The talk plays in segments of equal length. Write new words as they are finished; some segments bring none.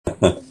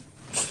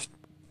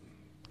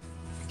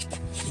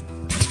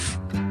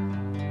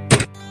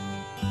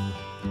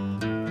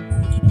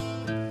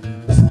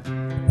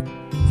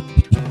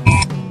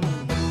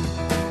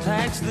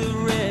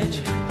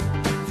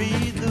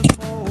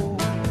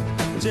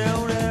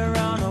shelter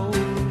on old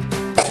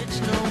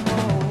bridge no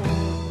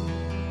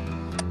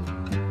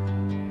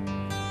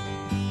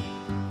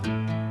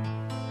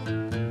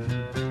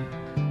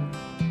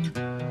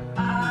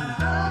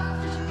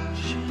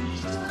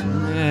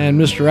And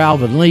Mr.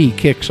 Alvin Lee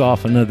kicks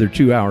off another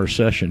 2-hour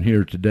session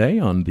here today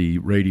on the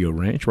Radio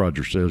Ranch.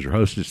 Roger Sales, your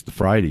host. It's the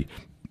Friday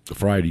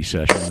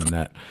session, and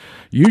that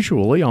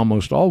usually,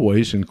 almost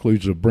always,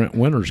 includes a Brent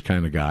Winters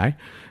kind of guy,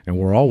 and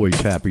we're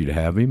always happy to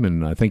have him,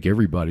 and I think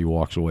everybody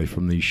walks away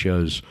from these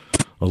shows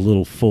a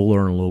little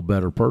fuller and a little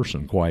better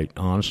person, quite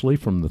honestly,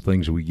 from the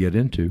things we get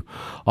into.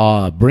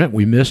 Brent,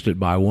 we missed it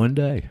by one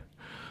day.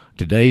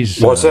 Today's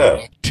what's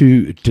that?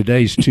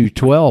 Today's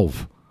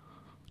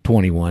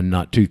 2/12/21,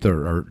 not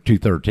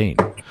 2/13.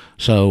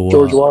 So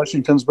George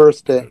Washington's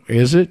birthday.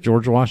 Is it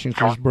George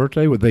Washington's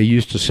birthday? What they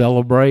used to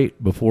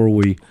celebrate before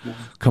we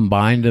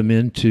combined them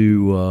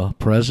into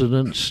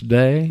President's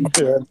Day?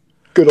 Yeah,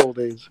 good old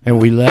days.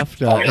 And we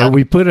left, or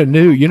we put a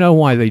new. You know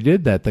why they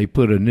did that? They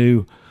put a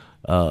new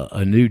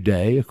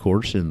day, of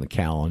course, in the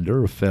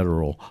calendar of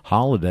federal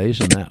holidays,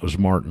 and that was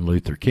Martin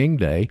Luther King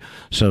Day.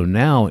 So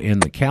now in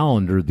the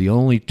calendar, the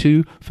only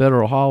two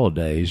federal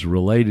holidays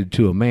related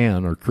to a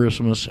man are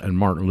Christmas and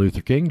Martin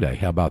Luther King Day.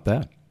 How about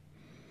that?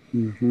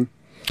 Mm-hmm.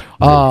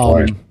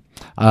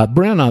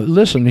 Brent,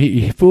 listen,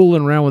 he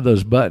fooling around with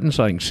those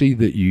buttons. I can see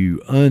that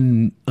you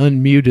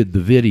unmuted the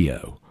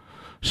video.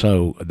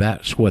 So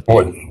that's what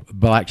they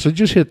like. So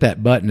just hit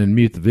that button and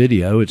mute the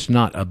video. It's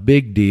not a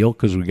big deal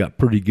because we got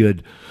pretty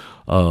good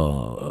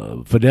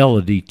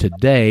fidelity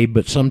today,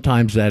 but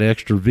sometimes that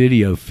extra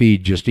video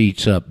feed just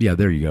eats up. Yeah,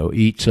 there you go.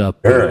 Eats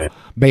up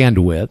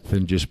bandwidth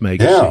and just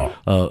makes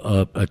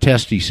a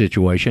testy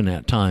situation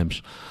at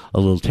times a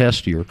little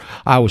testier.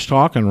 I was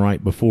talking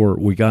right before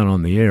we got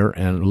on the air,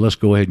 and let's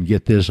go ahead and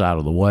get this out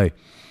of the way.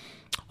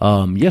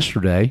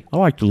 Yesterday, I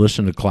like to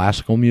listen to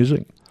classical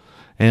music,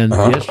 and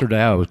yesterday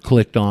I was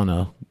clicked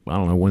on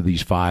one of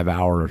these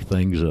 5-hour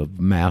things of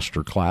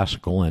master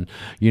classical, and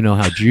you know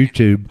how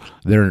YouTube,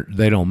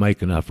 they don't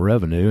make enough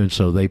revenue, and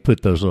so they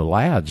put those little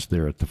ads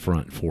there at the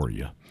front for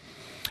you.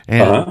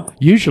 And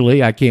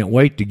usually I can't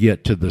wait to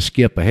get to the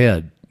skip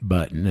ahead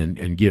button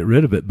and get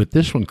rid of it, but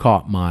this one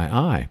caught my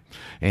eye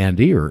and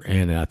ear,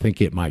 and I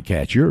think it might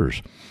catch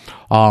yours.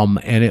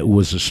 And it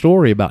was a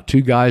story about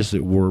two guys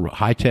that were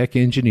high-tech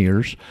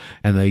engineers,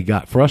 and they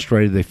got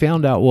frustrated. They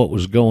found out what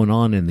was going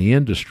on in the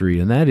industry,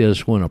 and that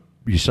is when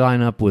you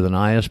sign up with an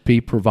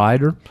ISP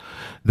provider,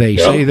 they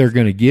say they're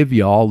going to give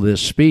you all this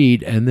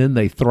speed, and then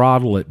they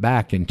throttle it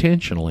back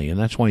intentionally, and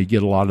that's why you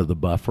get a lot of the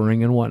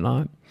buffering and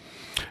whatnot.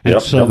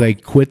 And so they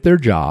quit their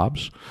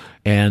jobs,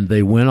 and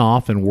they went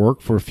off and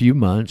worked for a few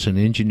months and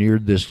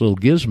engineered this little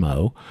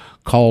gizmo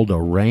called a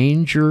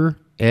Ranger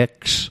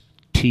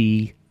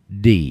XTD.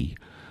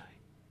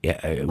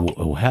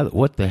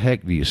 What the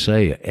heck do you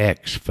say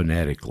X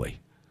phonetically?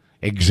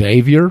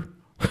 Xavier?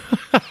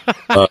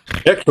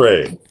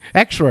 X-ray.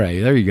 X-ray,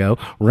 there you go.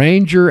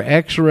 Ranger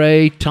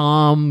X-ray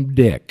Tom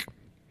Dick.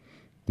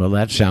 Well,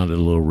 that sounded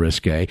a little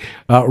risque.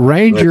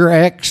 Ranger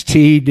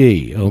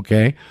XTD,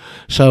 okay?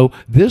 So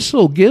this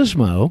little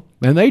gizmo,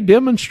 and they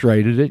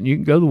demonstrated it, and you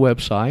can go to the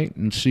website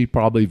and see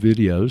probably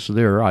videos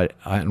there. I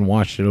hadn't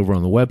watched it over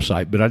on the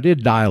website, but I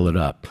did dial it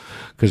up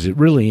because it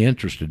really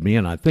interested me,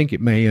 and I think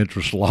it may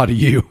interest a lot of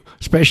you,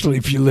 especially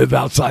if you live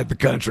outside the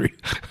country.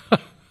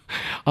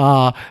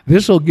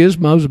 This little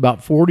gizmo is about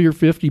 $40 or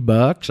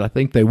 $50. I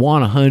think they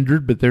want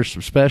 $100, but there's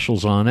some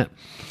specials on it.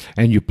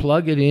 And you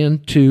plug it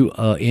into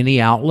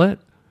any outlet,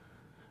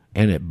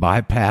 and it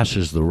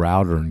bypasses the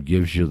router and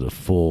gives you the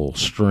full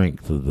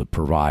strength of the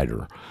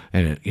provider.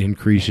 And it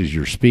increases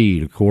your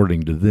speed,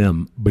 according to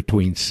them,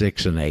 between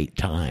 6 and 8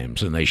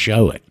 times. And they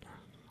show it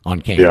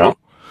on camera. Yeah.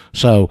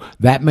 So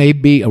that may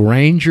be a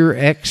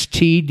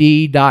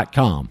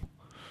RangerXTD.com.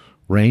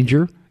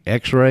 Ranger,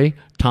 X-ray,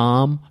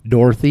 Tom,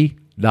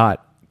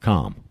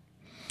 Dorothy.com.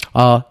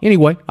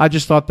 Anyway, I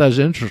just thought that was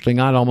interesting.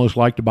 I'd almost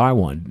like to buy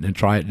one and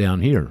try it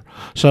down here.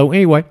 So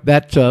anyway,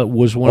 that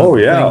was one of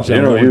the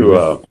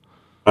things.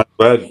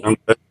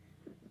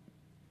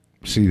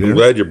 I'm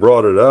glad you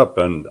brought it up,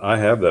 and I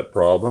have that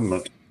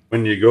problem.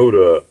 When you go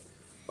to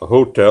a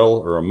hotel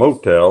or a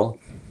motel,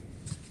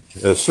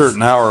 at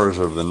certain hours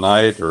of the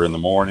night or in the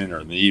morning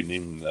or in the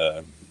evening,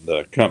 the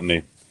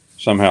company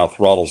somehow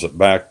throttles it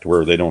back to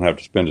where they don't have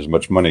to spend as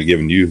much money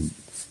giving you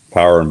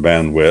power and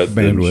bandwidth.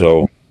 And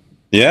so,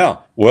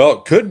 well,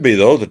 it could be,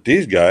 though, that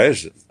these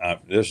guys,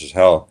 this is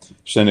how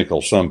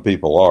cynical some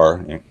people are,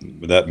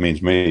 and that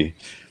means me.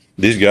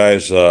 These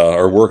guys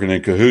are working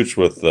in cahoots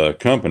with the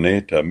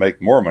company to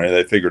make more money.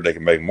 They figured they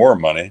can make more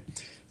money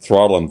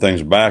throttling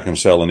things back and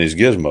selling these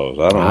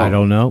gizmos. I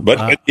don't know.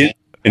 But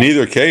in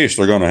either case,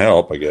 they're going to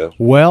help, I guess.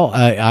 Well,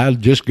 I'll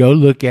just go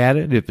look at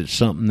it. If it's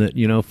something that,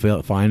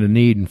 find a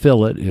need and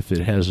fill it. If it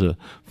has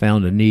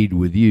found a need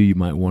with you, you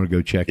might want to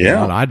go check it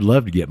out. I'd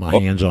love to get my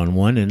hands on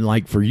one. And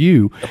like for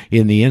you,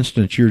 in the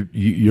instance,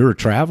 you're a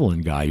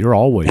traveling guy. You're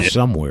always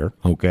somewhere,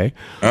 okay?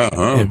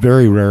 And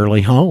very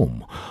rarely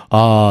home.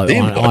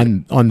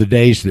 On the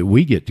days that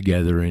we get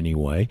together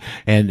anyway.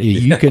 And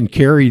you can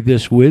carry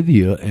this with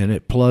you, and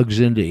it plugs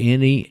into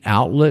any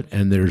outlet,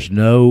 and there's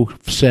no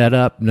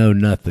setup, no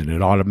nothing.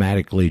 It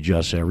automatically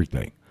adjusts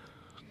everything.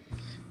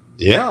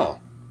 Yeah.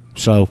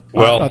 So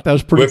I thought that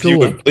was pretty if cool. you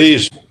would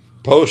please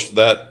post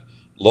that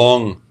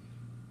long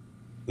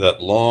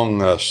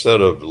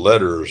set of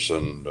letters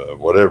and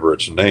whatever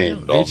it's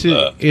named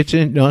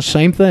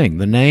same thing.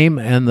 The name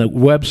and the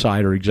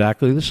website are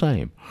exactly the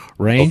same.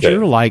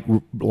 Ranger, like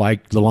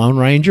the Lone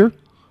Ranger,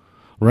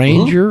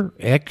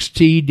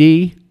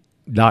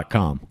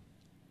 rangerxtd.com.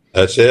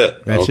 That's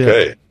it. That's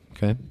it.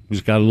 Okay. He's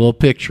got a little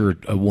picture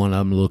of one of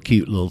them, a little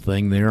cute little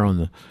thing there on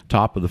the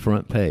top of the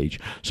front page.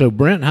 So,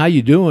 Brent, how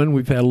you doing?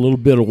 We've had a little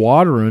bit of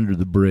water under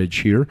the bridge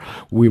here.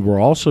 We were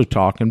also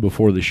talking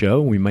before the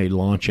show, and we may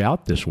launch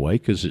out this way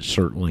because it's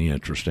certainly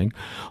interesting,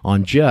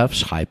 on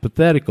Jeff's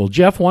hypothetical.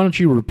 Jeff, why don't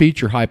you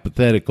repeat your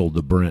hypothetical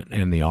to Brent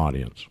and the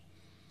audience?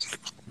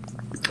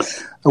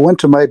 I went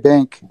to my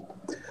bank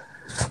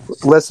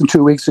less than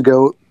 2 weeks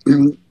ago,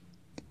 and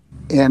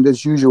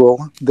as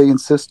usual, they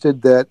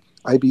insisted that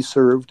I be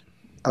served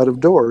out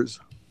of doors,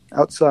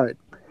 outside.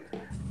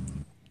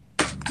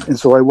 And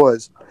so I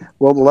was.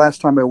 Well, the last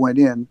time I went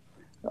in,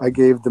 I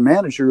gave the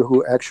manager,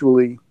 who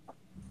actually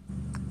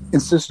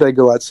insisted I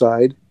go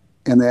outside,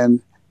 and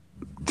then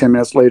 10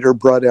 minutes later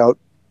brought out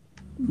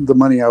the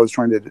money I was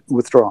trying to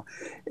withdraw.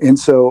 And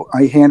so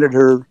I handed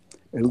her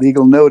a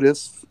legal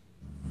notice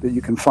that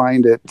you can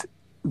find at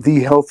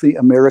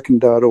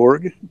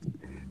thehealthyamerican.org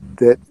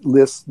that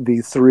lists the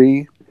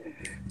 3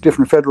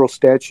 different federal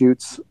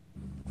statutes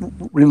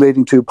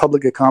relating to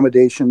public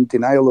accommodation,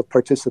 denial of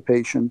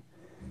participation,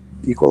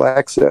 equal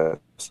access.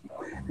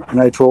 And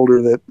I told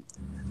her that,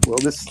 well,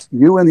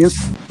 you and this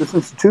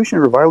institution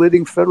are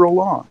violating federal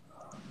law.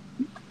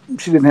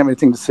 She didn't have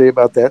anything to say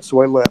about that,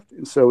 so I left.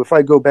 And so if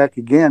I go back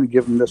again and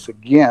give them this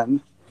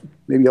again,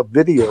 maybe I'll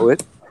video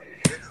it,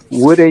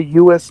 would a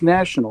U.S.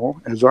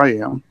 national, as I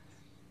am,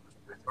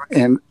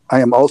 and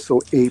I am also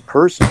a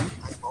person.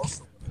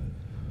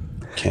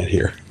 Can't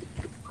hear.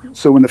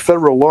 So when the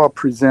federal law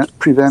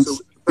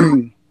prevents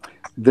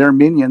their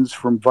minions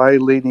from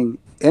violating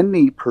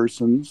any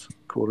person's,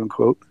 quote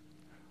unquote,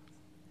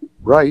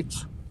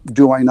 rights,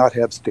 do I not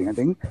have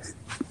standing?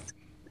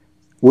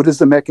 What is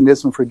the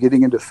mechanism for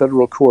getting into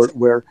federal court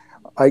where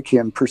I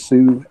can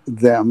pursue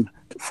them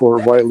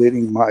for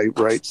violating my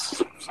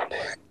rights?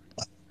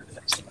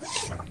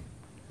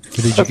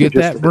 Did you get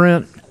that,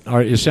 Brent?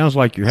 Or it sounds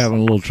like you're having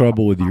a little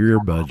trouble with your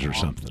earbuds or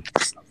something.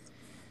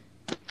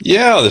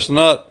 Yeah, it's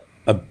not.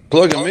 I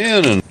plug them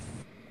in and.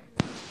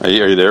 Are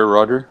you there,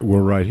 Roger?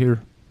 We're right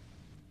here.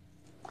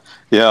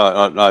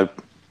 Yeah,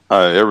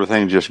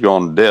 everything's just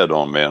gone dead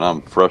on me, and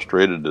I'm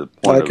frustrated to the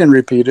point I can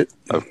repeat it.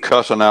 Of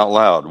cussing out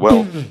loud.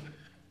 Well,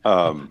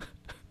 I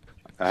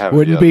haven't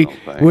wouldn't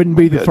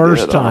be the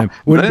first time.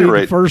 Wouldn't be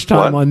the first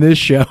time on this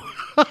show.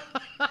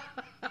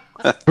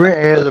 Brent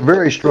has a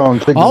very strong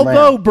signal.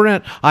 Although,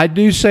 Brent, I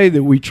do say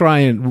that we try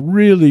and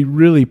really,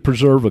 really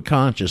preserve a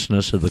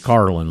consciousness of the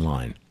Carlin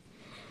line.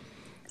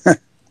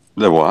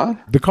 The what?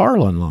 The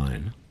Carlin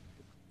line.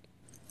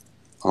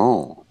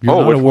 Oh. You're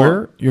not aware?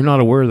 One? You're not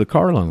aware of the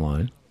Carlin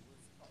line?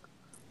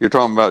 You're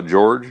talking about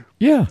George?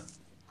 Yeah.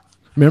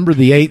 Remember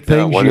the 8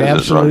 things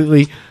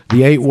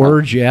the 8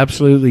 words you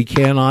absolutely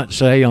cannot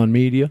say on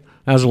media?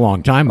 That was a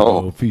long time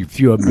ago. A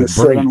few of them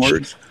breached.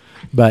 Words.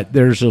 But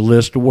there's a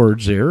list of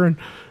words there, and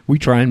we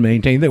try and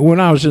maintain that. When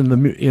I was in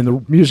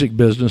the music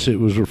business, it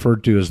was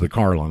referred to as the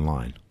Carlin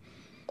line,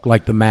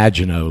 like the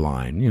Maginot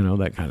line,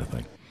 that kind of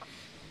thing.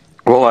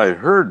 Well, I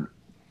heard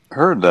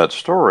that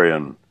story,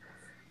 and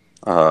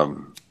I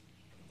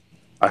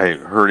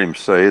heard him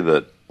say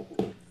that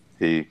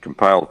he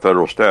compiled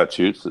federal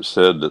statutes that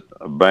said that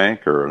a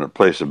bank or a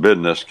place of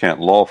business can't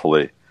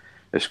lawfully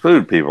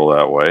exclude people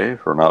that way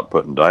for not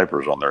putting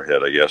diapers on their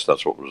head. I guess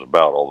that's what it was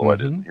about, although I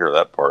didn't hear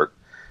that part.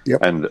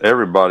 Yep. And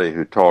everybody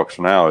who talks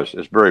now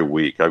is very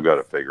weak. I've got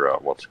to figure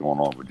out what's going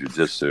on with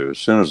jiu-jitsu. As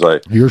soon as I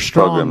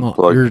plug in my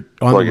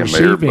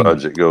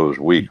earbuds, it goes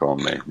weak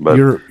on me. But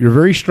you're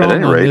very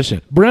strong on this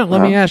end. Brent,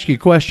 let me ask you a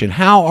question.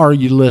 How are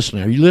you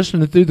listening? Are you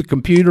listening through the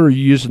computer, or are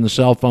you using the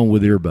cell phone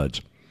with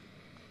earbuds?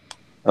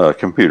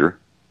 Computer.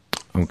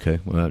 Okay.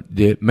 Well,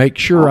 make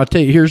sure. I'll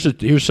tell you.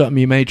 Here's something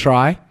you may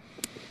try.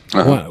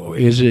 What,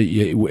 is it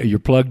you're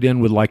plugged in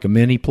with like a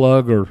mini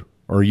plug or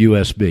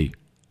USB?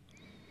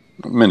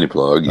 Mini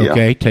plug, yeah.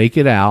 Okay, take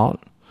it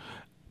out,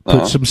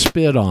 put some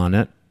spit on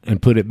it,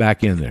 and put it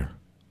back in there.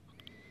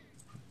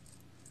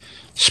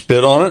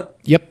 Spit on it?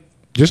 Yep,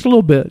 just a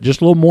little bit,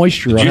 just a little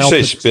moisture. Did you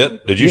say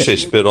spit? Did you say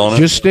spit on it?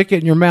 Just stick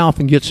it in your mouth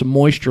and get some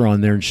moisture on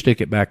there and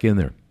stick it back in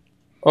there.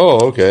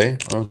 Oh, okay.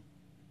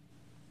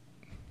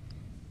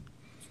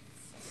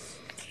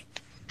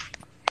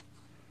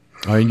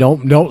 I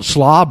mean, don't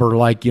slobber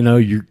like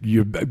you're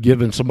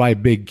giving somebody a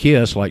big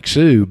kiss like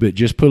Sue, but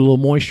just put a little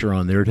moisture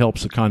on there. It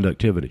helps the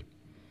conductivity.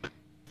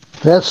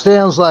 That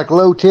sounds like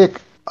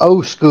low-tech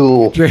old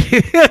school.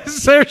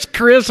 There's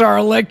Chris, our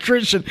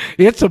electrician.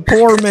 It's a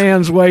poor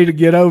man's way to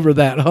get over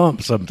that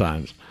hump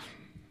sometimes.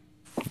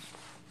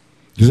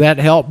 Does that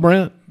help,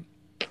 Brent?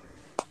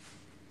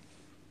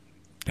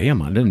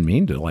 Damn, I didn't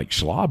mean to like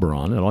slobber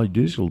on it. All you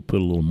do is put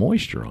a little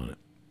moisture on it.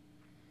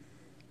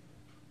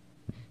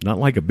 Not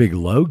like a big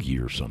logie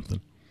or something.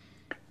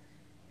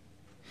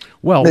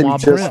 Well, Maybe while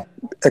just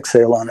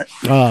exhale on it.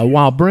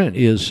 While Brent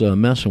is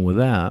messing with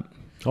that,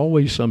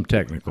 always some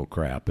technical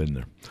crap in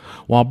there.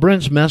 While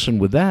Brent's messing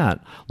with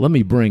that, let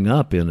me bring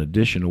up, in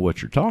addition to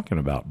what you're talking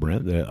about,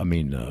 Brent,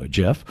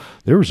 Jeff,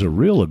 there was a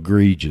real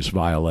egregious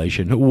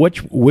violation.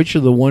 Which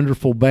of the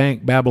wonderful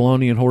bank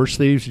Babylonian horse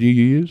thieves do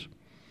you use?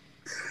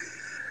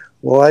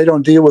 Well, I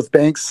don't deal with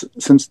banks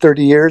since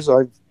 30 years.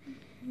 I've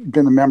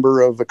been a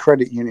member of a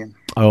credit union.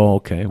 Oh,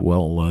 okay.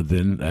 Well,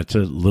 then that's a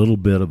little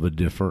bit of a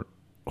different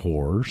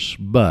horse.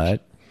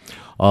 But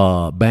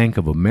Bank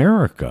of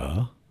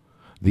America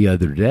the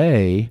other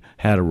day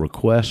had a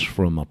request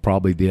from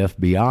probably the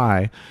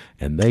FBI,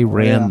 and they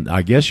ran,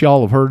 I guess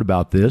y'all have heard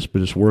about this,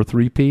 but it's worth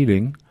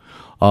repeating.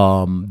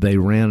 They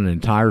ran an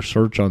entire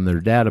search on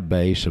their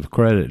database of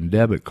credit and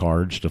debit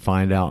cards to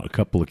find out a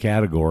couple of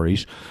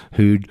categories: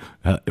 who'd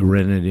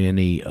rented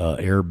any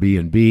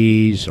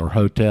Airbnbs or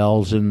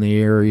hotels in the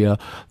area,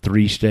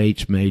 3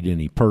 states made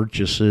any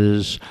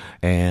purchases,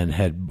 and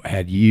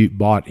had you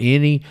bought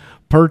any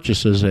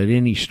purchases at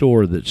any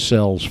store that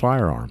sells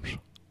firearms.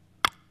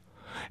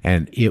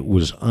 And it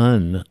was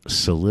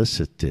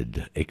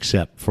unsolicited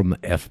except from the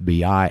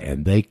FBI,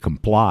 and they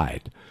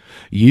complied.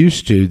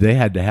 Used to, they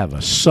had to have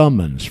a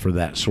summons for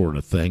that sort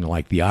of thing,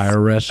 like the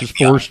IRS is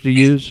forced to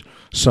use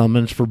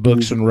summons for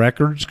books and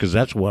records, because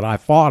that's what I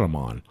fought them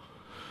on.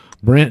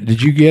 Brent,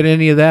 did you get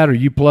any of that? Are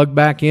you plugged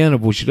back in?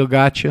 Have we still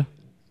got you?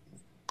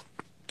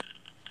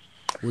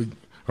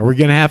 Are we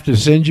going to have to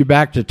send you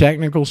back to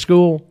technical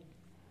school?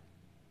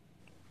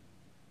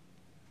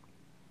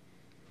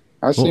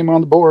 I see him on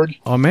the board.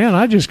 Oh, man,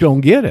 I just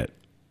don't get it.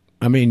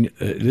 I mean,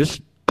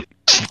 this...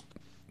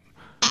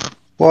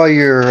 While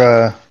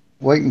you're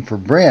waiting for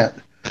Brent,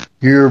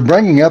 you're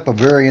bringing up a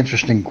very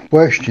interesting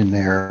question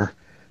there,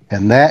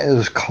 and that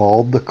is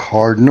called the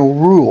cardinal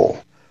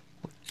rule.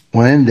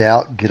 When in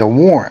doubt, get a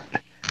warrant.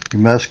 You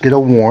must get a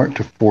warrant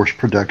to force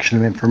production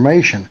of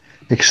information,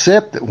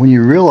 except that when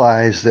you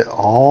realize that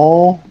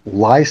all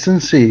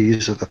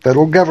licensees of the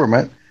federal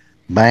government,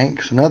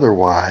 banks and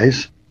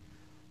otherwise,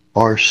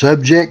 are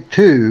subject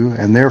to,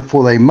 and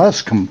therefore they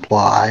must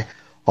comply,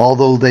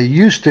 although they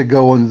used to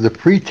go under the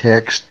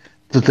pretext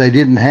that they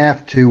didn't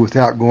have to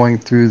without going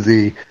through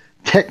the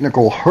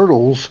technical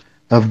hurdles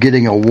of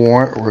getting a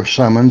warrant or a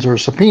summons or a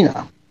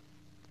subpoena.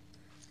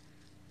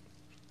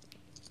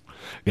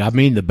 Yeah, I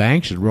mean, the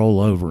banks would roll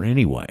over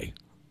anyway.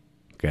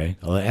 Okay?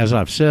 As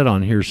I've said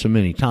on here so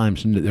many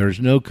times, there's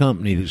no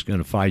company that's going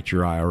to fight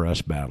your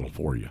IRS battle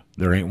for you.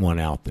 There ain't one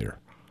out there.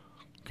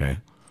 Okay?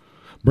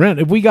 Brent,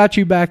 have we got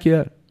you back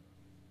yet?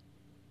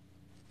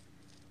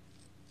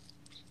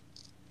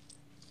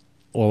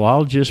 Well,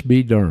 I'll just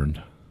be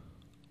darned.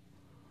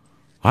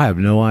 I have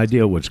no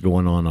idea what's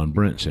going on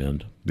Brent's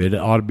end. It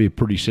ought to be a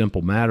pretty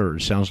simple matter.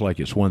 It sounds like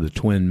it's one of the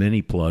twin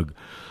mini plug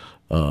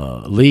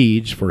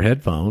leads for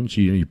headphones.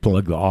 You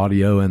plug the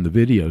audio and the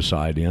video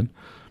side in,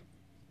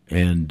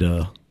 and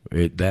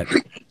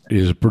that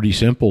is pretty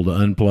simple to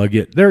unplug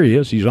it. There he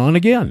is. He's on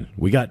again.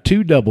 We got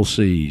 2 double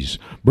C's.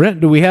 Brent,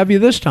 do we have you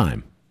this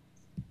time?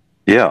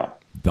 Yeah.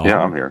 Dog.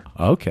 Yeah, I'm here.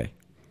 Okay.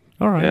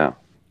 All right. Yeah.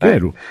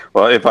 Good.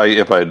 Well, if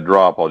I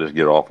drop, I'll just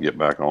get off and get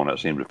back on. That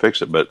seemed to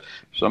fix it. But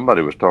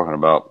somebody was talking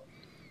about,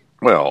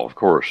 well, of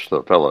course,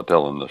 the fellow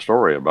telling the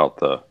story about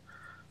the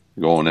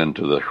going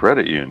into the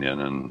credit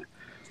union and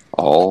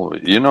all.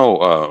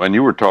 And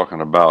you were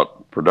talking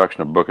about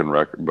production of books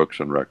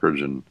and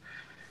records, and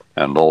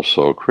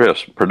also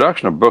Chris,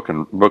 production of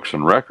books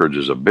and records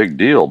is a big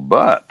deal.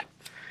 But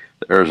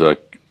there's a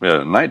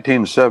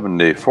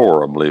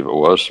 1974, I believe it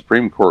was,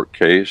 Supreme Court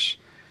case,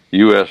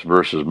 U.S.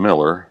 versus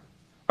Miller.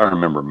 I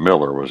remember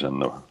Miller was in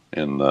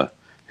the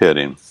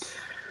heading,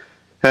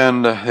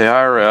 and the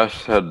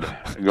IRS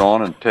had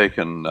gone and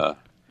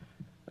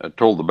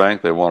told the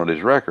bank they wanted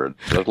his record.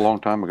 That's a long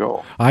time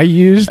ago. I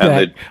used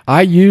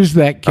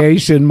that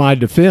case in my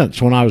defense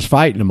when I was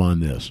fighting him on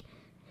this.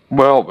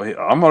 Well,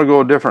 I'm going to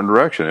go a different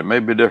direction. It may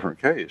be a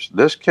different case.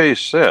 This case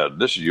said,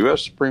 this is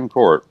U.S. Supreme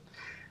Court,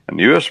 and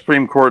the U.S.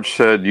 Supreme Court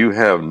said you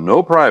have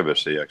no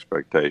privacy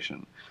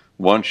expectation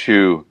once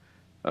you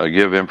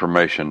give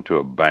information to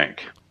a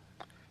bank.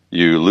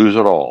 You lose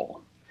it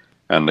all.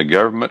 And the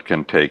government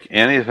can take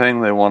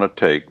anything they want to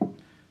take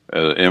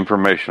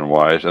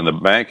information-wise, and the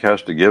bank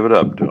has to give it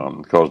up to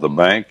them because the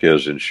bank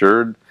is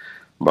insured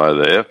by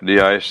the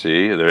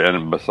FDIC.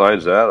 And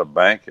besides that, a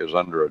bank is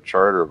under a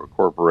charter of a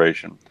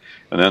corporation.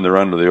 And then they're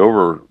under the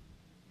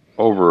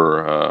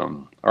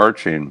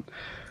overarching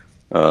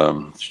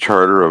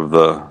charter of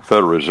the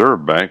Federal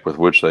Reserve Bank with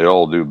which they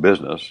all do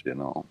business,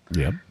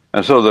 Yep.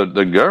 And so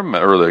the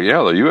government, or the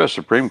U.S.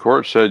 Supreme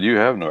Court said you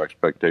have no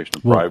expectation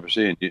of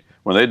privacy, and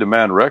when they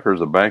demand records,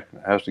 the bank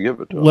has to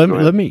give it to them.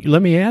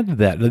 Let me add to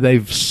that.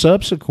 They've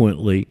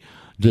subsequently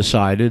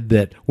decided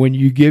that when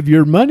you give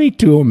your money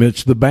to them,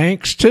 it's the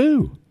banks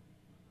too.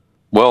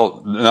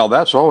 Well, now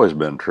that's always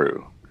been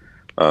true.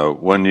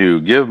 When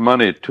you give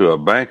money to a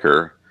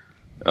banker,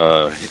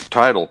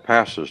 title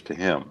passes to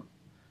him.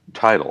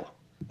 Title.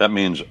 That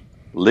means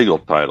legal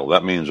title.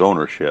 That means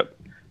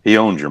ownership. He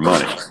owns your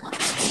money.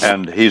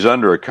 And he's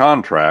under a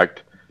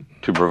contract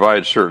to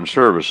provide certain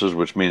services,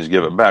 which means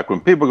give it back.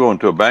 When people go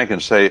into a bank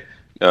and say,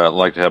 I'd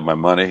like to have my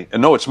money,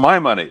 and no, it's my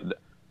money.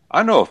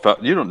 I know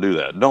you don't do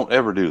that. Don't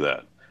ever do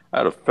that. I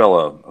had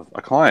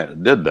a client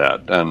that did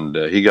that, and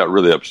he got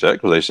really upset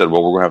because they said,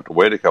 well, we're going to have to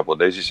wait a couple of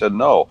days. He said,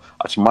 no,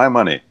 it's my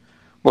money.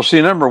 Well,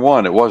 see, number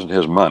one, it wasn't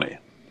his money.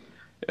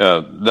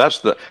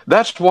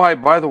 That's why,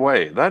 by the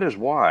way, that is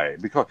why,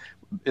 because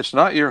it's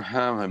not your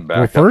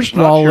first of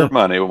all, your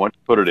money. Once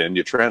you put it in,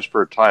 you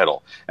transfer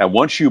title. And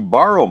once you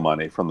borrow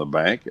money from the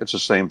bank, it's the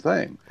same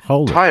thing.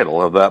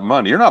 Title of that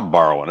money. You're not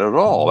borrowing it at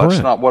all.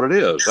 That's not what it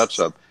is. That's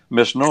a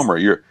misnomer.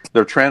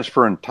 They're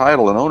transferring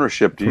title and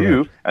ownership to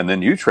you, and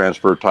then you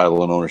transfer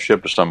title and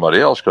ownership to somebody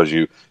else because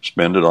you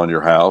spend it on your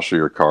house or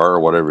your car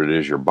or whatever it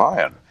is you're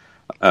buying.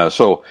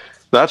 So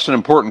that's an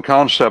important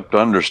concept to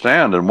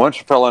understand. And once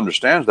a fellow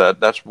understands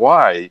that, that's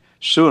why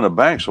suing a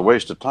bank's a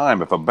waste of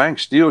time. If a bank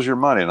steals your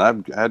money, and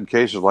I've had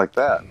cases like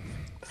that,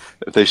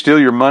 if they steal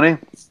your money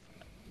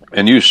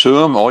and you sue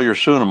them, all you're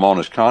suing them on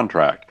is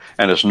contract.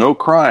 And it's no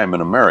crime in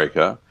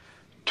America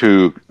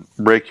to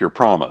break your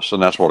promise.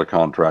 And that's what a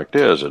contract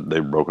is.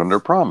 They've broken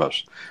their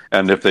promise.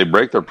 And if they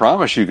break their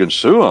promise, you can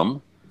sue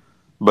them,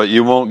 but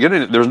you won't get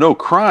it. There's no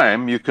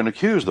crime you can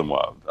accuse them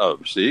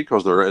of, see,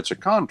 because it's a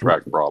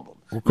contract problem.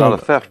 Not a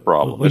theft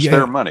problem. It's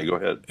their money. Go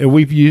ahead.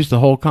 We've used the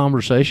whole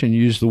conversation,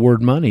 used the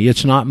word money.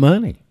 It's not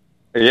money.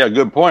 Yeah,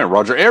 good point,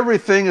 Roger.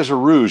 Everything is a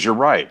ruse. You're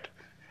right.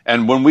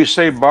 And when we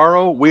say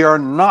borrow, we are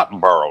not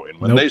borrowing.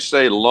 When they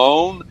say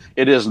loan,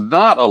 it is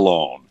not a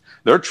loan.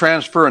 They're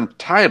transferring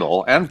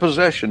title and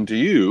possession to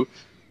you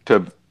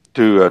to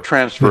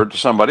transfer it to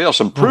somebody else.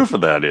 And proof of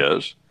that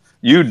is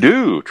you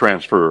do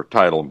transfer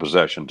title and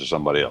possession to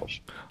somebody else.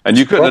 And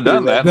you couldn't have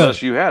done that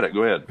unless you had it.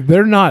 Go ahead.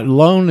 They're not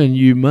loaning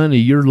you money.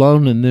 You're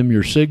loaning them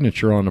your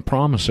signature on a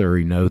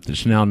promissory note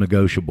that's now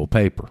negotiable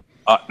paper.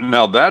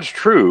 Now, that's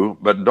true,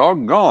 but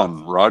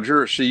doggone,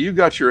 Roger, see, you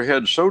got your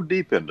head so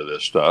deep into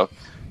this stuff,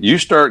 you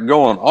start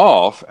going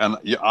off, and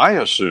I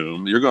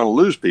assume you're going to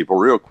lose people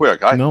real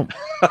quick. No.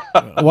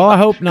 Well, I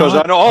hope not. Because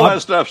I know all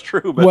that stuff's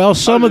true. But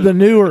some of the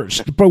newer,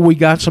 but we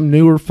got some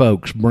newer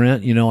folks,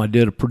 Brent. I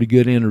did a pretty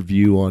good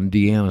interview on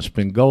Deanna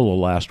Spingola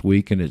last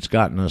week, and it's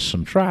gotten us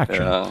some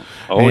traction.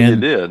 You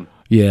did?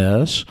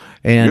 Yes.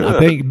 And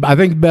good. I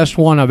think the best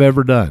one I've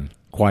ever done,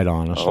 quite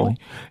honestly.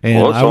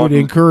 And I would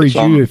encourage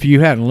you, if you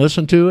hadn't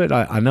listened to it,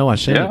 I know I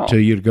sent it to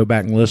you, to go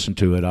back and listen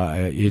to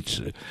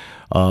it.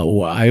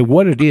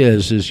 What it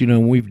is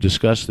we've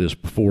discussed this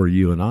before,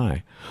 you and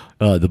I.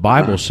 The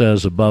Bible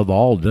says, above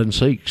all, it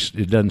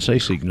doesn't say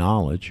seek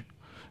knowledge.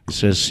 It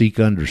says seek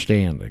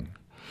understanding.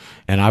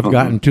 And I've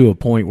gotten to a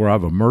point where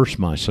I've immersed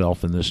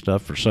myself in this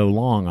stuff for so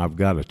long, I've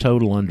got a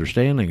total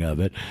understanding of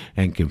it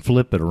and can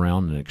flip it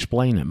around and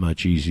explain it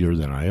much easier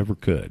than I ever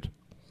could.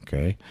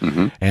 Okay,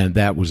 and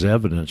that was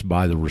evidenced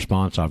by the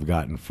response I've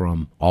gotten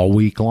from all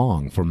week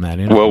long from that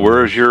interview. Well,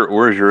 where's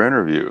your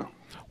interview?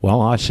 Well,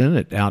 I sent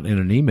it out in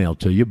an email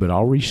to you, but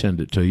I'll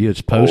resend it to you.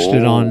 It's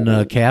posted on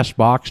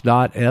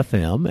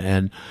castbox.fm,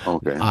 and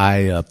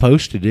I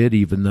posted it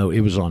even though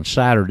it was on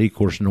Saturday. Of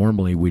course,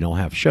 normally we don't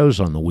have shows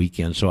on the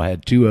weekend, so I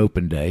had two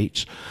open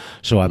dates.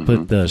 So I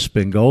put the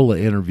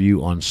Spingola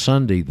interview on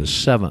Sunday, the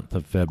 7th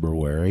of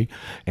February,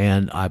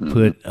 and I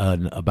put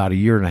about a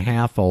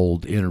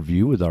 1.5-year-old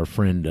interview with our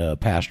friend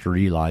Pastor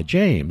Eli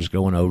James,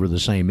 going over the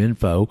same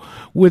info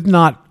with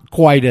not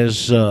quite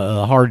as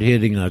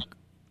hard-hitting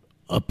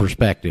a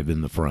perspective in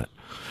the front.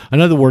 In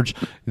other words,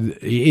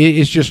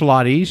 it's just a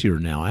lot easier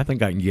now. I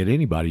think I can get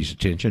anybody's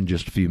attention in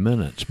just a few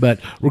minutes. But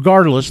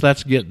regardless,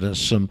 that's getting us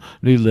some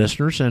new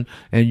listeners, and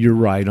you're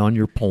right on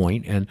your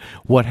point. And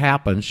what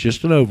happens,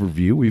 just an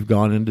overview, we've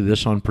gone into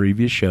this on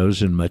previous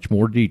shows in much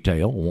more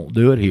detail. Won't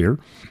do it here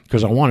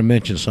because I want to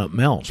mention something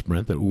else,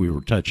 Brent, that we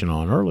were touching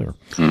on earlier.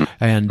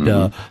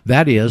 And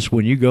that is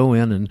when you go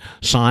in and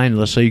sign,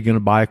 let's say you're going to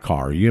buy a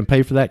car. Are you going to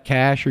pay for that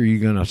cash, or are you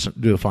going to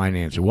do a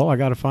financing? Well, I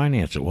got to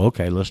finance it. Well,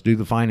 okay, let's do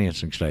the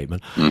financing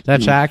statement.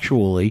 That's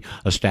actually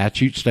a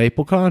statute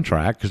staple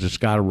contract because it's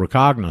got a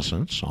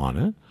recognizance on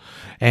it.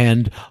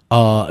 And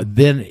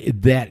then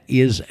that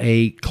is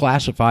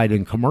classified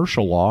in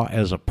commercial law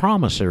as a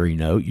promissory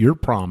note. You're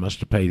promised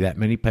to pay that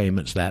many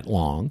payments that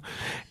long.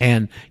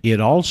 And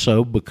it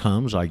also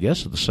becomes, I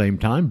guess at the same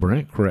time,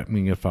 Brent, correct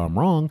me if I'm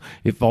wrong,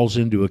 it falls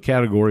into a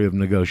category of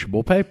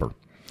negotiable paper.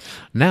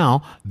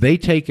 Now they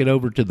take it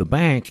over to the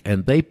bank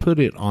and they put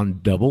it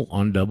on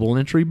double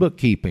entry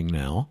bookkeeping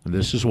now. And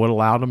this is what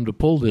allowed them to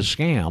pull this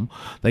scam.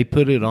 They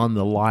put it on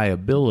the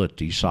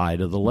liability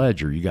side of the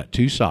ledger. You got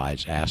two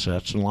sides,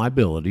 assets and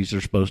liabilities.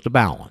 They're supposed to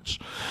balance.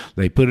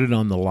 They put it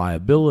on the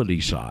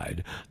liability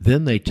side.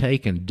 Then they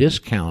take and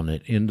discount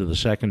it into the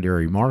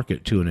secondary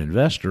market to an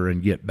investor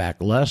and get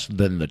back less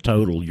than the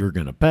total you're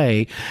going to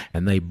pay.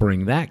 And they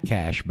bring that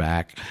cash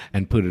back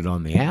and put it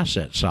on the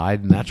asset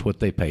side. And that's what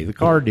they pay the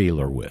car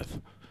dealer with.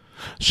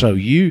 So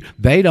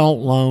they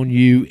don't loan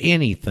you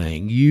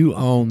anything. You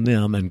own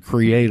them and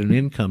create an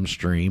income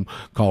stream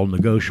called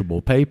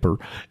negotiable paper,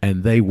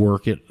 and they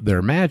work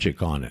their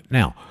magic on it.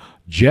 Now,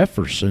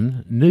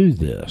 Jefferson knew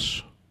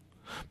this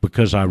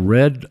because I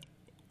read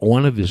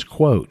one of his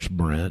quotes,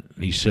 Brent.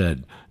 He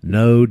said,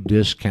 "No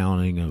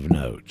discounting of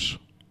notes."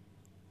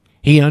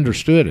 He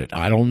understood it.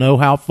 I don't know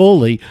how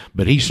fully,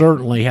 but he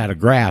certainly had a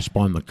grasp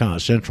on the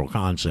central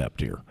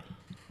concept here.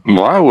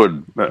 Well, I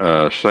would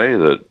say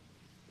that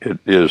it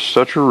is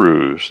such a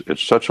ruse,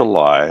 it's such a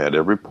lie at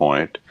every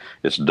point,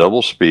 it's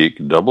double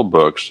speak, double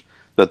books,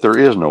 that there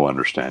is no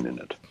understanding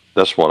it.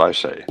 That's what I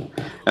say.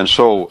 And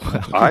so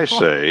I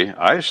say,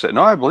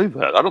 no, I believe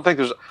that. I don't think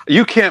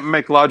you can't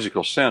make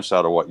logical sense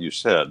out of what you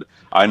said.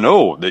 I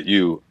know that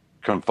you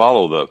can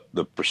follow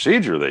the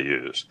procedure they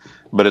use,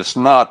 but it's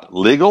not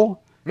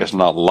legal, it's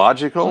not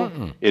logical,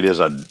 it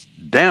is a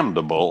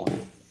damnable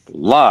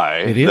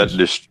lie that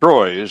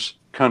destroys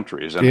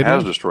countries and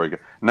has destroyed.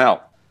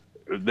 Now,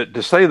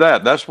 to say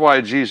that's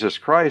why Jesus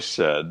Christ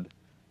said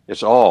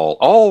it's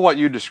all what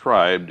you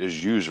described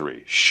is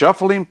usury,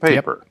 shuffling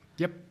paper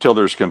till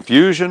there's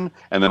confusion,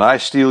 and then I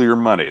steal your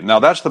money. Now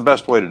that's the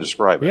best way to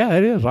describe it. Yeah,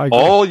 it is. I agree.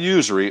 All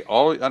usury,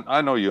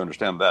 I know you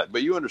understand that,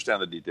 but you understand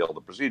the detail of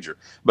the procedure.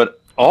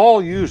 But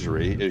all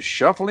usury is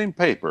shuffling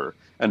paper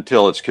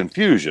until it's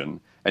confusion,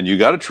 and you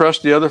got to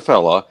trust the other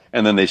fella,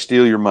 and then they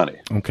steal your money.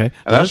 Okay,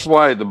 and that's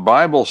why the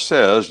Bible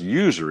says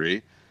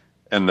usury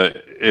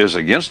is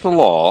against the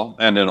law,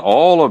 and in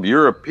all the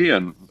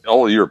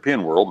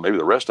European world, maybe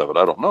the rest of it,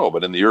 I don't know,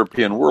 but in the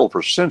European world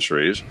for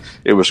centuries,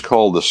 it was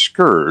called the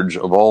scourge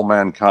of all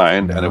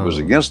mankind, and it was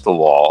against the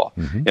law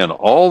in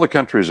all the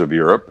countries of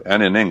Europe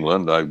and in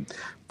England. I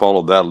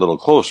followed that a little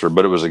closer,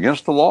 but it was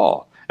against the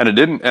law. And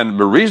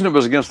the reason it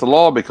was against the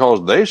law,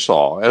 because they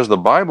saw, as the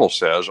Bible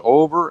says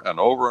over and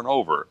over and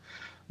over,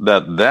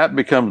 that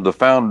becomes the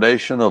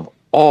foundation of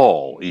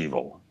all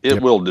evil. It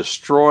will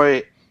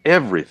destroy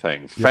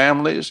everything.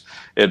 Families,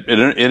 it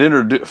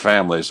introduced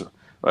families.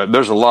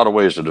 There's a lot of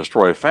ways to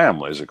destroy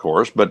families, of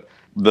course, but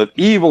the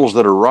evils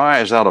that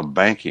arise out of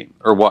banking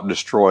are what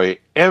destroy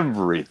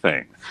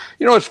everything.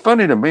 You know, it's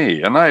funny to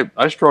me, and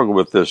I struggle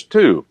with this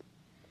too.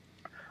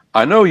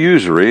 I know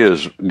usury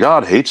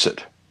God hates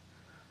it.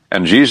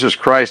 And Jesus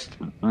Christ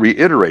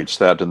reiterates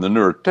that in the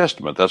New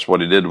Testament. That's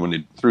what he did when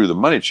he threw the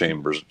money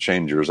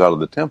changers out of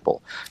the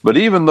temple. But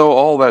even though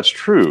all that's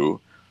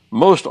true,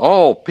 most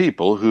all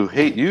people who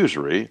hate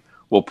usury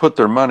will put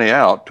their money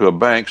out to a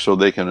bank so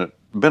they can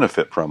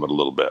benefit from it a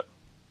little bit.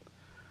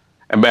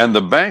 And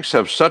the banks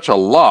have such a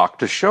lock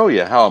to show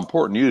you how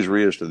important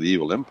usury is to the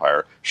evil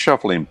empire,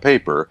 shuffling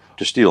paper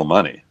to steal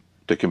money,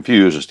 to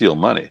confuse and steal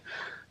money,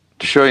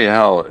 to show you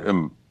how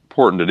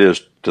important it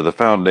is to the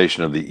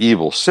foundation of the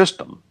evil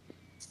system.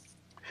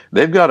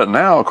 They've got it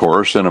now, of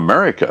course, in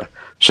America.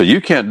 So you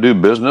can't do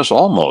business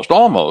almost,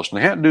 and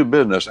can't do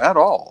business at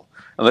all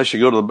unless you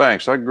go to the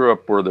banks. I grew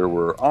up where there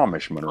were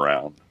Amishmen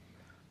around,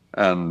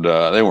 and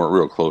they weren't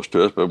real close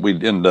to us, but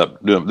we'd end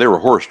up doing. They were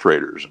horse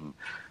traders,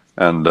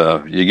 and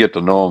you get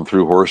to know them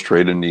through horse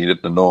trading. You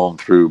get to know them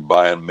through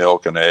buying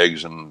milk and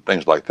eggs and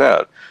things like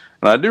that.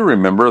 And I do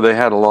remember they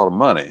had a lot of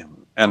money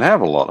and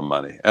have a lot of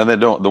money, and they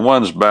don't. The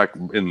ones back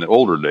in the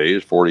older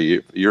days,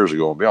 40 years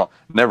ago and beyond,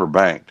 never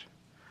banked.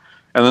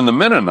 And then the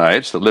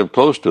Mennonites that lived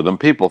close to them,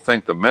 people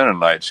think the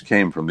Mennonites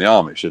came from the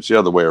Amish. It's the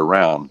other way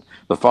around.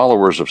 The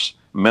followers of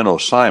Menno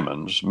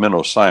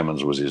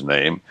Simons was his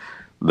name,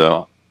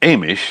 the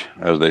Amish,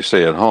 as they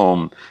say at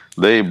home,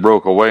 they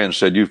broke away and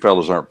said, you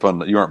fellas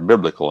you aren't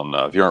biblical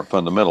enough, you aren't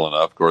fundamental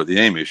enough. Of course, the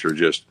Amish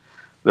are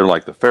they're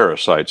like the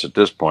Pharisees at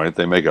this point.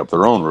 They make up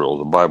their own rules.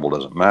 The Bible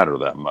doesn't matter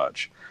that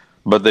much.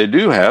 But they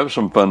do have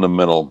some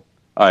fundamental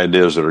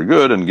ideas that are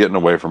good, and getting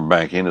away from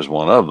banking is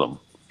one of them.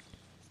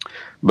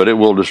 But it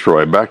will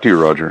destroy. Back to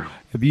you, Roger.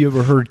 Have you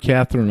ever heard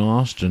Catherine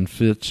Austin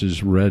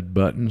Fitz's Red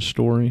Button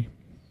story?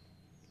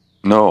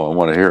 No, I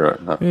want to hear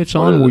it. It's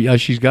on.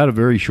 She's got a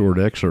very short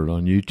excerpt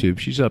on YouTube.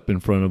 She's up in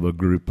front of a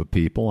group of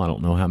people. I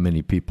don't know how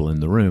many people in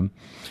the room.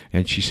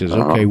 And she says,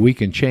 okay, we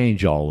can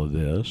change all of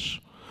this,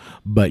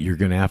 but you're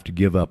going to have to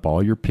give up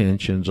all your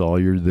pensions, all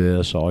your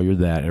this, all your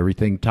that,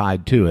 everything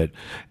tied to it.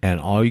 And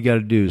all you got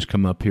to do is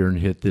come up here and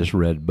hit this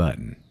red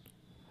button.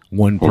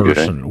 One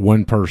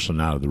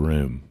person out of the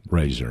room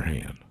raised their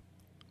hand.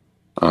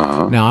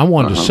 Now, I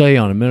wanted to say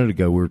on a minute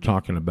ago, we were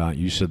talking about,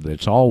 you said that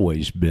it's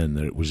always been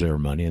that it was their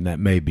money, and that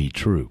may be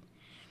true.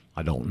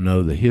 I don't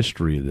know the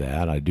history of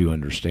that. I do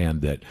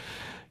understand that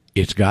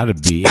it's got to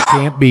be, it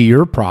can't be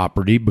your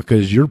property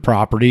because your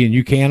property and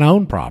you can't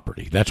own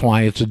property. That's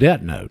why it's a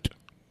debt note,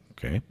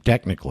 okay,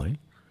 technically.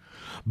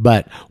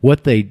 But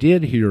what they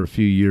did here a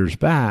few years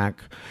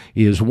back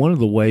is one of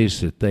the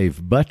ways that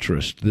they've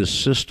buttressed this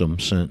system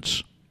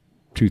since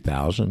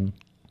 2000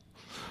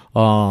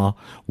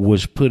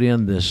 was put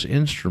in this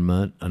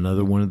instrument,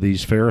 another one of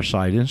these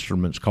Pharisite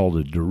instruments called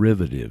a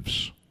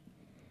derivatives.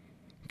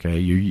 Okay,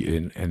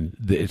 and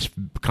it's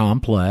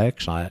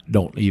complex. I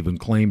don't even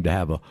claim to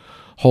have a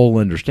whole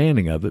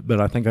understanding of it, but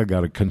I think I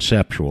got a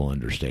conceptual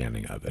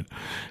understanding of it.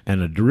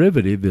 And a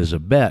derivative is a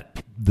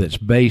bet that's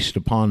based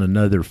upon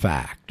another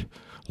fact,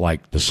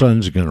 like the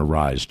sun's going to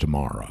rise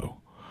tomorrow.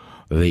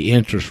 The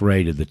interest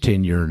rate of the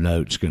 10-year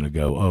note's going to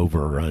go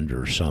over or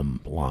under some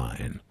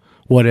line,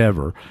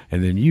 whatever,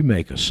 and then you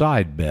make a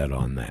side bet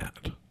on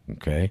that,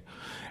 okay?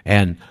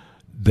 And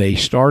they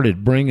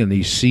started bringing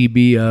these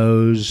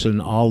CBOs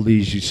and all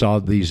these, you saw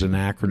these in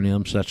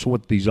acronyms, that's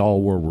what these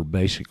all were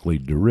basically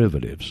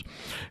derivatives.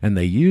 And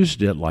they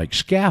used it like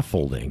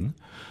scaffolding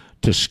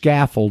to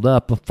scaffold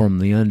up from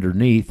the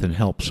underneath and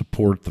help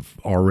support the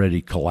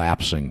already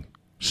collapsing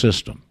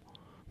system.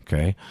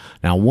 Okay.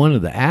 Now, one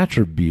of the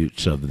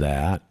attributes of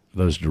that,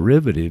 those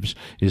derivatives,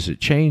 is it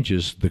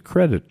changes the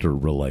creditor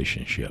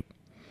relationship.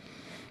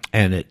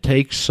 And it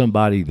takes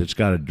somebody that's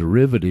got a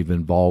derivative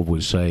involved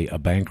with, say, a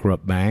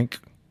bankrupt bank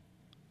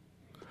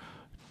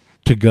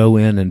to go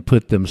in and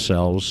put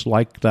themselves,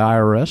 like the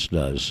IRS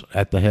does,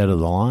 at the head of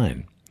the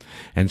line.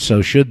 And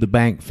so should the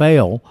bank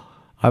fail,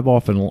 I've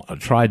often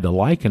tried to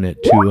liken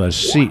it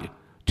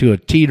to a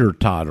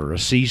teeter-totter, a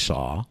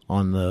seesaw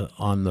on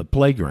the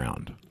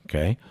playground,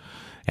 okay?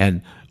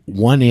 And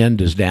one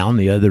end is down,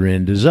 the other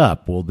end is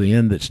up. Well, the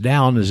end that's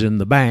down is in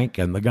the bank,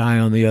 and the guy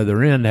on the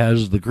other end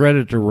has the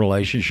creditor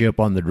relationship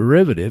on the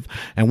derivative.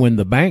 And when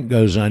the bank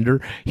goes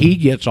under, he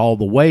gets all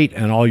the weight,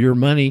 and all your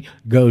money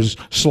goes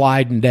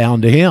sliding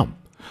down to him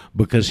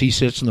because he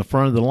sits in the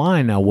front of the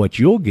line. Now, what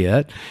you'll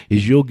get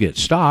is you'll get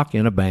stock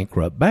in a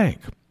bankrupt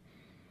bank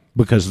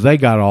because they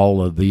got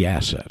all of the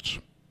assets.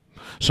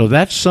 So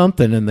that's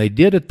something, and they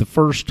did it the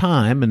first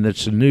time, and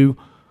it's a new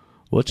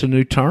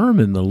term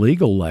in the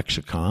legal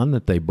lexicon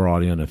that they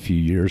brought in a few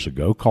years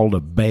ago called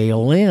a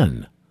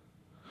bail-in.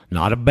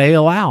 Not a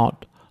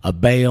bailout, a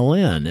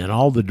bail-in. And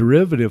all the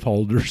derivative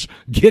holders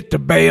get to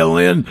bail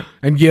in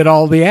and get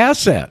all the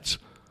assets.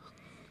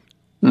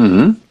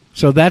 Mm-hmm.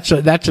 So that's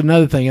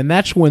another thing. And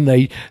that's when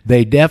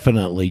they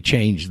definitely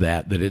changed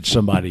that it's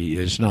somebody,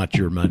 it's not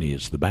your money,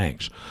 it's the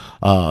bank's.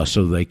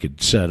 So they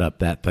could set up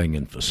that thing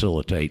and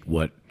facilitate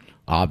what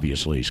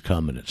obviously is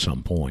coming at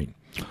some point.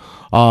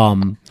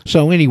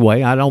 So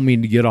anyway, I don't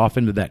mean to get off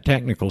into that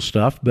technical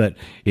stuff, but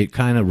it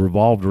kind of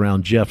revolved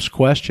around Jeff's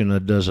question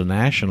of does a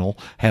national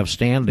have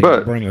standing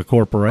to bring a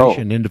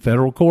corporation into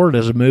federal court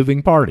as a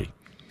moving party?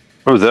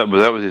 What was that?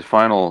 That was his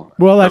final?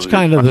 Well, that's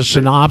kind of the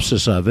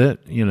synopsis of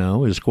it,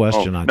 his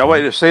question. Now,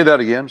 wait, say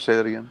that again. Say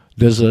that again.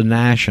 Does a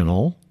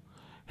national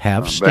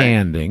have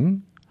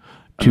standing?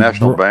 A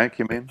national bank,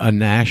 you mean? A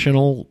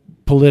national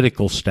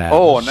political status.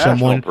 Oh, a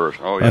national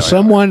person. Oh, yeah.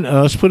 Someone,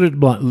 let's put it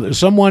bluntly,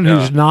 someone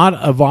who's not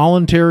a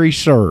voluntary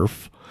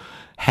serf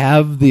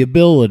have the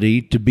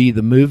ability to be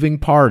the moving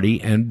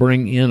party and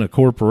bring in a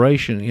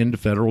corporation into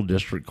federal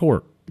district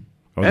court.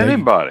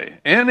 Anybody,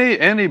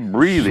 any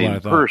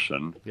breathing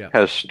person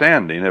has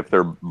standing, if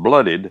they're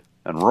bloodied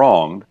and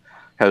wronged,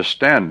 has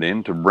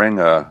standing to bring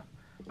an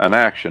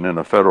action in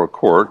a federal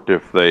court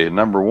if they,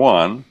 number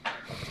one,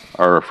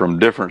 are from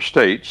different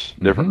states,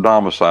 different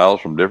domiciles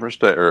from different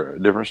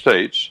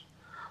states,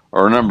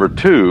 or number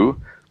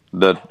two,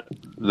 that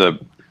the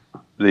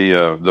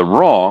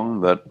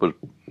wrong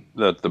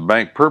that the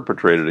bank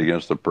perpetrated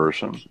against the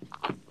person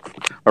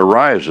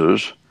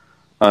arises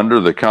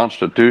under the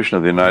Constitution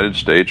of the United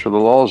States or the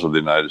laws of the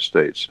United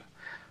States.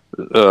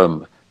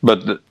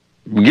 But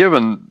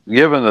given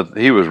that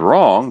he was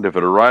wronged, if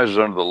it arises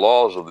under the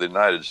laws of the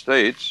United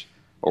States,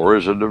 or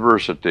is a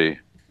diversity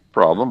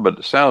problem, but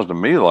it sounds to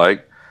me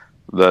like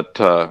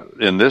that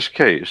in this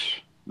case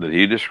that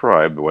he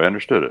described, the way I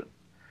understood it,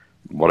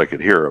 what I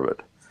could hear of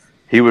it,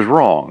 he was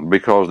wrong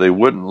because they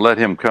wouldn't let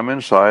him come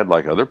inside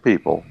like other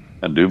people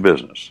and do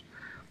business.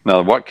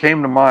 Now, what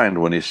came to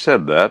mind when he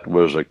said that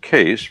was a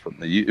case from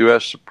the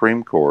U.S.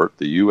 Supreme Court,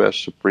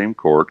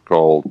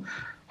 called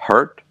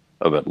Heart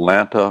of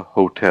Atlanta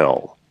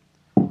Hotel.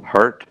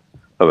 Heart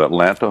of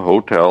Atlanta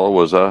Hotel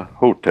was a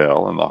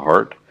hotel in the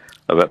heart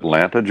of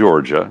Atlanta,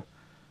 Georgia,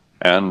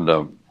 and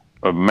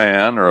a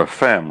man or a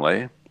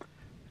family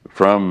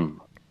from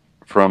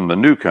the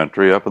new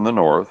country up in the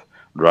north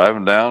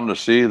driving down to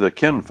see the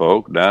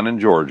kinfolk down in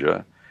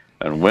Georgia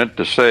and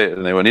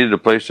they needed a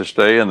place to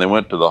stay, and they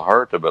went to the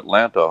Heart of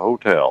Atlanta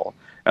Hotel,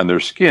 and their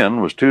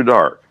skin was too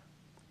dark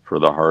for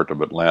the Heart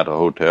of Atlanta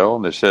Hotel,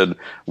 and they said,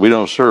 "We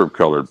don't serve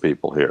colored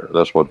people here."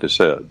 That's what they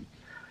said.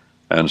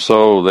 And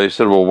so they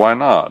said, well, why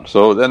not?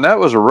 So then that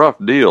was a rough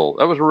deal.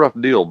 That was a rough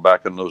deal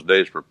back in those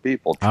days for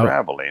people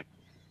traveling.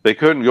 They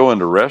couldn't go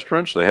into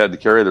restaurants. They had to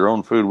carry their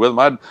own food with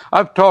them.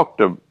 I've talked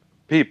to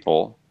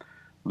people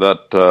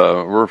that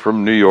were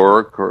from New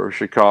York or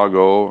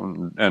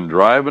Chicago and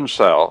driving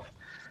south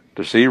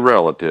to see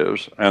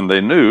relatives, and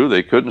they knew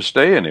they couldn't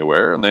stay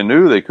anywhere, and they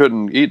knew they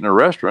couldn't eat in a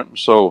restaurant,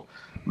 so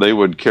they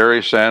would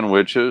carry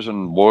sandwiches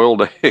and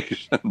boiled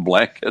eggs and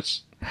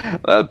blankets.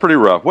 That's pretty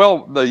rough.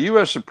 Well, the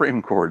U.S.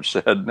 Supreme Court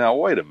said, now,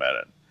 wait a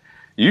minute.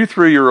 You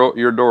threw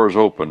your doors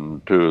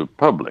open to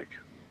public.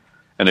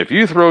 And if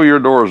you throw your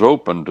doors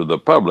open to the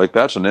public,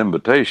 that's an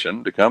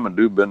invitation to come and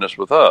do business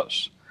with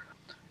us.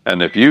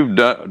 And if you've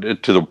done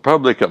it to the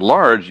public at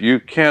large,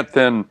 you can't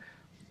then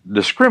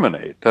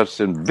discriminate. That's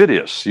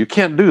invidious. You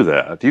can't do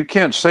that. You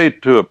can't say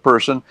to a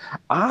person,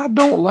 I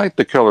don't like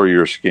the color of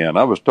your skin.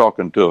 I was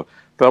talking to a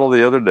fellow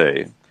the other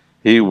day.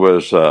 He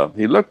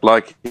looked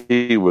like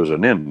he was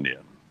an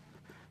Indian.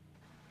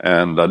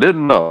 And I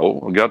didn't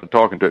know. I got to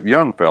talking to a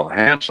young fella,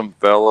 handsome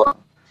fella,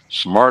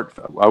 smart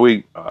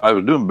fella. I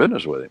was doing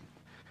business with him.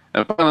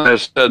 And finally I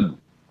said,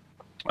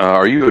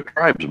 are you a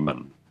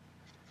tribesman?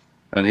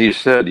 And he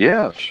said,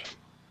 yes.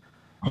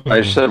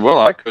 I said, well,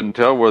 I couldn't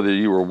tell whether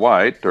you were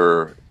white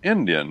or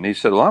Indian. He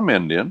said, well, I'm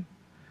Indian.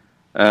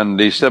 And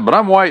he said, but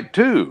I'm white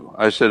too.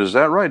 I said, is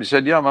that right? He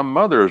said, yeah, my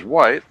mother is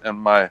white and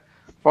my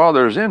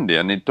father is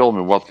Indian. He told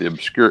me what the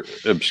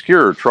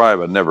obscure tribe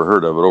I'd never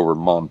heard of it over in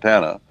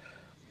Montana.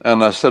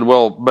 And I said,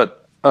 well,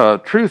 but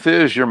truth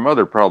is your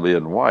mother probably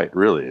isn't white,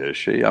 really, is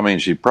she? I mean,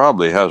 she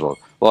probably has a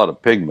lot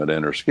of pigment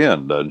in her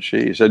skin, doesn't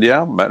she? He said,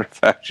 yeah, matter of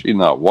fact, she's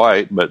not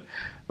white, but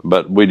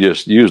we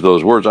just use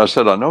those words. I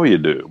said, I know you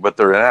do, but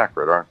they're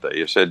inaccurate, aren't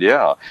they? He said,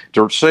 yeah.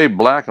 To say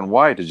black and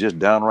white is just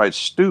downright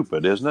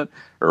stupid, isn't it?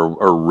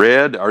 Or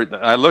red.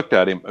 I looked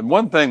at him, and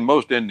one thing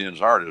most Indians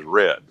aren't is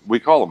red.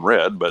 We call them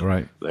red, but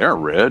Right. They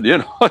aren't red. You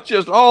know, it's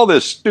just all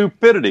this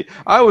stupidity.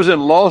 I was in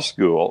law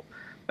school,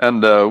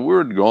 and we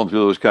were going through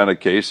those kind of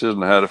cases,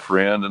 and I had a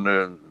friend, and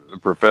the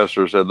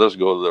professor said, let's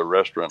go to the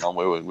restaurant.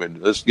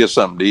 Let's get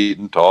something to eat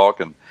and talk.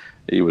 And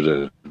he was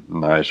a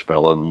nice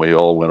fella, and we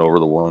all went over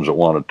the ones that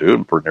wanted to,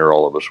 and pretty near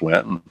all of us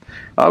went. And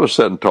I was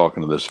sitting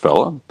talking to this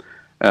fella,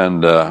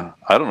 and I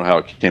don't know how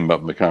it came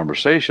up in the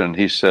conversation.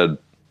 He said,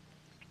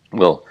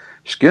 well,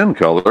 skin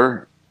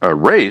color,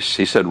 race,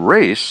 he said,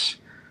 race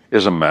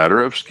is a matter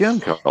of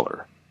skin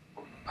color.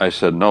 I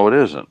said, no, it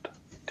isn't,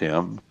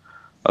 Tim.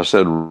 I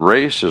said,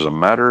 race is a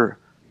matter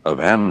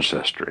of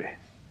ancestry.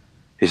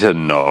 He said,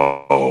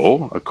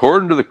 no,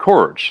 according to the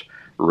courts,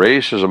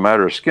 race is a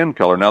matter of skin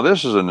color. Now,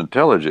 this is an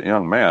intelligent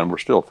young man. We're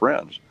still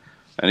friends.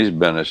 And he's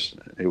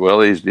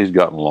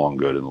gotten along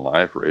good in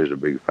life, raised a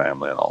big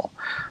family and all.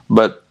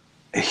 But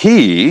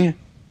he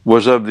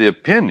was of the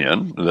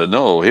opinion that,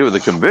 no, he was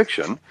the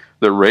conviction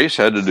that race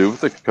had to do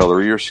with the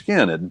color of your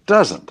skin. It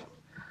doesn't.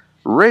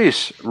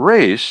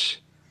 Race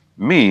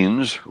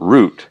means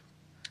root.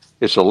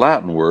 It's a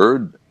Latin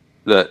word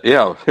that,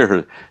 yeah,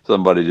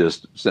 somebody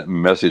just sent me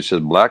a message, says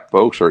black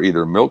folks are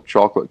either milk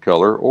chocolate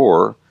color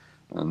or,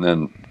 and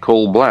then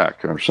coal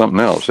black or something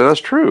else. Yeah,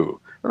 that's true.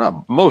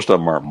 Most of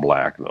them aren't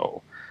black,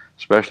 though,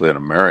 especially in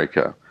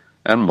America.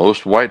 And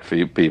most white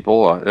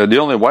people, the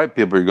only white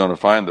people you're going to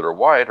find that are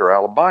white are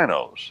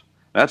albinos.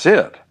 That's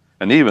it.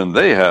 And even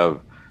they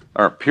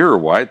aren't pure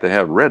white. They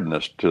have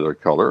redness to their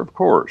color, of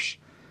course.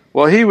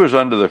 Well, he was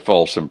under the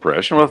false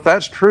impression. Well, if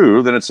that's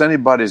true, then it's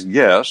anybody's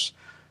guess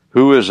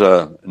who is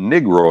a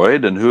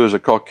Negroid and who is a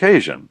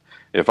Caucasian.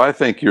 If I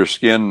think your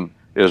skin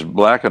is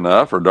black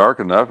enough or dark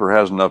enough or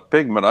has enough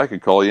pigment, I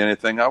could call you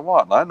anything I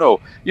want. And I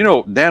know,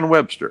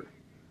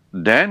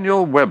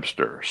 Daniel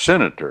Webster,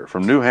 senator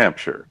from New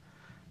Hampshire,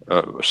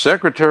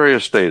 Secretary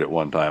of State at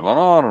one time, and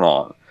on and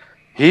on.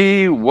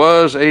 He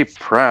was a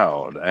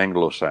proud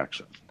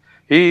Anglo-Saxon.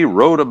 He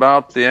wrote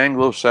about the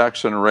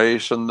Anglo-Saxon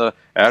race and the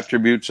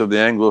attributes of the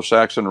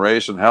Anglo-Saxon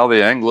race and how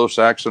the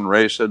Anglo-Saxon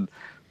race had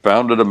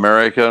founded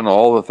America and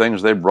all the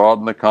things they brought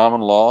in the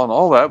common law, and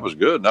all that was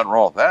good. Nothing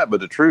wrong with that.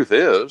 But the truth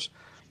is,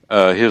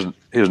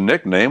 his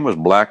nickname was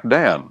Black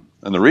Dan.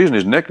 And the reason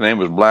his nickname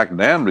was Black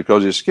Dan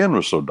because his skin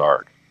was so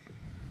dark.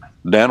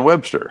 Dan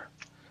Webster.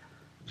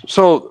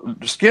 So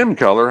skin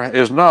color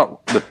is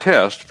not the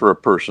test for a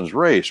person's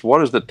race.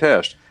 What is the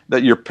test?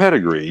 That your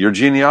pedigree, your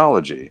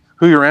genealogy,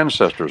 who your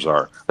ancestors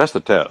are. That's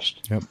the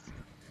test. Yep.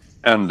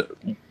 And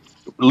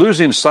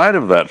losing sight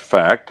of that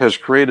fact has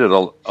created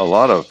a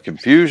lot of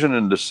confusion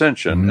and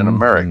dissension in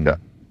America.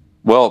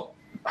 Well,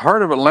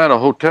 Heart of Atlanta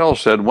Hotel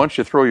said once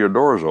you throw your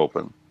doors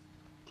open,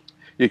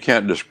 you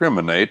can't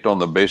discriminate on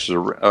the basis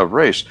of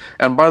race.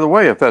 And by the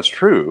way, if that's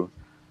true,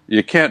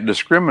 you can't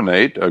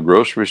discriminate a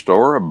grocery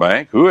store, a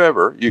bank,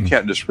 whoever. You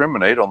can't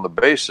discriminate on the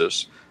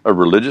basis of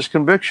religious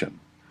conviction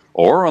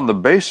or on the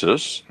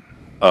basis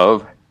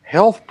of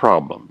health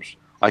problems.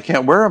 I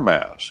can't wear a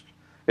mask.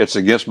 It's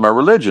against my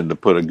religion to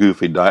put a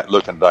goofy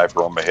looking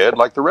diaper on my head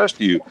like the rest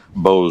of you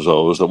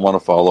bozos that want to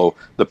follow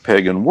the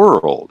pagan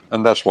world.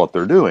 And that's what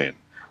they're doing.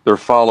 They're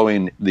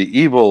following the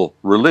evil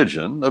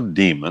religion of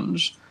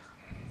demons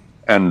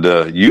and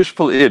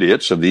useful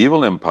idiots of the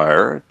evil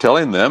empire,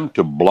 telling them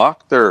to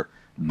block their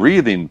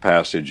breathing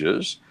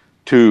passages,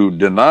 to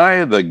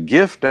deny the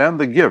gift and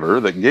the giver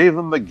that gave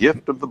them the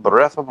gift of the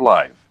breath of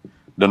life.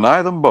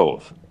 Deny them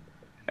both.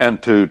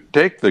 and to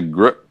take the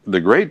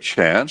great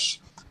chance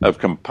of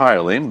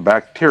compiling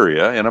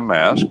bacteria in a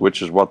mask,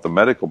 which is what the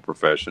medical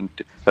profession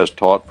has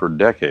taught for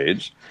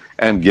decades,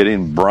 and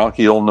getting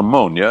bronchial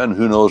pneumonia and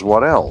who knows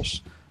what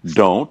else.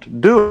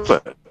 Don't do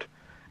it.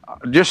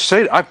 Just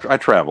say, I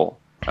travel,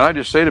 and I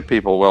just say to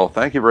people, well,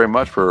 thank you very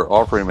much for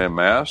offering me a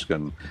mask,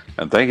 and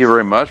thank you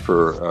very much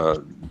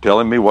for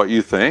telling me what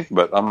you think,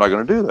 but I'm not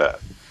going to do that.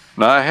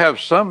 Now, I have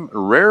some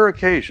rare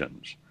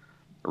occasions,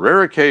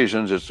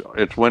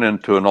 it's went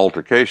into an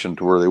altercation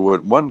to where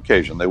one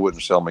occasion they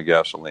wouldn't sell me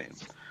gasoline.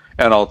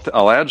 And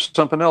I'll add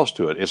something else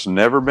to it. It's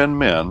never been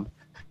men.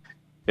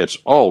 It's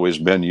always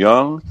been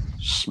young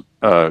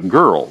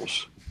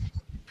girls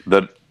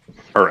that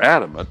are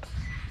adamant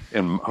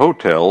in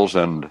hotels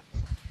and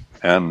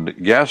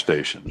gas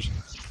stations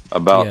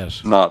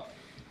about not.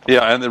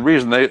 Yeah, and the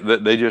reason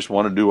they just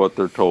want to do what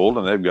they're told,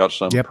 and they've got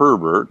some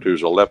pervert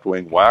who's a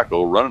left-wing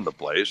wacko running the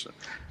place,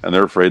 and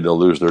they're afraid they'll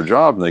lose their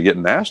job, and they get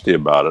nasty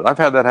about it. I've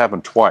had that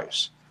happen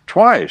twice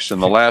in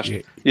the last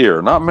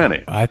year, not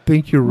many. I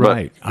think you're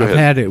right. I've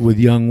had it with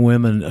young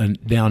women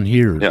down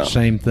here, the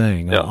same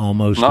thing,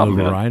 almost not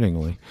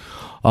overridingly.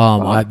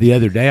 The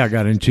other day I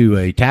got into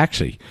a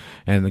taxi,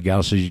 and the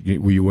gal says,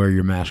 will you wear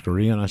your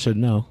mask-a-ree? And I said,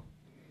 no.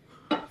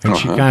 And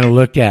she kind of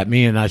looked at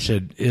me, and I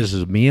said, "This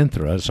is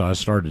Mientra." So I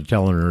started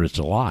telling her it's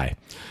a lie,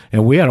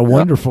 and we had a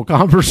wonderful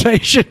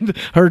conversation.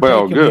 Her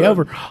taking me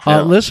over.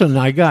 Listen,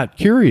 I got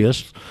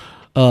curious,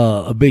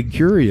 a big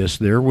curious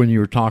there when you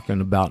were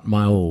talking about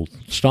my old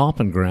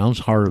stomping grounds,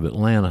 Heart of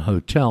Atlanta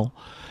Hotel,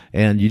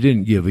 and you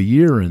didn't give a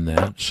year in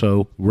that.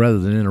 So rather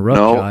than interrupt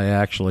you, I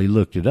actually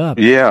looked it up.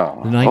 Yeah,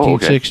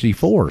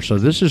 1964. So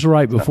this is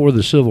right before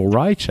the Civil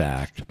Rights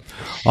Act.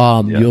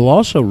 You'll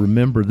also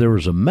remember there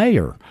was a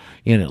mayor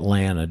in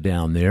Atlanta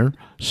down there.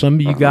 Some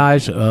of you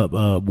guys,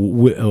 Alan,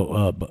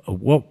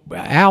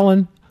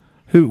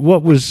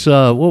 what was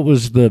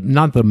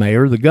not the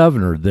mayor, the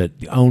governor that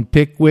owned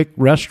Pickwick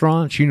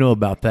restaurants? You know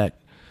about that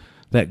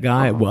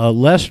guy, what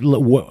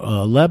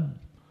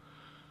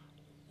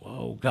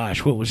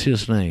was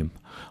his name?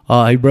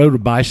 He rode a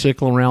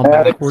bicycle around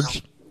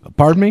backwards.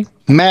 Pardon me?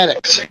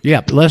 Maddox. Yeah,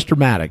 Lester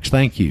Maddox.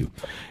 Thank you.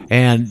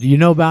 And you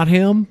know about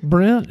him,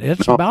 Brent?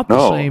 It's about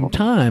the same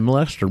time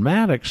Lester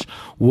Maddox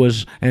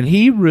was, and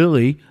he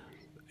really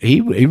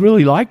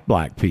liked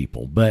black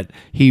people, but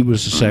he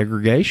was a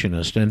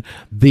segregationist. And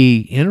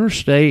the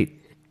interstate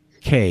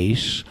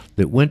case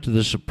that went to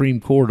the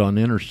Supreme Court on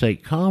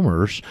interstate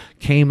commerce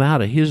came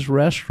out of his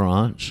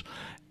restaurants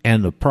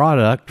and the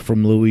product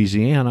from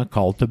Louisiana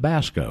called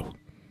Tabasco.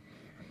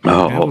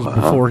 That was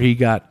before he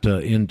got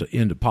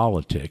into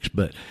politics.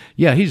 But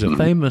yeah, he's a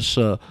famous,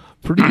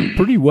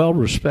 pretty well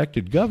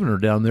respected governor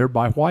down there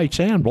by whites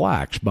and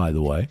blacks, by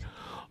the way,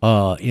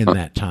 in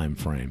that time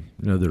frame.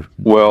 You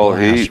know,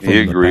 he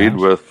agreed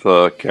with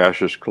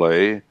Cassius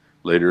Clay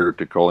later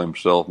to call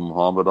himself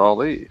Muhammad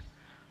Ali.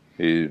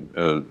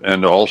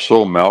 And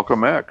also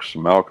Malcolm X.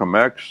 Malcolm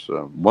X,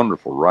 a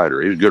wonderful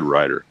writer. He's a good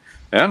writer,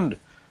 and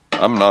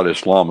I'm not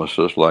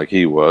Islamicist like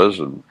he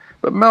was,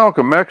 but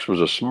Malcolm X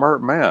was a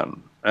smart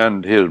man.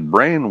 And his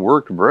brain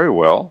worked very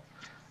well,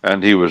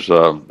 and he was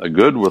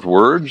good with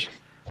words.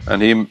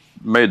 And he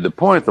made the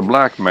point: the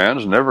black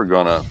man's never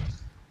gonna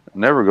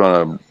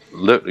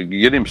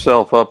get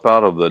himself up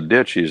out of the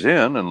ditch he's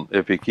in, and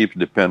if he keeps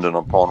dependent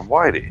upon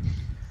whitey.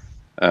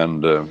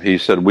 And he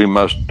said we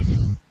must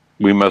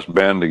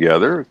band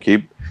together,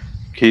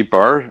 keep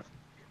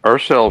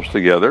ourselves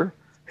together,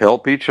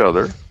 help each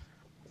other,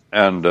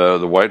 and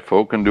the white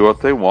folk can do what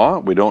they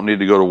want. We don't need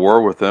to go to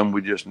war with them.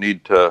 We just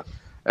need to.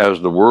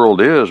 As the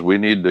world is, we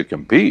need to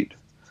compete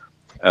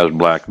as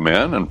black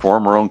men and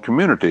form our own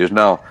communities.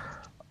 Now,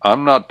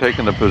 I'm not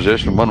taking a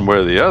position one way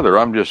or the other.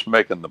 I'm just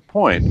making the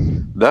point.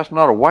 That's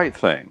not a white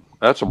thing.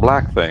 That's a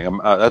black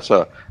thing.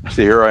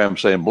 See, here I am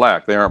saying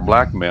black. They aren't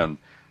black men.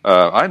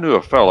 I knew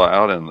a fella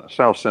out in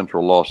South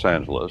Central Los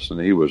Angeles,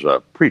 and he was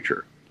a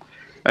preacher.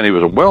 And he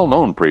was a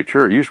well-known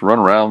preacher. He used to run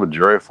around with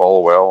Jerry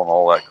Falwell and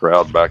all that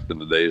crowd back in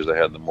the days they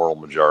had the moral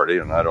majority,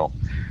 and I don't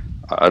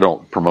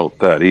promote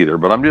that either,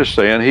 but I'm just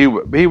saying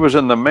he was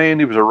in the main.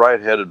 He was a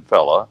right-headed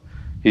fella.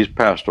 He's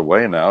passed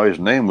away now. His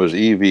name was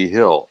E.V.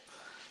 Hill,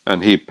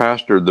 and he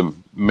pastored the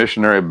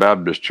Missionary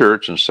Baptist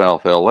Church in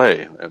South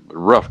L.A., a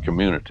rough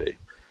community.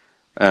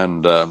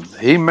 And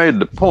he made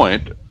the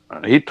point.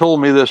 He told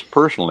me this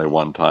personally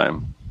one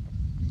time.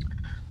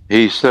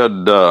 He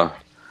said,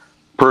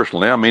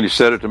 personally, he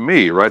said it to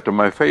me, right to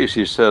my face.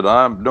 He said,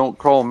 don't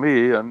call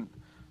me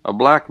a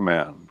black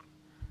man.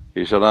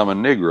 He said, I'm a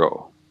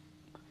Negro.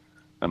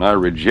 And I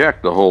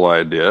reject the whole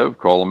idea of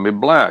calling me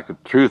black. The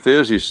truth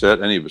is, he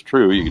said, and he was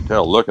true, you could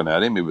tell looking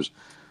at him, he was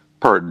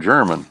part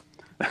German.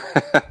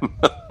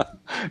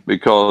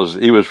 Because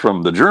he was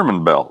from the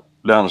German belt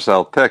down in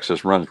South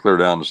Texas, runs clear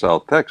down to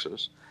South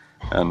Texas.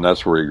 And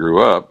that's where he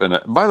grew up. And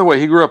by the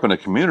way, he grew up in a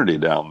community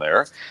down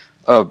there.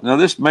 Now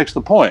this makes the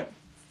point.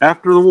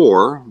 After the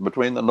war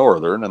between the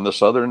northern and the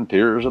southern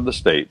tiers of the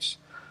states,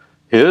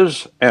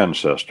 his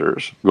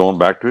ancestors, going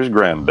back to his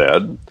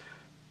granddad,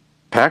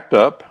 packed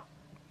up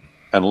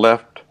and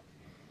left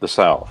the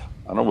South.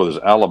 don't know whether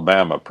it's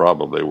Alabama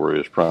probably where he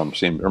was from,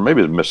 or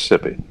maybe it's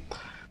Mississippi,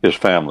 his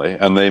family,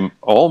 and they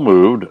all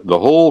moved, the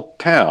whole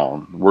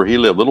town where he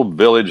lived, little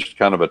village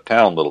kind of a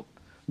town, little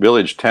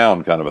village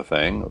town kind of a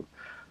thing,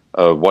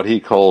 of what he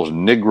calls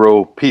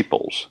Negro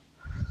peoples,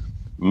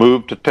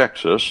 moved to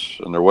Texas,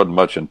 and there wasn't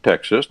much in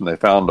Texas, and they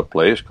found a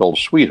place called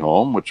Sweet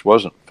Home, which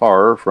wasn't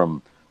far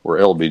from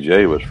where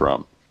LBJ was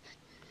from.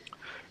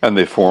 And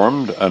they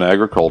formed an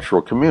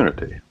agricultural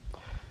community.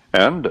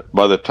 And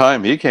by the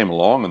time he came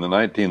along in the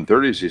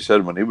 1930s, he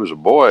said when he was a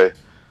boy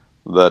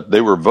that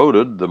they were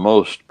voted the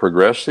most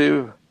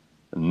progressive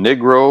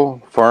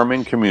Negro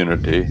farming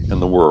community in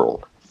the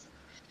world.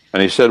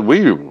 And he said,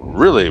 we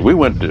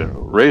went to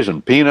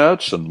raising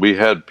peanuts, and we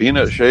had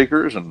peanut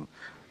shakers, and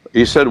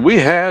he said, we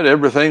had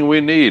everything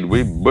we need.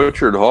 We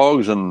butchered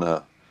hogs in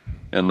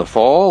the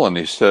fall, and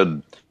he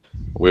said,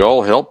 we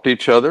all helped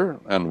each other,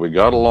 and we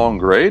got along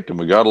great, and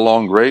we got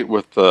along great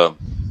with the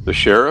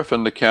sheriff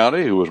in the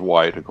county, who was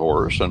white, of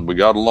course, and we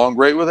got along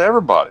great with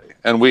everybody,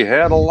 and we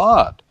had a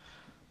lot.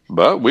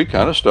 But we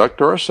kind of stuck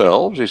to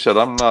ourselves. He said,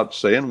 I'm not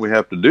saying we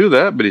have to do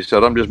that, but he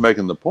said, I'm just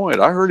making the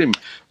point. I heard him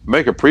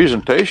make a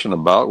presentation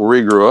about where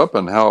he grew up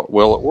and how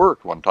well it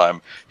worked one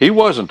time. He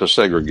wasn't a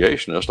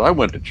segregationist. I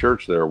went to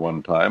church there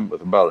one time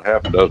with about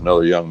half a dozen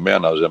other young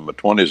men. I was in my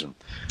 20s, and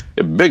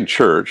a big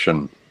church,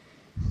 and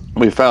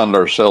we found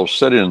ourselves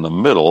sitting in the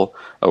middle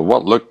of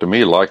what looked to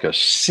me like a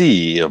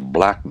sea of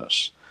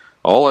blackness.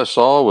 All I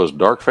saw was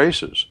dark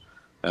faces,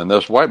 and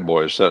this white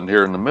boy sitting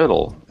here in the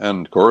middle.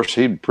 And, of course,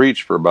 he'd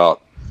preach for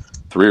about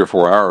 3 or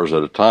 4 hours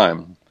at a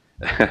time,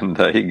 and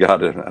he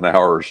got an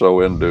hour or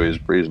so into his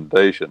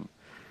presentation.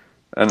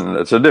 And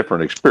it's a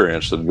different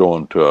experience than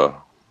going to a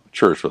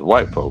church with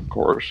white folk, of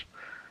course.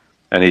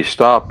 And he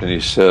stopped and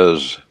he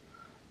says,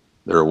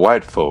 there are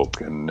white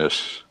folk in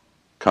this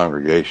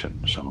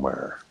congregation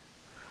somewhere.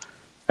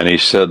 And he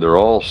said, they're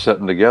all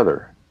sitting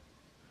together.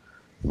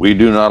 We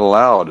do not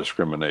allow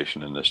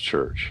discrimination in this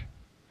church.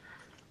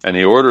 And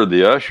he ordered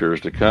the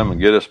ushers to come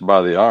and get us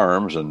by the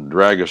arms and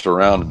drag us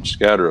around and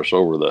scatter us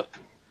over the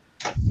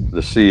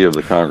sea of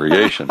the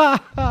congregation.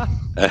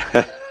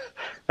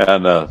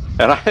 and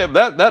I have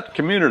that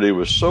community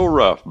was so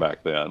rough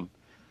back then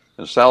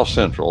in South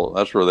Central.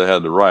 That's where they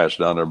had the riots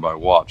down there by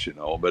Watts, you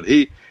know. But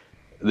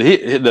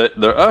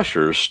the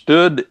ushers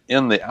stood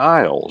in the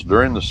aisles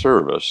during the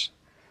service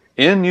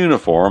in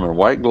uniform and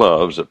white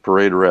gloves at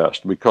parade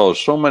rest because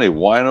so many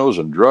winos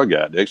and drug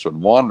addicts would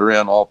wander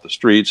in off the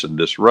streets and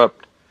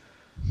disrupt.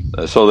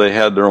 So they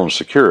had their own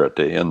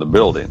security in the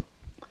building.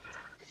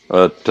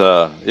 But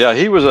yeah,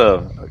 he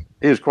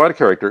was quite a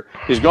character.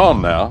 He's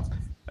gone now,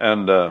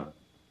 and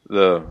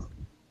the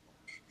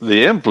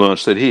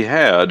influence that he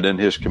had in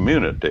his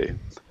community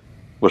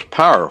was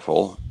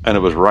powerful, and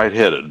it was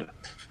right-headed.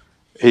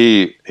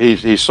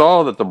 He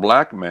saw that the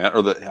black man,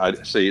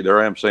 there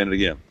I am saying it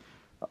again.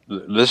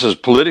 This is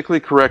politically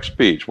correct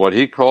speech. What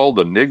he called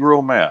the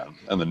Negro man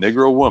and the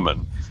Negro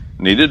woman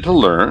needed to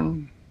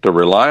learn to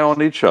rely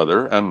on each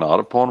other and not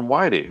upon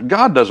whitey.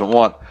 God doesn't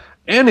want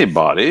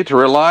anybody to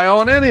rely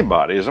on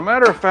anybody. As a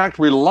matter of fact,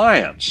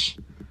 reliance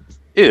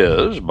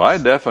is, by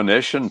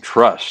definition,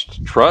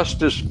 trust.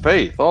 Trust is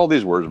faith. All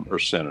these words are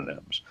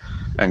synonyms.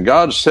 And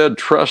God said,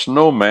 trust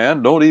no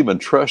man. Don't even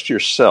trust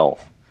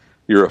yourself.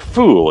 You're a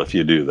fool if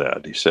you do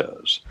that, he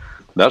says.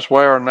 That's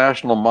why our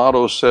national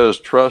motto says,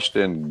 trust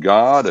in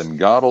God and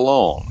God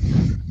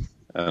alone,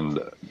 and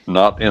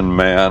not in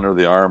man or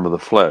the arm of the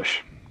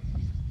flesh.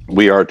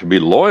 We are to be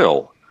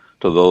loyal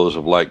to those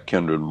of like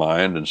kindred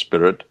mind and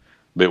spirit,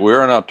 but we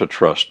are not to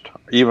trust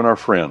even our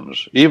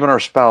friends, even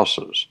our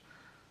spouses.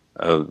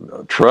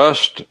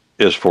 Trust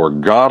is for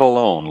God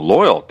alone.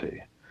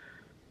 Loyalty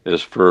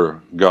is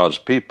for God's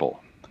people,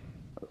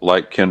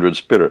 like kindred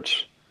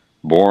spirits,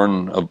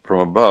 born from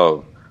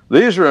above.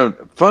 These are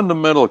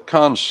fundamental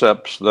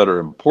concepts that are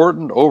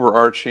important,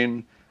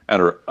 overarching, and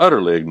are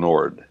utterly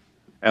ignored.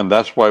 And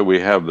that's why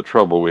we have the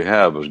trouble we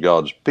have as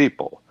God's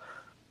people,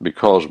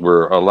 because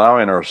we're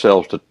allowing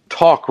ourselves to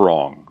talk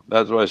wrong.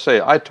 That's what I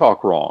say. I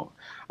talk wrong.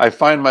 I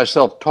find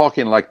myself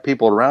talking like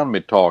people around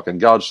me talk,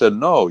 and God said,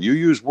 no, you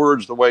use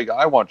words the way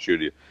I want you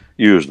to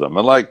use them.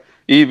 And like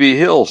E.V.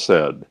 Hill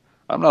said,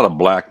 I'm not a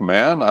black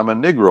man, I'm a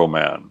Negro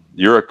man.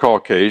 You're a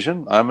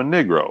Caucasian, I'm a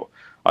Negro.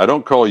 I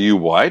don't call you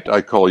white,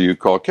 I call you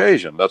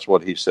Caucasian. That's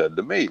what he said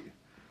to me.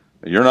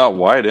 You're not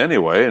white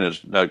anyway,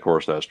 and of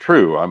course that's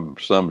true. I'm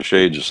some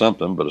shades of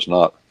something, but it's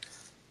not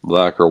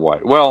black or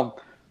white. Well,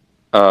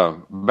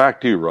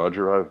 back to you,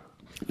 Roger.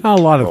 A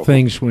lot of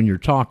things when you're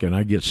talking,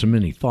 I get so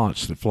many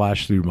thoughts that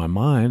flash through my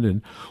mind,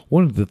 and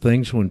one of the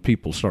things when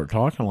people start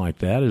talking like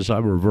that is I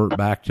revert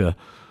back to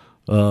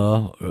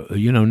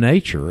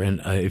nature.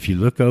 And if you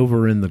look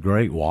over in the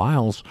great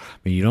wilds, I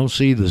mean, you don't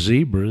see the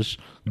zebras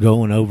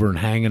going over and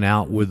hanging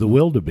out with the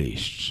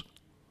wildebeests.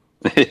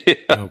 Yeah.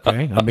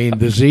 Okay, I mean,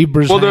 the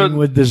zebras hang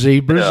with the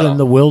zebras, and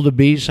the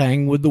wildebeests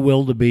hang with the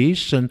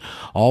wildebeests, and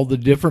all the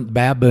different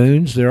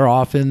baboons, they're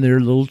off in their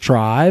little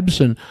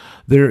tribes, and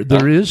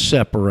there is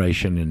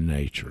separation in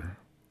nature.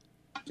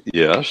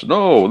 Yes,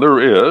 no,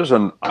 there is.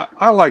 And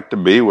I like to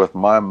be with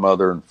my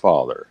mother and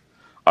father.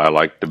 I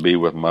like to be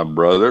with my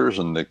brothers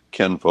and the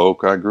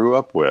kinfolk I grew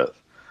up with.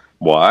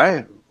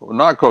 Why?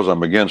 Not because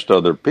I'm against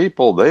other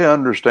people. They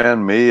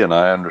understand me and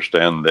I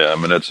understand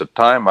them. And it's a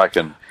time I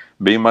can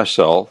be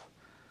myself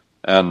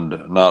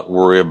and not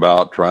worry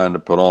about trying to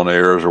put on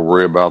airs or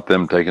worry about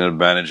them taking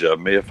advantage of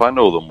me if I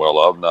know them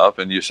well enough.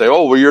 And you say,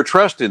 oh, well, you're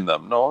trusting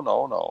them. No,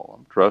 no, no.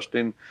 I'm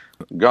trusting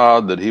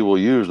God that he will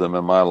use them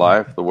in my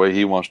life the way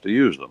he wants to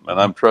use them. And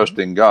I'm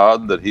trusting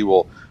God that he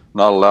will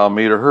not allow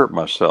me to hurt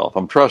myself.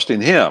 I'm trusting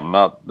him.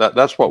 Not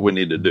that's what we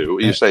need to do.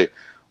 You say,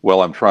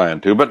 well, I'm trying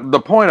to. But the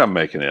point I'm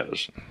making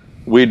is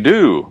we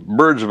do.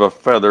 Birds of a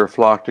feather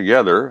flock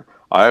together.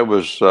 I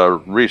was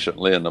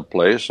recently in a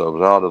place. I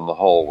was out in the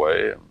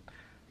hallway and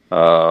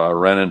I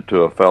ran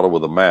into a fellow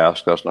with a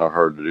mask. That's not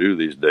hard to do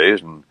these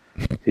days. And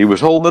he was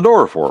holding the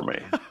door for me.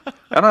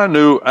 And I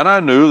knew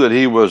that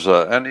he was,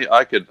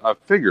 I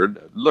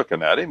figured,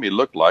 looking at him, he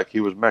looked like he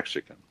was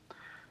Mexican.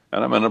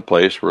 And I'm in a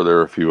place where there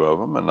are a few of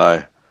them, and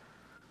I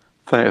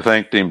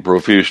thanked him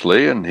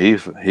profusely, and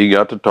he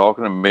got to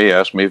talking to me,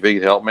 asked me if he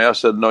could help me. I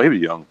said, no, he was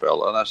a young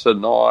fella. And I said,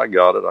 no, I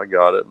got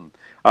it. And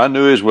I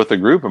knew he was with a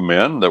group of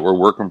men that were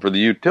working for the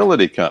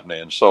utility company.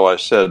 And so I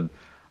said,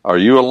 are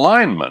you a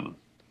lineman?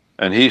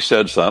 And he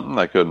said something.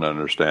 I couldn't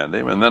understand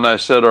him. And then I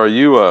said,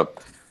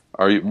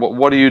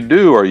 what do you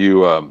do? Are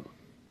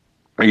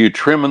you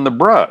trimming the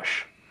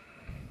brush?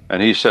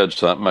 And he said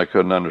something. I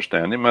couldn't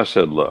understand him. I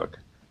said, look,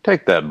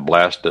 take that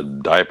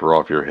blasted diaper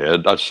off your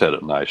head. I said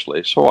it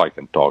nicely so I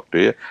can talk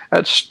to you.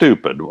 That's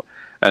stupid.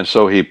 And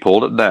so he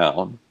pulled it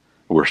down.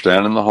 We're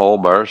standing in the hall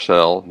by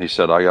ourselves. He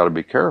said, I got to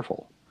be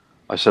careful.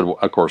 I said, well,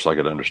 of course I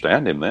could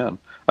understand him then.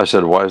 I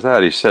said, why is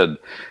that? He said,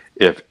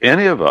 if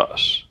any of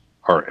us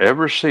are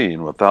ever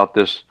seen without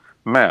this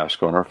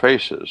mask on our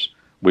faces,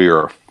 we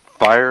are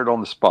fired on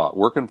the spot,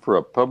 working for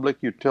a public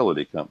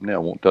utility company. I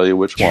won't tell you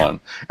which one.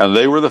 And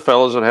they were the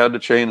fellows that had the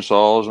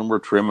chainsaws and were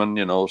trimming,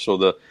 so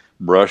the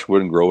brush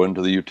wouldn't grow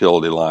into the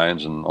utility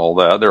lines and all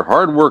that. They're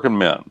hard-working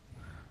men.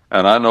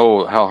 And I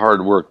know how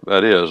hard work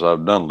that is.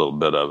 I've done a little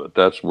bit of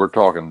it. We're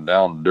talking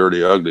down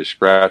dirty, ugly,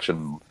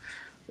 scratching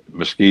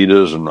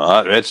mosquitoes, and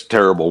it's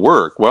terrible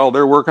work. Well,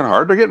 they're working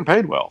hard. They're getting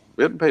paid well.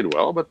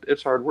 But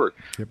it's hard work.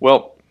 Yep.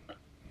 Well,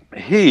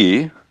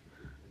 he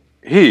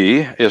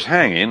is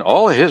hanging.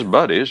 All of his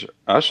buddies,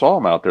 I saw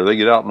them out there. They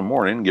get out in the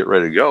morning and get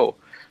ready to go.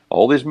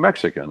 All these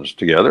Mexicans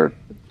together,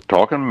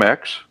 talking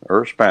Mex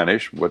or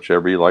Spanish,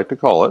 whichever you like to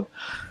call it,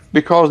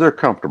 because they're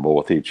comfortable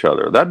with each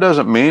other. That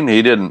doesn't mean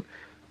he didn't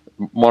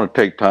want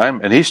to take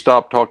time. And he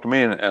stopped talking to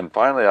me, and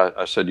finally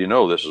I said,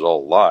 this is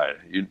all a lie.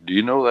 Do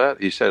you know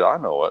that? He said, I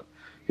know it.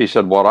 He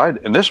said,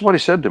 and this is what he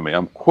said to me.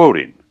 I'm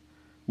quoting.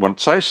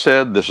 Once I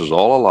said this is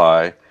all a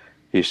lie,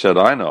 he said,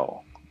 I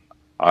know.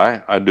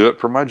 I do it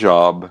for my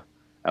job,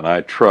 and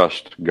I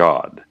trust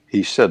God.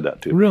 He said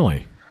that to me.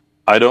 Really?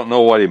 I don't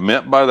know what he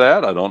meant by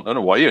that. I don't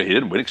know why he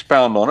didn't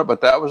expound on it,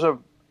 but that was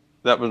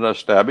a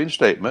stabbing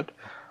statement.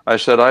 I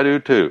said, I do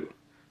too.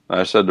 And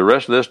I said, the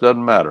rest of this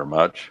doesn't matter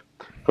much,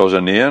 because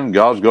in the end,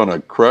 God's going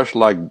to crush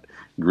like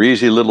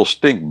greasy little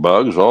stink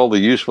bugs all the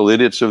useful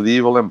idiots of the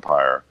evil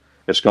empire.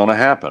 It's going to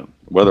happen,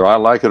 whether I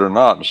like it or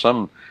not.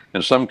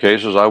 In some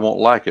cases, I won't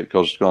like it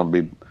because it's going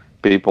to be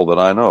people that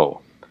I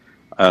know.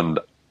 And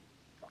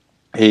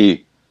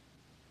he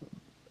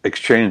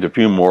exchanged a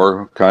few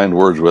more kind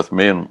words with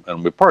me,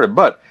 and we parted.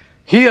 But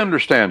he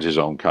understands his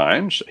own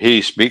kinds.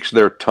 He speaks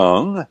their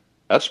tongue.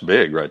 That's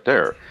big right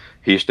there.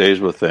 He stays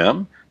with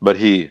them, but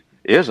he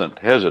isn't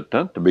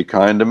hesitant to be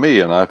kind to me,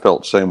 and I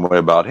felt the same way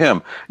about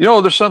him.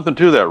 There's something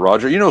to that,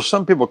 Roger.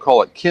 Some people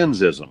call it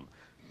kinsism.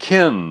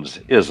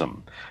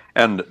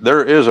 And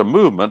there is a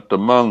movement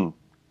among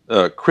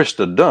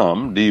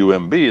Christendom,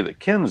 D-U-M-B, that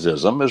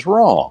kinsism is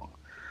wrong.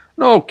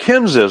 No,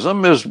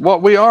 kinsism is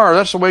what we are.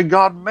 That's the way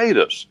God made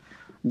us.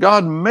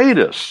 God made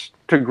us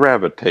to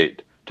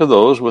gravitate to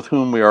those with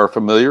whom we are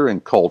familiar in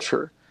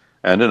culture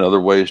and in other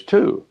ways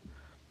too.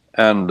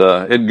 And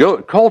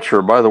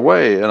culture, by the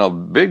way, in a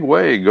big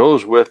way,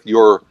 goes with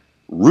your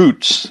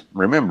roots.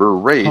 Remember,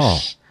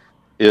 race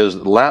is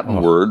the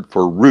Latin word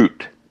for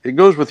root. It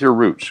goes with your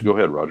roots. Go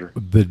ahead, Roger.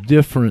 The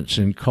difference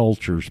in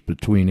cultures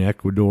between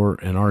Ecuador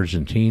and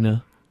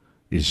Argentina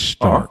is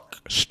stark.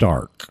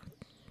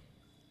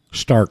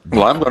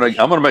 Well, I'm going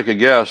to make a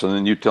guess, and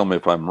then you tell me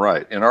if I'm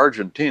right. In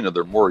Argentina,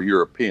 they're more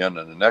European,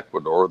 and in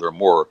Ecuador, they're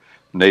more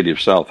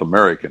native South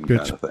American kind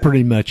of thing. That's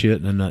pretty much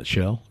it in a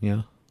nutshell,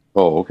 yeah.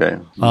 Oh, okay.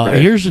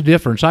 Here's the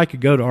difference. I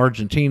could go to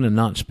Argentina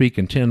not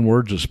speaking 10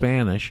 words of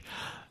Spanish,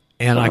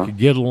 and I could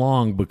get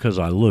along because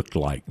I looked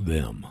like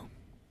them.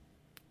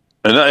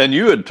 And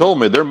you had told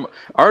me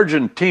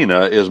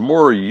Argentina is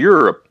more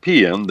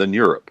European than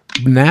Europe.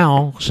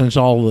 Now,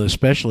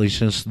 especially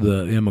since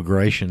the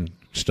immigration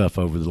stuff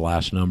over the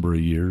last number of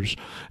years,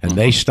 and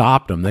they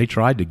stopped them. They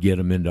tried to get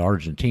them into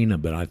Argentina,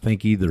 but I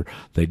think either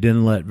they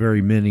didn't let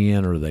very many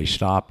in or they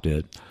stopped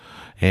it.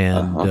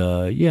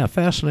 And yeah,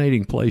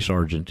 fascinating place,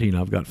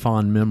 Argentina. I've got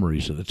fond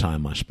memories of the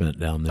time I spent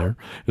down there.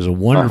 It was a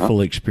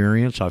wonderful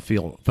experience. I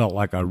felt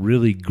like I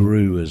really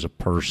grew as a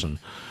person,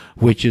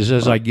 which is,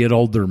 as I get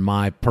older,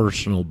 my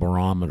personal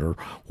barometer.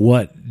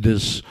 What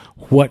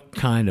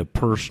kind of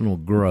personal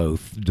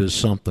growth does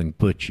something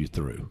put you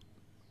through?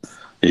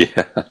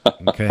 Yeah.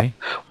 Okay.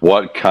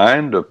 What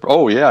kind of?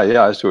 Oh, yeah.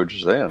 I see what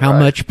you're saying. How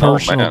much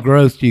personal man.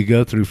 growth do you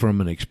go through from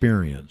an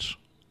experience?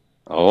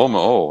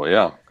 Oh,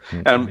 yeah.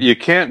 Okay. And you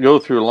can't go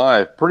through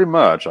life, pretty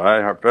much. I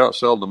have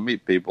seldom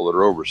meet people that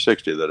are over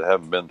 60 that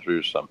haven't been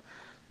through some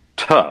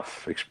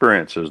tough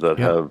experiences that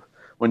have.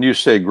 When you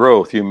say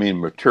growth, you mean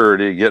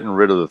maturity, getting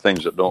rid of the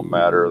things that don't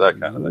matter, that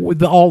kind of thing.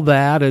 With all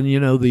that, and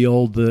the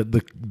old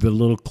the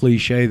little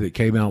cliche that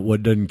came out: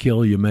 "What doesn't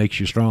kill you makes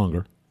you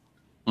stronger."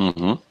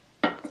 Mm-hmm.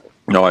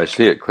 No, I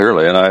see it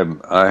clearly, and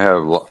I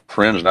have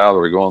friends now that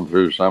are going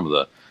through some of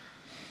the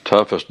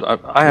toughest.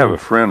 I have a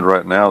friend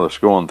right now that's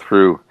going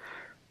through.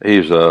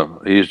 He's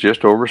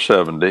just over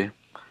 70,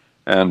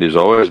 and he's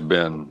always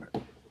been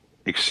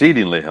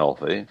exceedingly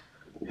healthy.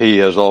 He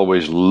has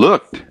always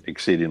looked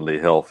exceedingly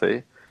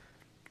healthy,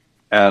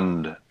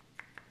 and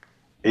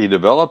he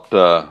developed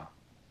a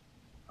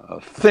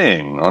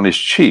thing on his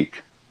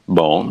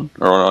cheekbone,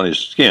 or on his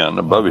skin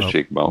above his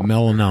cheekbone,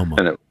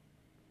 melanoma.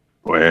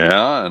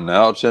 And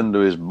now it's into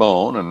his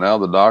bone, and now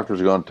the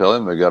doctors are going to tell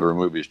him they got to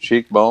remove his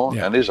cheekbone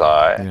and his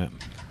eye. Yeah.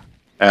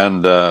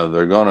 And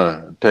they're going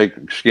to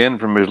take skin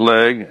from his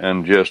leg,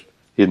 and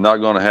he's not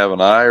going to have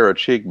an eye or a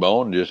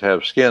cheekbone, just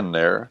have skin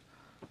there.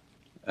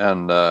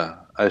 And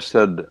I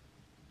said,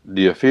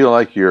 do you feel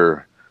like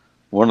you're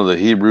one of the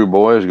Hebrew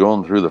boys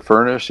going through the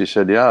furnace? He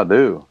said, yeah, I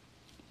do.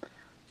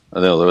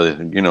 And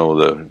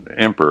the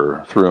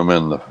emperor threw him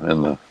in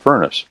the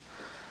furnace,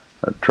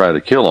 tried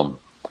to kill him.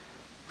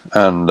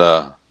 And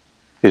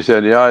he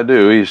said, yeah, I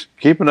do. He's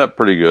keeping up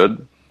pretty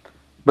good.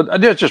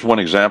 But that's just one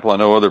example. I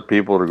know other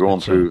people that are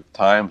going through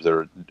times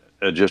that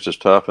are just as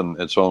tough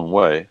in its own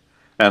way,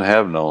 and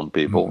have known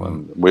people,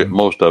 and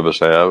most of us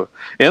have.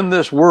 In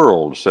this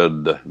world,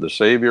 said the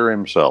Savior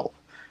himself,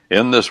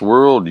 in this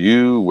world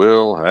you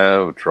will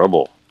have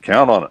trouble.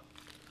 Count on it.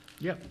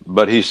 Yep.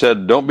 But he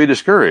said, don't be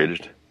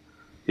discouraged.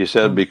 He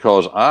said,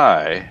 because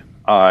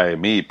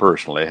me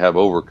personally, have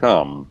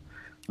overcome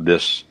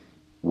this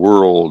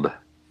world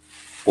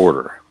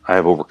order. I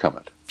have overcome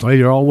it. Well,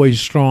 you're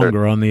always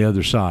stronger on the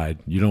other side.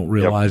 You don't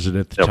realize it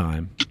at the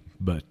time,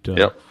 but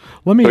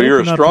let me. So you're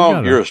open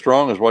up. You're as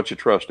strong as what you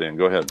trust in.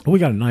 Go ahead. We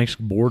got a nice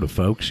board of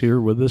folks here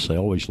with us. They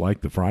always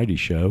like the Friday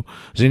show.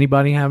 Does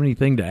anybody have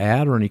anything to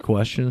add or any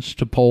questions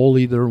to poll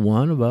either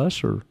one of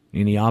us, or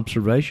any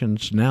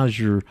observations? Now's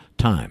your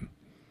time.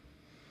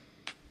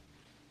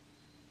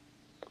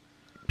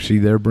 See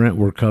there, Brent,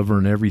 we're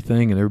covering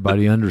everything, and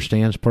everybody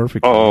understands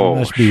perfectly.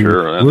 Oh,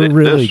 sure. We're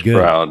really good.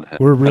 Proud.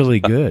 We're really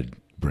good,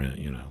 Brent.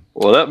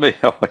 Well, that may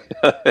help.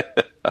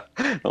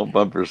 Don't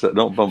bump us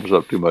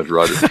up too much,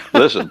 Roger.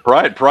 Listen,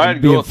 pride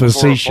goeth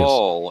before a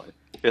fall.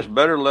 It's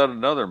better let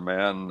another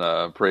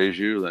man praise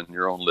you than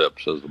your own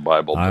lips, says the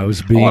Bible. I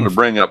was being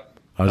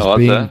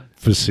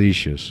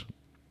facetious.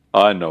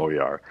 I know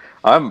you are.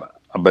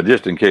 But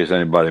just in case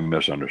anybody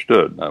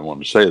misunderstood, I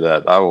want to say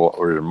that I was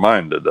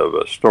reminded of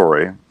a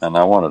story, and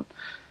I want to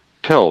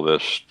tell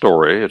this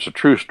story. It's a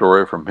true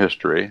story from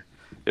history.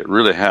 It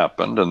really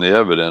happened, and the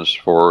evidence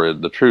for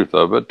the truth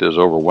of it is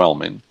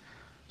overwhelming.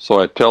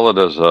 So I tell it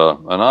as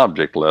an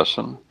object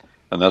lesson,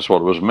 and that's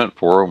what it was meant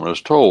for when it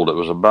was told. It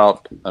was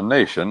about a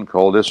nation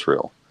called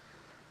Israel,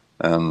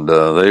 and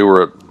they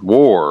were at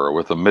war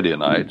with the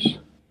Midianites,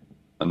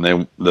 and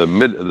the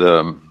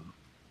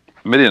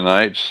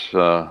Midianites.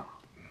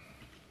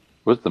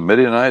 With the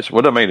Midianites?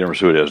 What does it make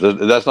difference who it is?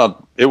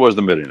 It was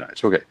the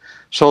Midianites. Okay.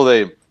 So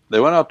they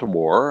went out to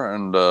war,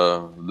 and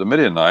the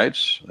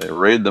Midianites, they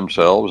arrayed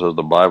themselves, as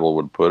the Bible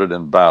would put it,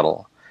 in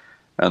battle.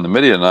 And the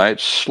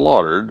Midianites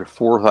slaughtered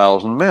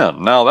 4,000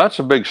 men. Now, that's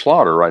a big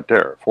slaughter right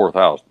there,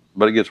 4,000.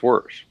 But it gets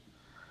worse.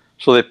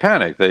 So they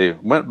panicked. They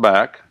went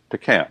back to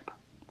camp.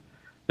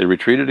 They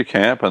retreated to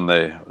camp, and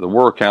the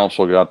war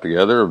council got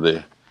together of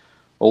the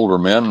older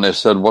men, and they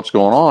said, what's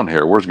going on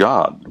here? Where's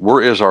God?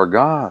 Where is our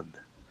God?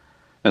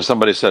 And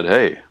somebody said,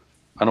 hey,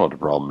 I know what the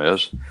problem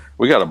is.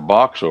 We got a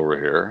box over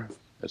here.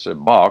 It's a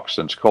box,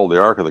 and it's called the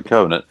Ark of the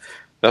Covenant.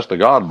 That's the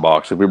God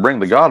box. If we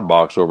bring the God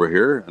box over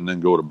here and then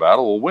go to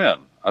battle, we'll win.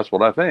 That's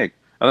what I think.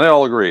 And they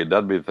all agreed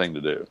that'd be the thing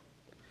to do.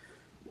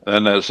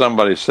 And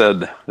somebody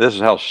said, this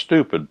is how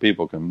stupid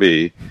people can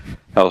be,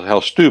 how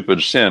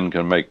stupid sin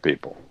can make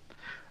people.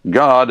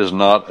 God is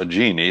not a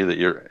genie that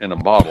you're in a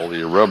bottle, that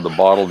you rub the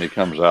bottle and he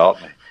comes out.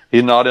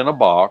 He's not in a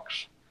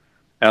box.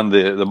 And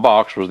the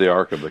box was the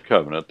Ark of the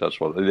Covenant. That's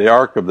what the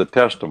Ark of the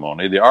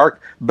Testimony. The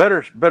Ark,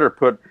 better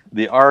put,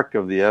 the Ark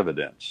of the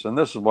Evidence. And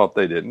this is what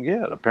they didn't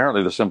get.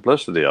 Apparently, the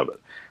simplicity of it.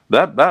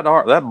 That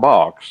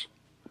box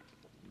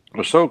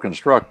was so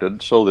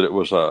constructed so that it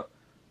was a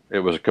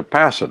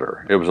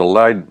capacitor. It was a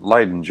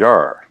Leyden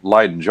jar,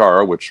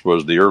 which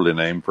was the early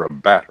name for a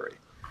battery.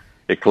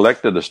 It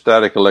collected a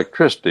static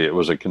electricity. It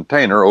was a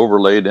container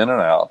overlaid in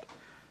and out.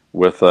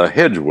 with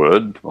hedge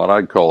wood, what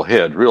I'd call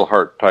hedge, real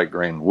hard,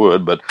 tight-grained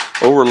wood, but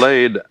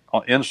overlaid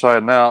inside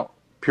and out,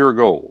 pure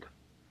gold.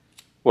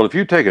 Well, if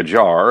you take a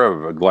jar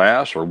of a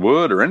glass or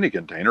wood or any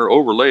container,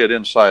 overlay it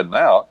inside and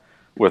out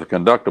with a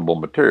conductible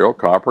material,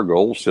 copper,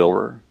 gold,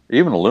 silver,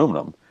 even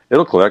aluminum,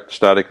 it'll collect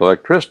static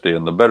electricity,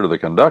 and the better the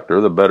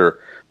conductor, the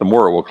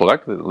more it will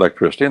collect the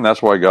electricity, and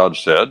that's why God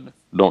said,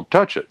 don't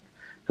touch it.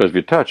 Because if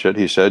you touch it,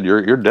 he said,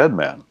 you're dead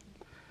man.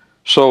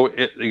 So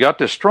it got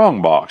this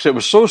strong box. It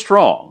was so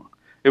strong.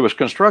 It was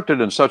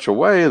constructed in such a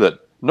way that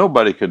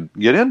nobody could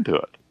get into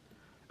it.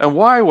 And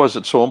why was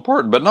it so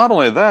important? But not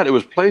only that, it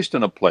was placed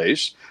in a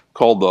place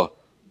called the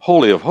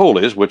Holy of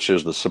Holies, which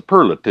is the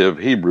superlative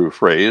Hebrew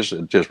phrase.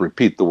 Just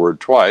repeat the word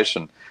twice,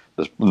 and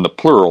in the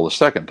plural the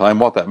second time.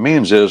 What that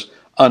means is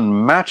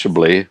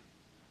unmatchably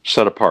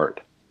set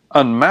apart.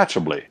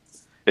 Unmatchably.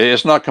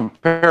 It's not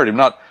comparative,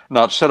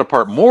 not set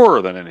apart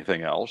more than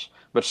anything else,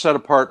 but set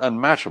apart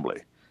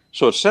unmatchably.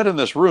 So it's set in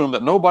this room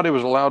that nobody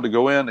was allowed to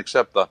go in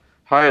except the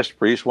highest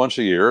priest once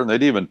a year, and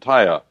they'd even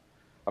tie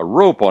a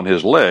rope on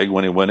his leg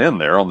when he went in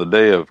there on the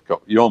day of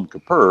Yom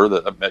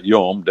Kippur,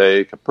 Yom,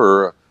 Day,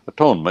 Kippur,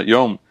 Atonement,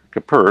 Yom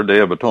Kippur, Day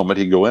of Atonement,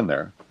 he'd go in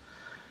there.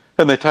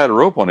 And they tied a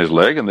rope on his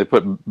leg, and they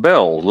put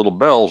little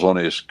bells on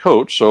his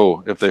coat,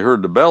 so if they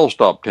heard the bells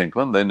stop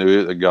tinkling, they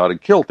knew that God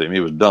had killed him. He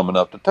was dumb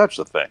enough to touch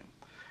the thing.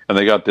 And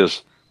they got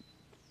this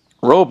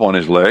rope on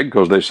his leg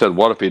because they said,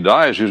 what if he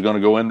dies? Who's going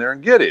to go in there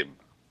and get him?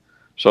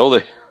 So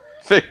they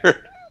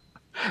figured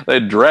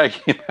they'd drag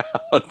him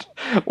out.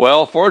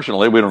 Well,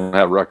 fortunately, we don't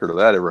have record of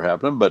that ever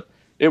happening, but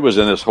it was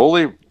in this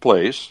holy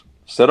place,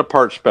 set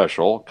apart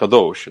special,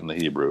 kadosh in the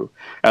Hebrew,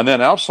 and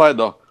then outside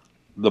the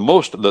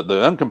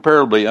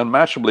incomparably,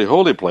 unmatchably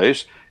holy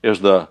place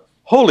is the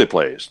holy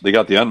place. They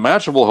got the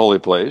unmatchable holy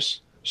place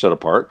set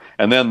apart,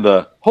 and then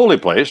the holy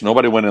place,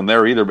 nobody went in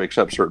there either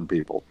except certain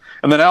people.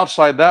 And then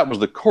outside that was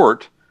the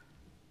court.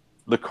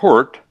 The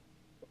court,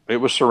 it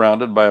was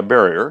surrounded by a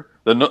barrier.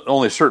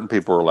 Only certain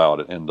people were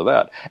allowed into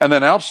that. And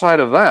then outside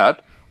of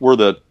that were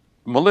the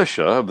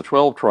militia of the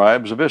 12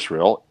 tribes of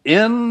Israel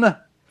in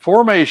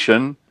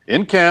formation,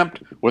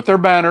 encamped with their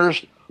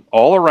banners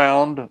all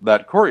around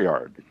that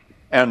courtyard.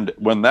 And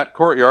when that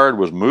courtyard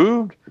was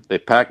moved, they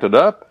packed it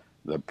up.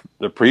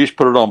 The priest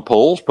put it on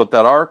poles, put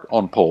that ark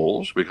on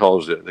poles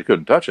because they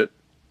couldn't touch it.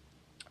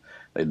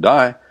 They'd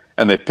die.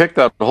 And they picked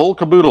that whole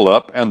caboodle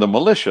up, and the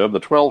militia of the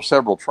 12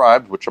 several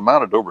tribes, which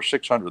amounted to over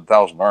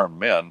 600,000 armed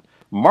men,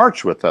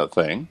 marched with that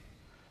thing.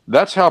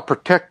 That's how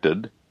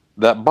protected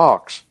that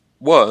box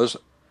was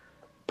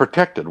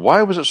protected.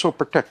 Why was it so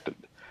protected?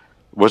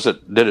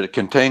 Did it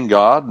contain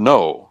God?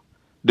 No.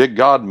 Did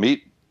God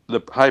meet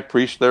the high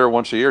priest there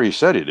once a year? He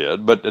said he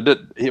did, but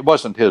it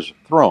wasn't his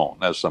throne,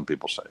 as some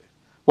people say.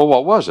 Well,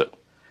 what was it?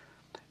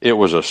 It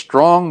was a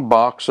strong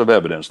box of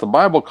evidence. The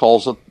Bible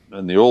calls it,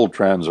 in the old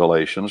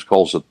translations,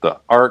 calls it the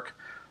Ark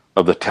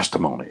of the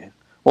Testimony.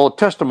 Well, a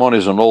testimony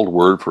is an old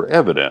word for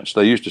evidence.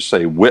 They used to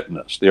say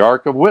witness. The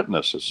Ark of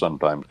Witness is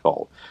sometimes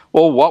called.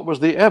 Well, what was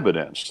the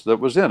evidence that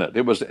was in it?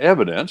 It was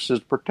evidence is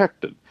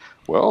protected.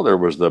 Well, there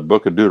was the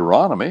book of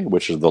Deuteronomy,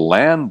 which is the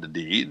land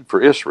deed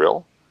for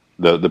Israel,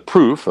 the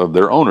proof of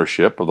their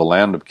ownership of the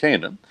land of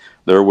Canaan.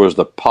 There was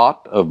the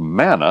pot of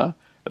manna,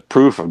 the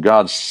proof of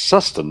God's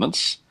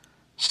sustenance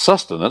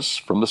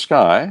from the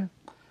sky,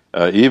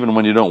 even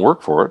when you don't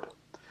work for it.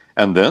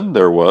 And then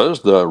there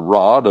was the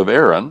rod of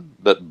Aaron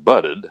that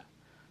budded,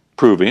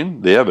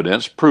 proving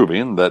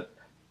that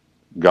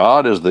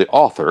God is the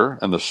author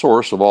and the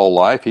source of all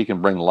life. He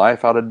can bring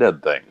life out of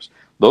dead things.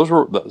 Those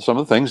were some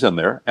of the things in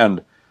there,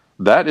 and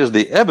that is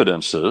the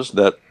evidences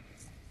that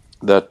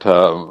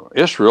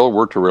Israel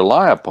were to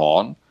rely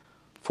upon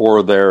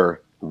for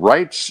their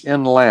rights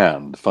in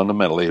land,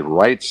 fundamentally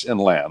rights in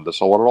land.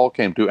 That's what it all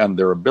came to, and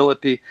their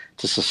ability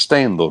to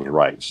sustain those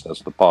rights.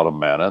 That's the pot of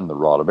manna and the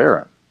rod of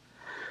Aaron.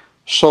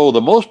 So the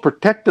most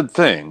protected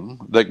thing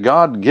that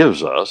God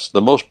gives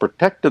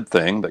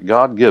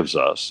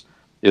us,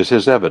 is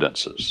his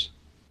evidences.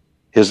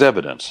 His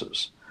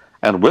evidences.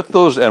 And with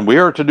those, and we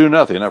are to do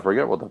nothing. I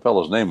forget what the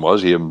fellow's name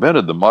was. He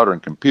invented the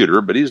modern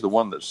computer, but he's the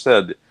one that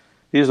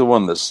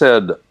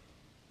said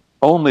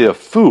only a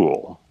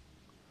fool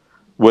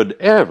would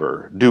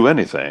ever do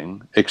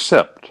anything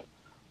except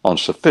on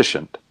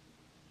sufficient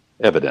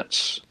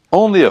evidence.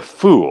 Only a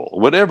fool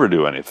would ever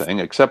do anything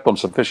except on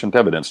sufficient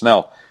evidence.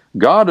 Now,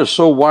 God has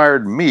so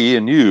wired me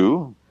and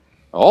you,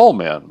 all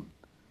men,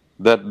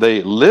 that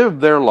they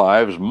live their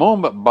lives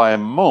moment by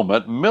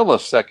moment,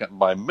 millisecond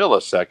by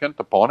millisecond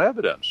upon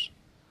evidence.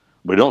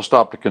 We don't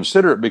stop to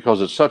consider it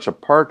because it's such a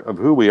part of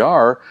who we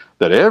are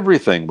that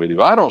everything we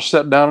do, I don't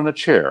sit down in a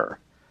chair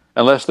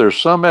unless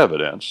there's some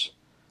evidence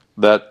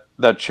that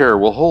that chair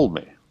will hold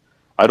me.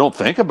 I don't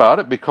think about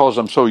it because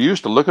I'm so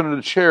used to looking at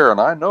a chair, and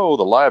I know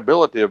the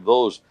liability of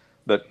those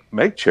that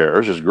make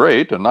chairs is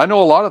great, and I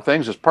know a lot of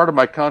things as part of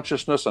my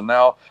consciousness, and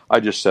now I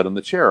just sit in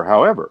the chair.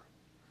 However,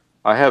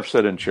 I have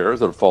sat in chairs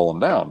that have fallen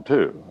down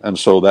too, and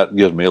so that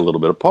gives me a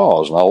little bit of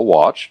pause, and I'll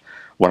watch.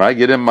 When I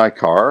get in my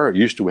car,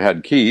 used to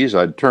have keys,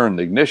 I'd turn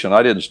the ignition.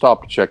 I didn't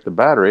stop to check the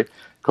battery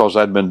because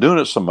I'd been doing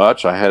it so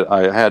much. I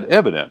had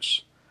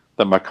evidence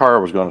that my car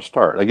was going to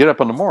start. I get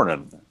up in the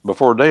morning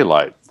before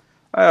daylight.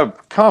 I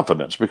have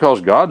confidence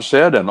because God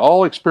said, and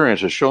all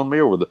experience has shown me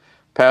over the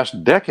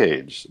past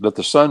decades, that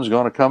the sun's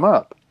going to come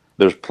up.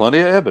 There's plenty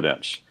of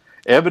evidence.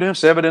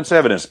 Evidence, evidence,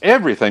 evidence.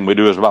 Everything we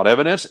do is about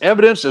evidence.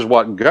 Evidence is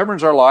what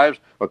governs our lives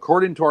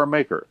according to our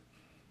Maker.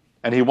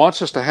 And He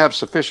wants us to have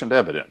sufficient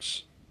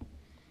evidence.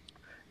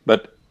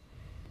 But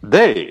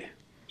they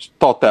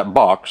thought that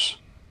box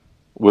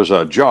was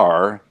a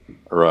jar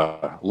or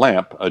a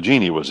lamp a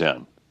genie was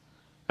in.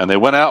 And they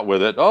went out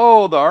with it.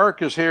 Oh, the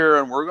ark is here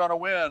and we're going to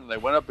win. They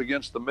went up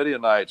against the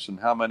Midianites. And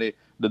how many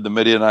did the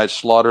Midianites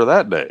slaughter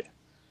that day?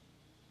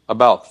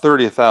 About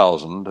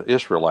 30,000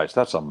 Israelites.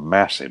 That's a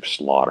massive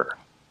slaughter.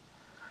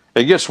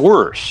 It gets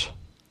worse.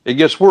 It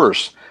gets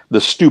worse.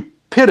 The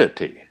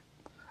stupidity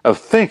of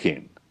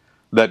thinking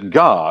that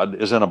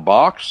God is in a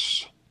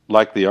box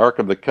like the Ark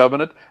of the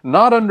Covenant,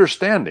 not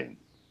understanding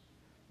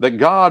that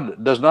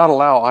God does not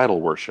allow idol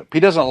worship. He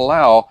doesn't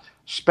allow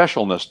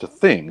specialness to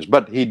things,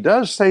 but He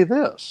does say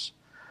this,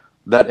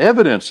 that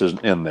evidence is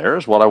in there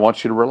is what I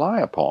want you to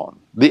rely upon.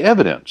 The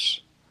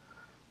evidence.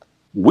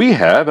 We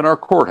have in our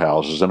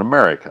courthouses in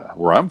America,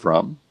 where I'm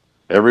from,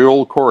 every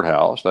old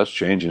courthouse, that's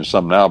changing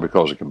some now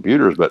because of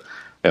computers, but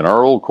in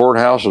our old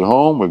courthouse at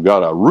home, we've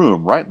got a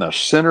room right in the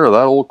center of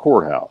that old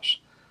courthouse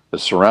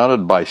that's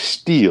surrounded by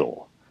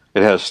steel.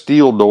 It has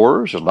steel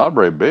doors. It's not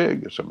very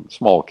big. It's a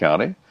small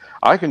county.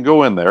 I can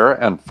go in there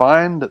and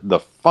find the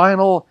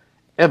final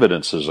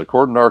evidences,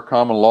 according to our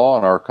common law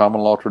and our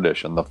common law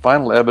tradition, the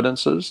final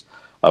evidences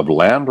of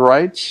land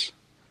rights,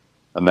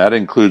 and that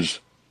includes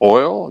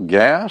oil,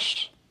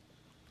 gas,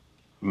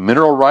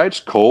 mineral rights,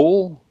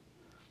 coal,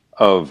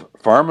 of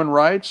farming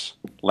rights,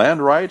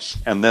 land rights,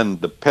 and then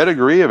the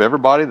pedigree of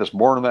everybody that's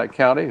born in that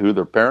county, who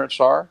their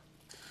parents are.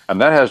 And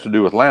that has to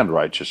do with land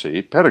rights, you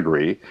see.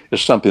 Pedigree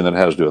is something that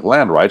has to do with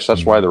land rights.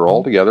 That's why they're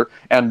all together.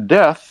 And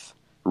death,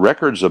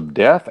 records of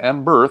death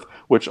and birth,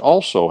 which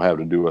also have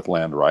to do with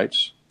land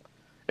rights.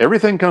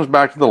 Everything comes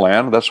back to the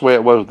land. That's the way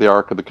it was with the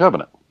Ark of the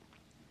Covenant.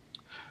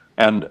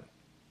 And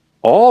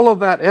all of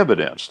that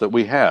evidence that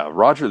we have,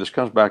 Roger, this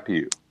comes back to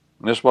you.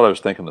 And this is what I was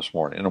thinking this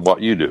morning and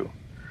what you do.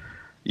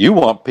 You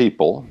want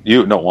people,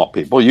 you don't want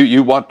people,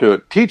 you want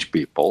to teach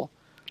people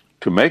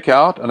to make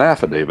out an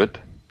affidavit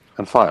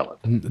and file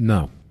it.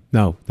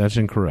 No, that's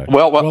incorrect.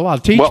 Well, I'll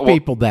teach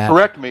people that.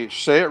 Correct me.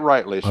 Say it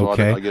rightly so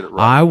okay. I get it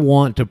right. I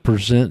want to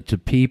present to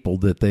people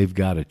that they've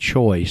got a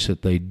choice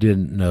that they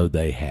didn't know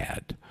they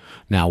had.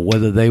 Now,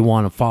 whether they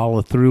want to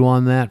follow through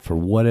on that for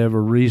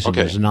whatever reason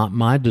is not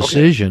my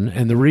decision,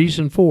 and the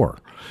reason for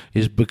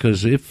is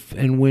because if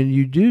and when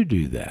you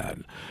do that,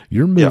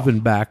 you're moving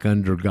back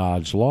under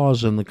God's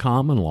laws and the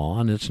common law,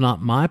 and it's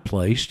not my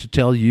place to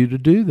tell you to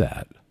do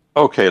that.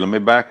 Okay, let me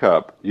back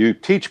up. You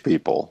teach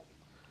people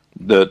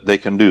that they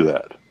can do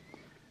that.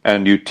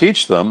 And you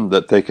teach them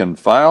that they can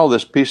file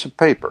this piece of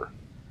paper.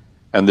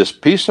 And this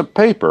piece of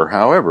paper,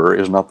 however,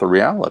 is not the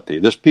reality.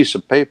 This piece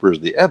of paper is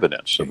the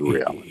evidence of the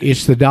reality.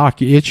 It's the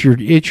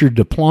it's your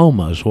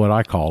diploma is what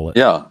I call it.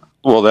 Yeah.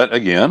 Well, that,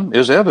 again,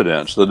 is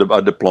evidence.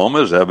 A diploma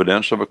is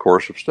evidence of a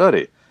course of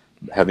study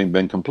having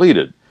been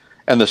completed.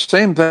 And the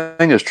same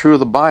thing is true of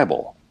the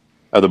Bible,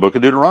 the book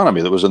of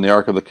Deuteronomy that was in the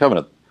Ark of the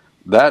Covenant.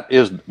 That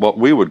is what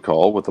we would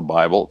call, with the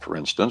Bible, for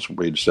instance,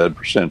 we'd said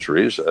for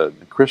centuries,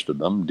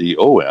 Christendom,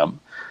 D-O-M,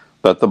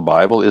 that the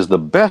Bible is the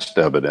best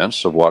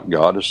evidence of what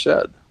God has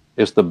said.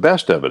 It's the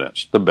best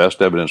evidence. The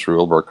best evidence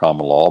rule of our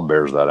common law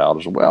bears that out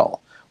as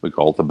well. We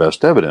call it the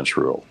best evidence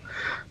rule.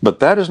 But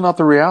that is not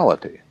the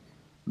reality.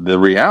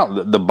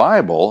 The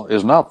Bible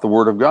is not the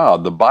Word of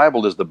God. The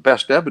Bible is the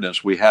best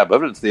evidence we have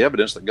of it. It's the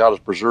evidence that God has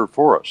preserved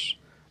for us.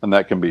 And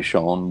that can be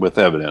shown with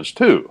evidence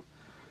too.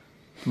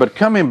 But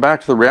coming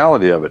back to the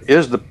reality of it,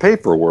 is the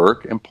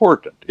paperwork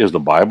important? Is the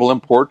Bible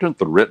important?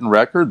 The written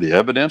record, the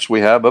evidence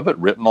we have of it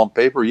written on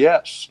paper?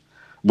 Yes.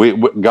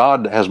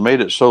 God has made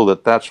it so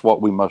that that's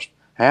what we must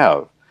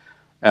have.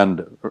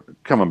 And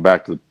coming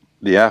back to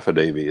the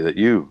affidavit that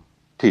you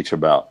teach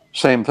about,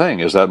 same thing.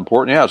 Is that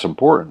important? Yeah, it's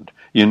important.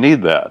 You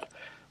need that.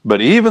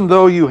 But even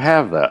though you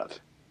have that,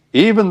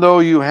 even though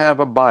you have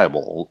a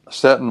Bible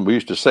set, and we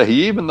used to say,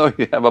 even though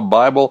you have a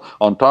Bible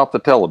on top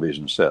of the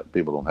television set,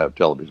 people don't have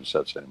television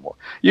sets anymore.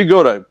 You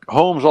go to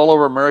homes all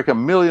over America,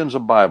 millions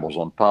of Bibles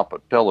on top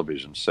of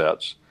television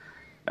sets.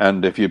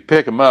 And if you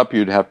pick them up,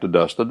 you'd have to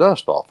dust the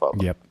dust off of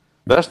them. Yep.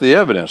 That's the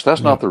evidence.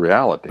 That's not the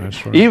reality.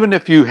 That's right. Even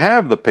if you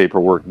have the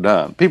paperwork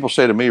done, people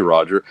say to me,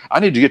 Roger, I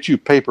need to get you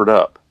papered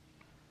up.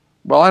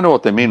 Well, I know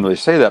what they mean when they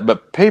say that,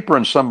 but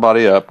papering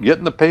somebody up,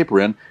 getting the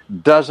paper in,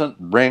 doesn't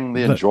bring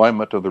the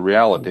enjoyment of the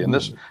reality. And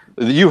this,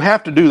 you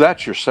have to do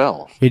that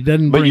yourself. It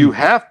doesn't. But you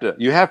have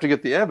to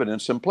get the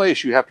evidence in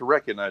place. You have to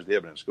recognize the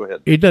evidence. Go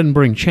ahead. It doesn't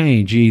bring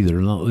change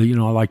either. You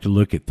know, I like to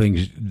look at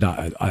things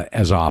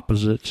as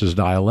opposites, as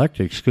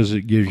dialectics, because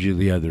it gives you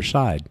the other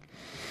side.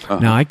 Uh-huh.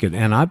 Now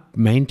I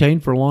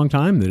maintained for a long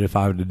time that if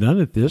I would have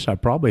done it I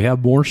probably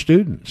have more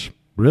students,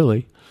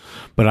 really.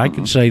 But I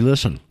could say,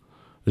 listen,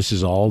 This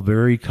is all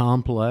very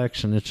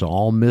complex, and it's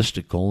all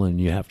mystical, and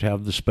you have to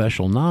have the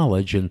special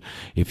knowledge. And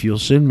if you'll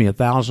send me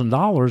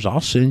 $1,000, I'll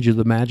send you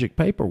the magic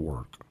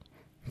paperwork.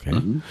 Okay.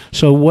 Mm-hmm.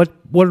 So what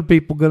are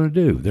people going to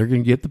do? They're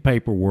going to get the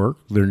paperwork.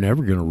 They're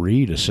never going to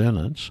read a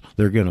sentence.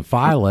 They're going to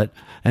file it,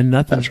 and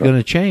nothing's going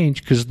to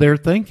change because their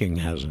thinking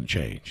hasn't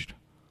changed.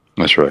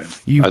 That's right.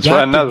 You've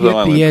got to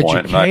get the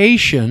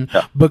education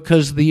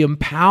because the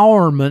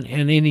empowerment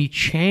and any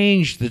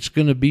change that's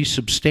going to be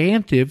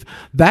substantive,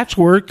 that's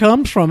where it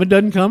comes from. It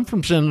doesn't come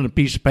from sending a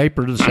piece of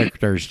paper to the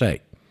Secretary of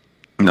State.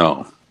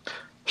 No.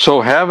 So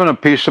having a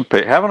piece of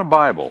paper, having a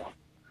Bible,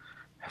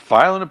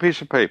 filing a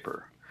piece of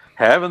paper,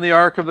 having the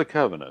Ark of the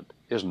Covenant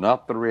is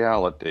not the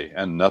reality,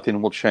 and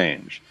nothing will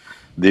change.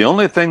 The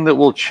only thing that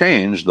will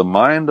change the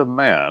mind of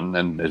man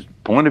and his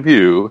point of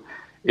view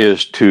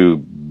is to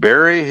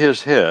bury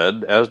his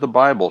head, as the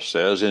Bible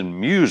says, in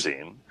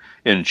musing,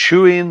 in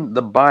chewing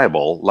the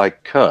Bible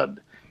like cud.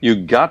 You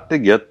got to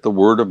get the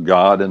Word of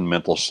God in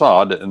mental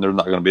sod, and there's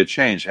not going to be a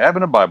change.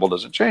 Having a Bible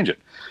doesn't change it.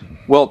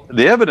 Well,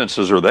 the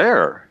evidences are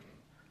there,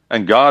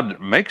 and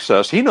God makes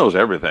us. He knows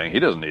everything. He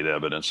doesn't need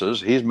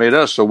evidences. He's made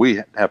us, so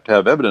we have to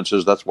have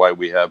evidences. That's why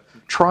we have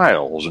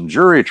trials and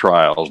jury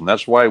trials, and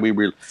that's why we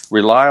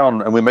rely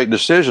on and we make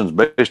decisions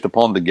based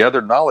upon the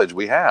gathered knowledge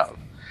we have.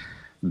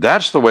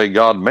 That's the way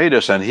God made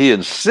us, and He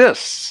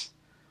insists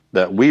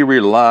that we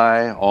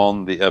rely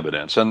on the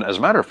evidence. And as a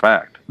matter of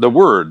fact, the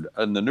word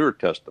in the Newer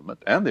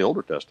Testament and the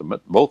Older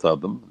Testament, both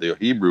of them, the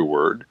Hebrew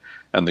word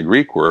and the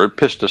Greek word,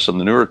 pistis in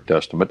the Newer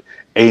Testament,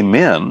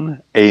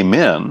 amen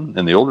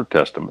in the Older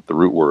Testament, the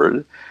root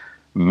word,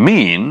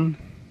 mean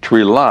to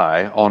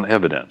rely on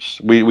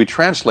evidence. We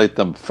translate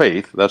them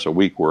faith, that's a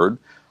weak word.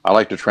 I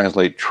like to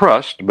translate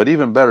trust, but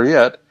even better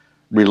yet,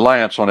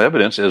 reliance on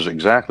evidence is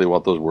exactly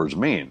what those words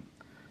mean.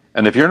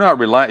 And if you're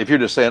not if you're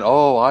just saying,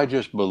 oh, I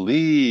just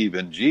believe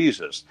in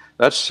Jesus,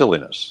 that's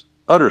silliness,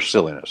 utter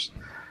silliness.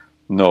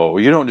 No,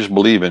 you don't just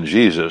believe in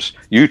Jesus.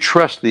 You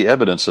trust the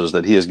evidences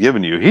that He has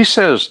given you. He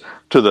says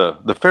to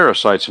the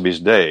Pharisees of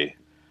his day,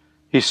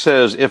 He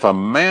says, if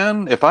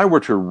I were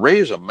to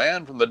raise a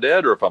man from the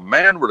dead, or if a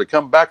man were to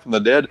come back from the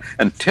dead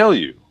and tell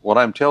you what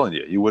I'm telling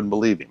you, you wouldn't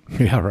believe him.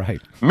 Yeah,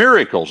 right.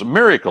 Miracles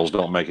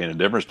don't make any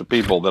difference to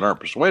people that aren't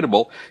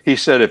persuadable. He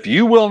said, if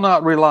you will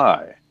not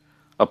rely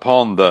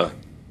upon the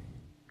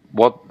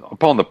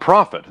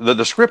prophet,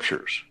 the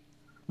scriptures,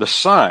 the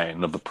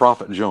sign of the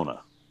prophet Jonah.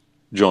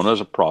 Jonah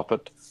is a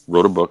prophet,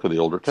 wrote a book of the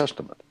Older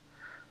Testament.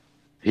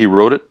 He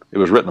wrote it. It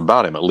was written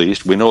about him, at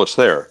least. We know it's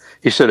there.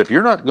 He said, if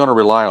you're not going to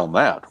rely on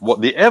that,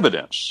 the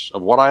evidence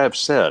of what I have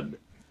said,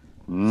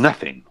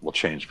 nothing will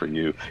change for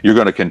you. You're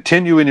going to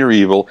continue in your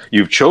evil.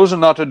 You've chosen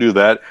not to do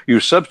that.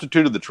 You've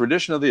substituted the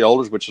tradition of the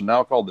elders, which is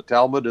now called the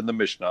Talmud and the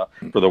Mishnah,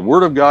 for the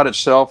Word of God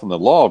itself and the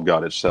law of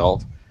God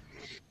itself.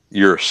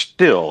 You're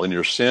still in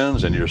your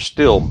sins, and you're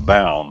still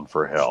bound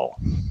for hell.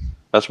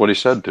 That's what He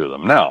said to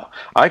them. Now,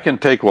 I can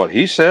take what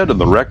He said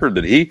and the record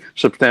that He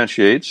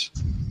substantiates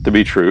to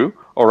be true,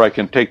 or I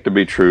can take to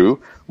be true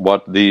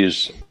what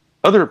these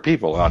other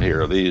people out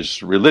here,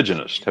 these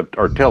religionists,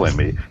 are telling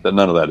me that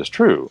none of that is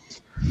true.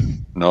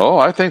 No,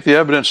 I think the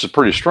evidence is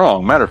pretty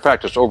strong. Matter of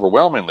fact, it's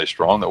overwhelmingly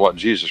strong that what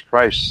Jesus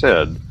Christ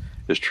said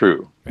is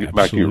true.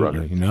 Absolutely. Back to you,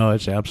 Roger. No,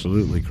 it's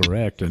absolutely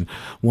correct. And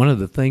one of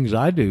the things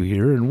I do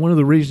here, and one of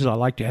the reasons I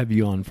like to have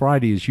you on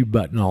Friday, is you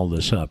button all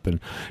this up, and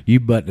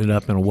you button it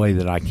up in a way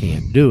that I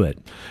can't do it,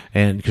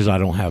 and because I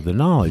don't have the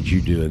knowledge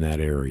you do in that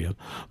area.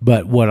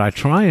 But what I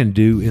try and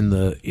do in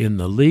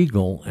the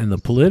legal and the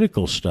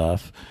political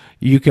stuff,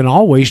 you can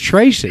always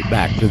trace it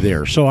back to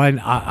there. So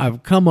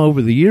I've come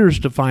over the years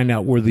to find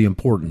out where the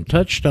important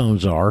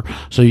touchstones are,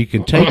 so you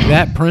can take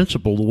that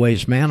principle, the way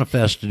it's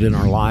manifested in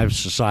our lives,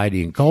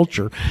 society, and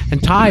culture,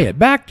 and tie it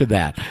back to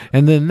that.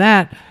 And then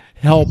that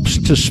helps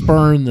to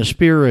spurn the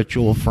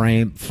spiritual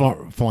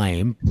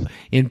flame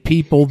in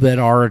people that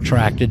are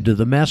attracted to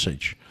the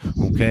message.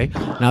 Okay?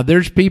 Now,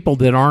 there's people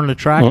that aren't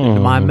attracted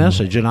to my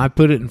message, and I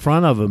put it in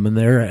front of them, and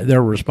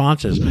their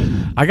response is,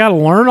 I got to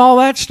learn all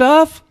that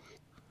stuff?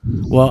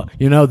 Well,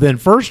 then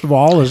first of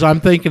all, as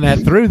I'm thinking that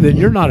through, then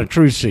you're not a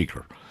truth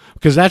seeker,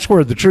 because that's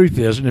where the truth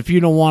is. And if you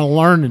don't want to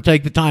learn and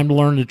take the time to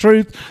learn the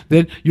truth,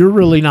 then you're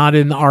really not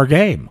in our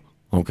game.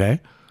 Okay?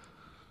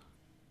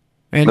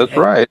 And that's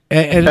right.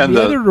 And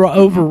the other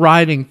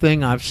overriding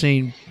thing I've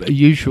seen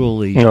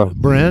usually,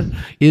 Brent,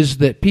 is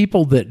that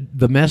people that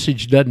the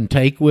message doesn't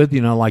take with,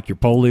 like your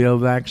polio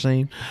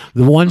vaccine,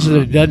 the ones that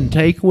it doesn't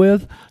take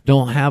with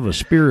don't have a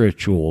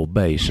spiritual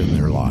base in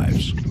their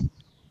lives.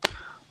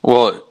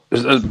 Well,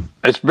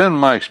 it's been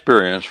my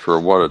experience, for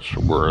what it's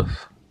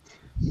worth,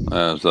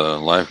 as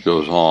life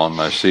goes on.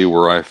 I see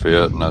where I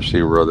fit, and I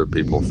see where other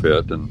people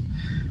fit. And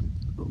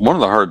one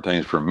of the hard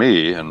things for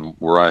me, and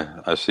where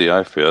I see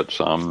I fit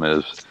some,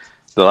 is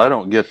that I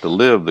don't get to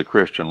live the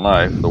Christian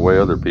life the way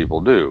other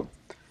people do.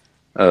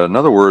 In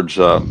other words,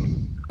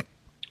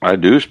 I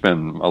do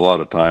spend a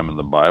lot of time in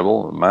the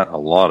Bible, a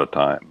lot of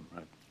time,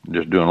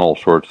 just doing all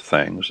sorts of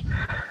things.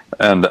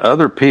 And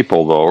other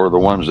people, though, are the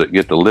ones that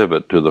get to live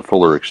it to the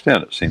fuller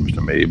extent, it seems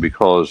to me,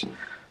 because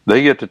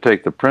they get to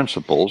take the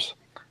principles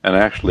and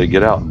actually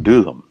get out and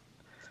do them.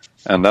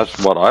 And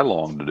that's what I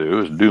long to do,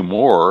 is do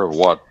more of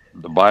what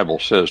the Bible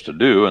says to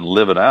do and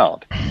live it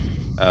out.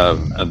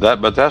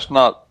 But that's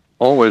not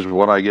always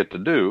what I get to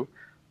do.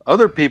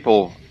 Other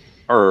people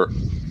are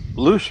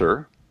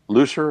looser.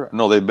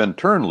 No, they've been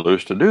turned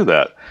loose to do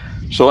that.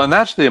 So, and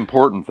that's the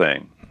important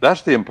thing.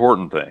 That's the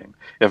important thing.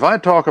 If I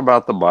talk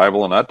about the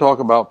Bible and I talk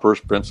about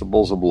first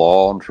principles of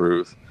law and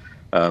truth,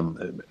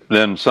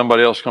 then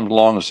somebody else comes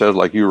along and says,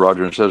 like you,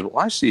 Roger, and says, well,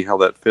 I see how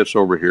that fits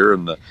over here,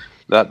 and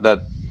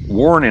that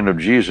warning of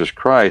Jesus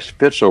Christ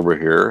fits over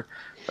here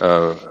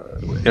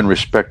in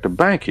respect to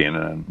banking,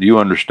 and you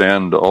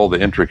understand all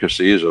the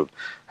intricacies of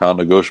how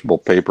negotiable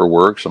paper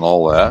works and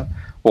all that.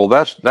 Well,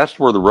 that's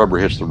where the rubber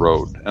hits the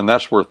road, and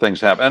that's where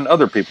things happen. And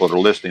other people that are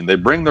listening, they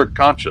bring their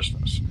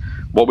consciousness,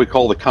 what we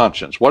call the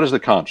conscience. What is the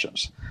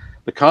conscience?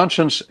 The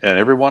conscience, and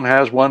everyone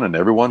has one, and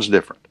everyone's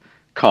different.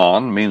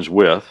 Con means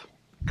with.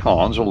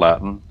 Con's a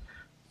Latin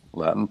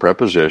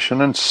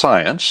preposition, and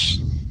science,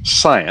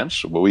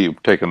 well,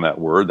 we've taken that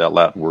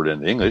Latin word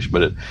into English,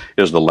 but it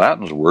is the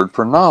Latin's word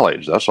for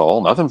knowledge. That's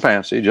all, nothing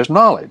fancy, just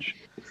knowledge.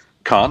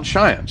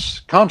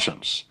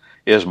 Conscience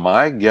is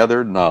my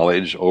gathered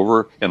knowledge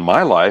over in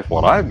my life,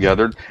 what I've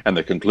gathered and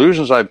the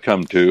conclusions I've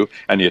come to,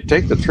 and you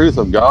take the truth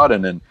of God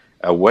and in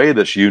a way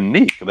that's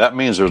unique. That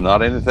means there's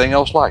not anything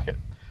else like it.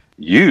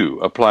 You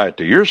apply it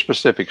to your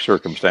specific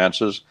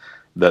circumstances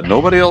that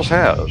nobody else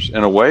has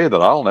in a way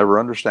that I'll never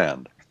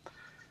understand.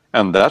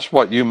 And that's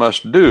what you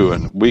must do,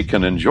 and we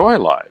can enjoy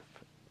life.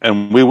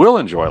 And we will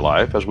enjoy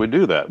life as we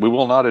do that. We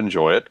will not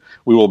enjoy it.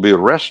 We will be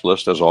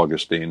restless, as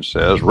Augustine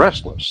says,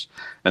 restless,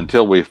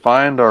 until we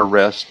find our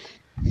rest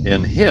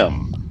in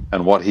Him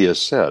and what He has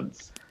said.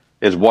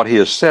 Is what He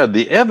has said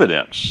the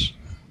evidence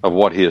of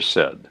what He has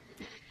said?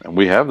 And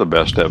we have the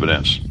best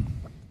evidence.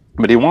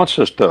 But He wants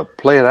us to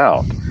play it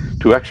out,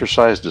 to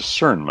exercise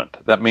discernment.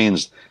 That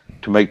means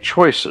to make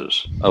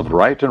choices of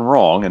right and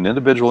wrong in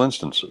individual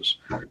instances.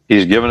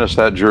 He's given us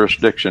that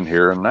jurisdiction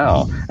here and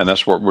now, and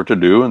that's what we're to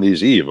do in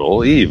these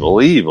evil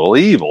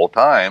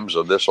times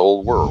of this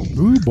old world.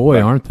 Ooh,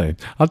 boy, aren't they?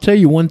 I'll tell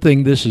you one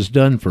thing this has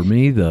done for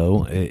me,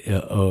 though,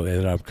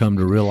 that I've come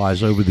to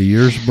realize over the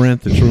years,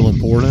 Brent, that's real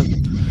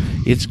important.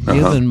 It's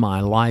given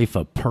my life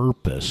a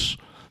purpose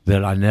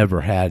that I never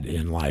had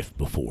in life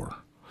before.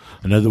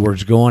 In other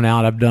words, going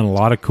out, I've done a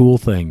lot of cool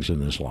things in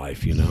this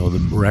life,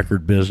 the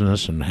record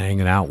business and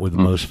hanging out with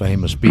the most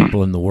famous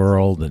people in the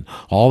world and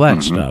all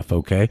that stuff,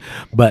 okay?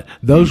 But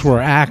those were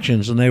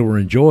actions and they were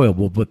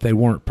enjoyable, but they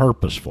weren't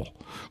purposeful.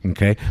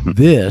 Okay,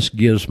 this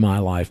gives my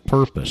life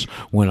purpose.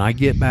 When I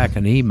get back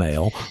an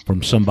email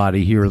from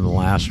somebody here in the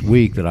last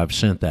week that I've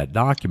sent that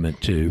document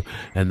to,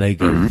 and they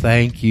go,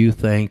 thank you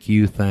for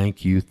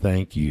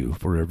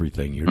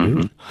everything you're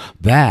doing.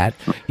 That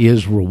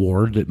is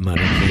reward that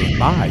money can't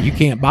buy. You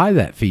can't buy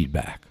that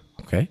feedback.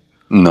 Okay?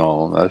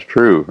 No, that's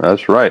true.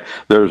 That's right.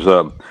 There's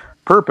a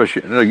purpose,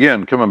 and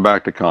again, coming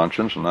back to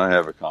conscience, and I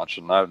have a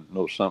conscience, and I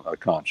know a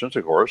conscience,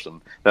 of course, and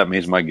that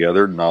means my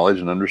gathered knowledge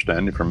and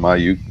understanding from my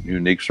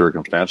unique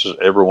circumstances.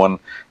 Everyone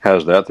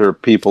has that. There are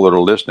people that are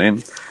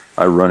listening.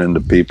 I run into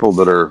people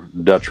that are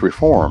Dutch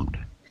Reformed.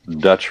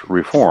 In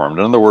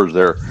other words,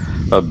 they're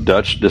of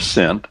Dutch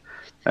descent,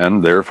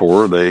 and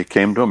therefore they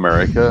came to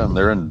America, and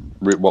they're in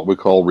what we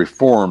call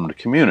Reformed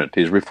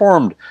communities.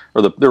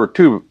 There were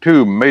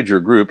two major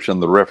groups in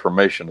the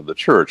Reformation of the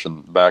Church,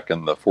 and back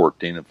in the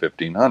 14 and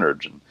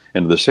 1500s and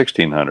into the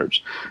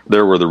 1600s.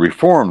 There were the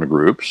Reformed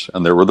groups,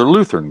 and there were the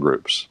Lutheran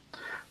groups.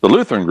 The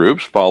Lutheran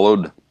groups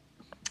followed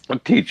the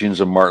teachings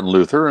of Martin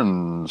Luther,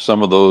 and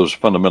some of those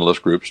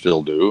fundamentalist groups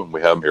still do, and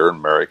we have them here in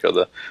America,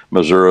 the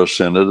Missouri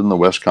Synod and the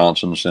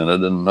Wisconsin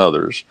Synod and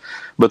others.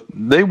 But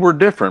they were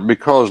different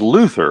because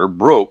Luther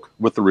broke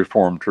with the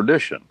Reformed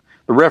tradition.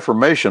 The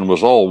Reformation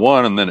was all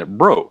one, and then it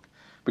broke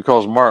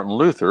because Martin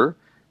Luther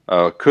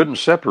couldn't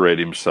separate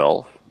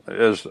himself.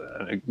 As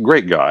a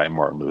great guy,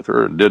 Martin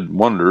Luther, did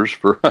wonders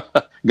for,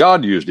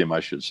 God used him, I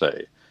should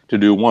say, to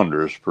do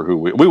wonders for who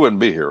we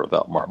wouldn't be here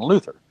without Martin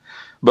Luther.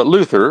 But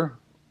Luther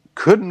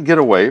couldn't get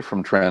away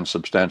from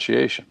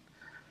transubstantiation.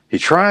 He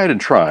tried,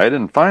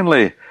 and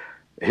finally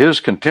his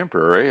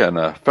contemporary and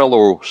a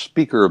fellow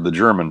speaker of the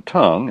German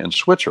tongue in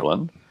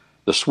Switzerland,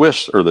 the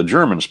Swiss, or the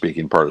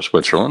German-speaking part of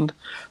Switzerland,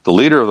 the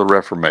leader of the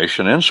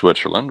Reformation in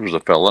Switzerland was a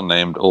fellow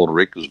named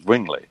Ulrich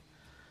Zwingli.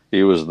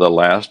 He was the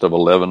last of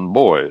 11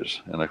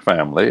 boys in a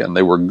family, and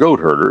they were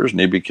goat herders,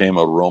 and he became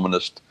a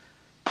Romanist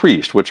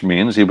priest, which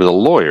means he was a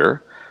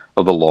lawyer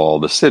of the law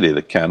of the city,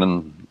 the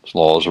canon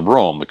laws of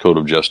Rome, the Code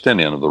of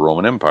Justinian of the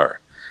Roman Empire.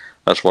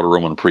 That's what a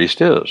Roman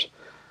priest is.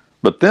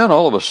 But then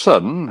all of a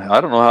sudden,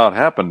 I don't know how it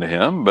happened to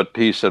him, but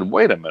he said,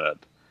 wait a minute,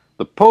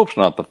 the Pope's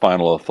not the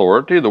final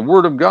authority, the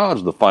Word of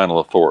God's the final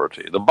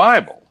authority, the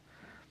Bible.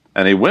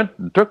 And he went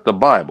and took the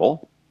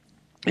Bible,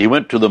 he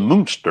went to the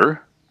Münster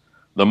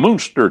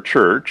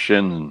Church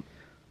in,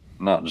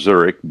 not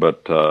Zurich,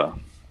 but,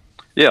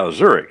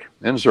 Zurich,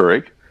 in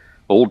Zurich,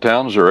 Old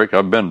Town Zurich.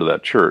 I've been to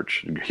that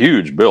church,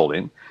 huge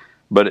building.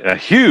 But a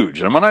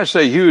huge, and when I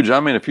say huge,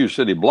 I mean a few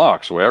city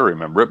blocks, the way I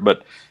remember it,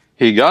 but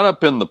he got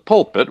up in the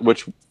pulpit,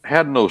 which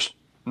had no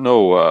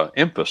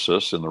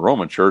emphasis in the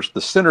Roman Church.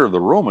 The center of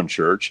the Roman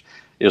Church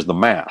is the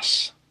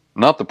Mass,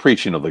 not the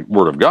preaching of the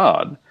Word of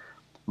God,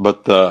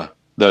 but the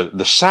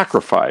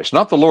sacrifice,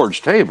 not the Lord's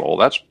table.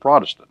 That's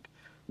Protestant.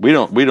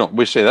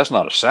 We say that's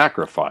not a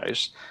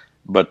sacrifice,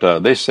 but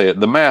they say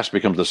the Mass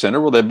becomes the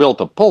center. Well, they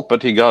built a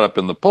pulpit. He got up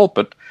in the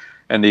pulpit,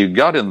 and he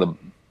got in the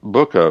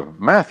book of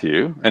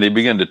Matthew, and he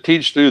began to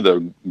teach through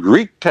the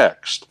Greek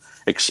text,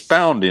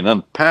 expounding,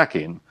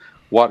 unpacking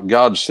what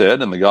God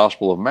said in the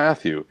Gospel of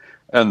Matthew.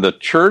 And the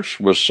church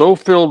was so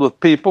filled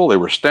with people, they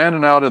were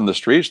standing out in the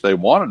streets, they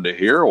wanted to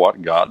hear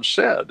what God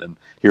said and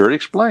hear it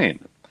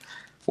explained.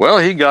 Well,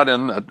 he had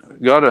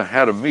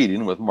a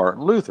meeting with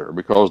Martin Luther,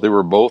 because they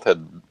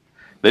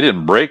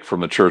didn't break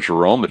from the Church of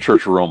Rome. The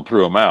Church of Rome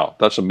threw them out.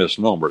 That's a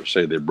misnomer to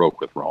say they broke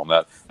with Rome.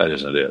 That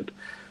isn't it.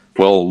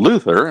 Well,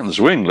 Luther and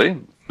Zwingli,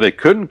 they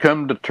couldn't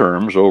come to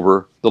terms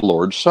over the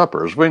Lord's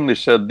Supper. Zwingli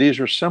said these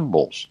are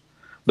symbols.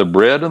 The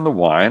bread and the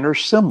wine are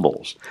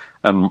symbols.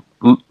 And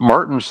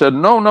Martin said,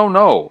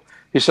 no.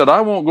 He said, I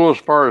won't go as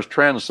far as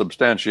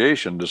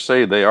transubstantiation to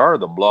say they are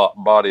the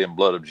body and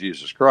blood of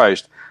Jesus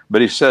Christ.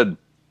 But he said,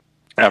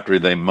 after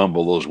they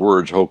mumble those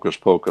words, hocus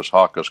pocus,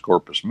 hocus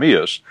corpus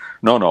meus,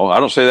 no, I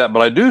don't say that,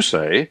 but I do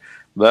say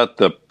that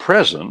the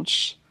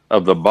presence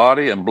of the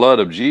body and blood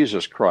of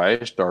Jesus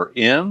Christ are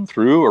in,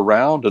 through,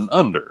 around, and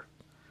under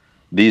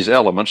these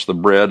elements, the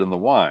bread and the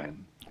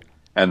wine.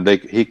 And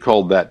he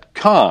called that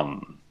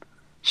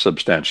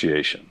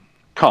consubstantiation.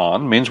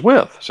 Con means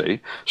with,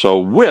 see? So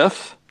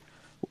with,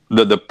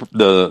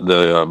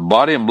 the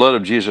body and blood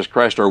of Jesus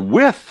Christ are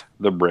with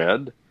the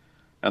bread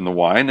and the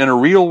wine in a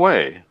real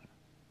way.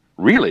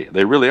 Really,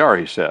 they really are,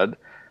 he said.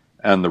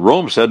 And the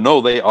Rome said,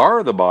 no, they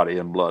are the body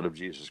and blood of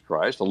Jesus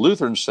Christ. The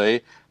Lutherans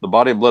say the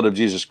body and blood of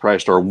Jesus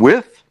Christ are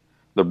with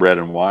the bread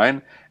and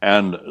wine.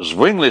 And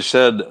Zwingli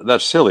said,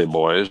 that's silly,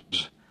 boys.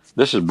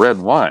 This is bread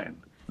and wine.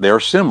 They are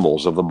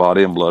symbols of the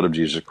body and blood of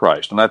Jesus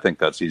Christ. And I think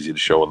that's easy to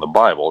show in the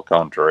Bible,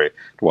 contrary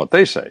to what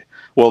they say.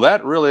 Well,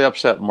 that really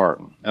upset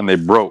Martin, and they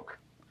broke.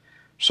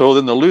 So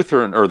then there was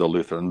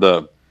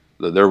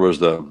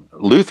the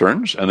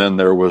Lutherans, and then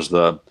there was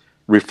the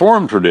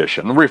Reformed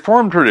tradition. The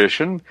Reformed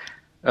tradition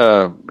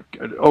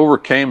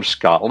overcame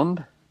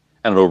Scotland,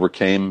 and it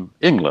overcame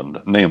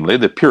England, namely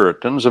the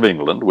Puritans of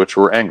England, which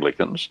were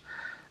Anglicans,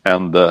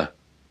 and the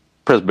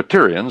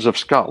Presbyterians of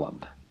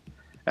Scotland.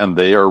 And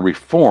they are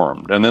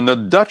Reformed. And then the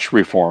Dutch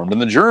Reformed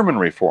and the German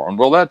Reformed.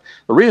 Well, the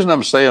reason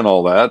I'm saying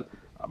all that,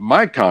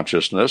 my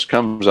consciousness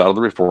comes out of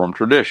the Reformed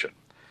tradition.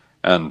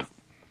 And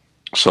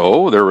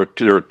so there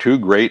are two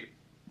great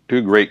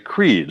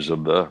creeds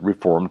of the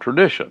Reformed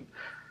tradition.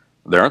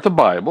 They aren't the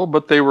Bible,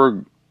 but they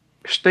were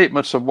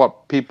statements of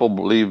what people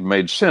believe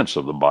made sense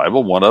of the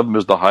Bible. One of them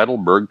is the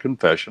Heidelberg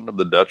Confession of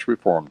the Dutch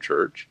Reformed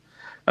Church,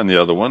 and the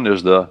other one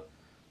is the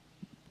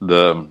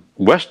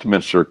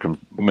Westminster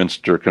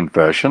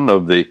Confession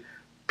of the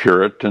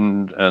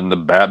Puritan and the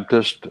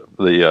Baptist,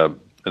 the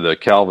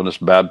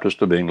Calvinist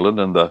Baptist of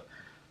England, and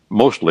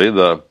mostly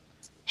the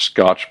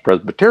Scotch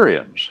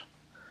Presbyterians.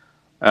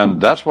 And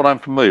that's what I'm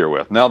familiar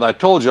with. Now, I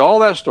told you all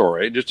that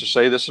story just to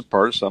say this is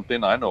part of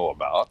something I know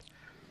about.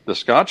 The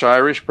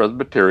Scotch-Irish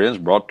Presbyterians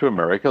brought to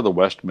America the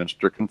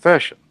Westminster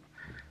Confession,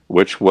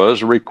 which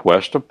was a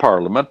request of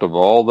Parliament of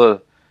all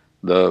the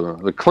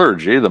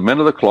clergy, the men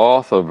of the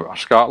cloth of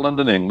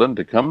Scotland and England,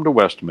 to come to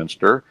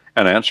Westminster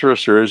and answer a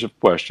series of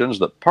questions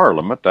that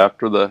Parliament,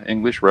 after the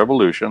English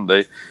Revolution,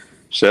 they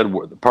said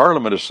the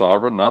Parliament is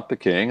sovereign, not the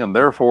king, and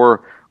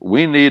therefore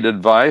we need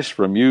advice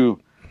from you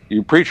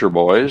preacher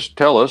boys.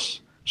 Tell us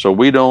so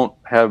we don't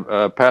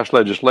have pass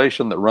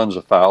legislation that runs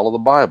afoul of the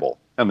Bible.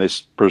 And they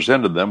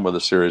presented them with a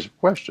series of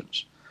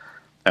questions.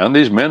 And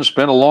these men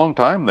spent a long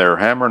time there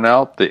hammering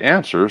out the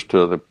answers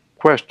to the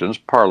questions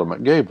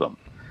Parliament gave them.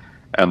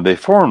 And they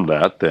formed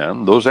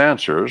those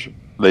answers,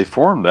 they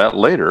formed that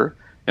later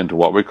into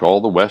what we call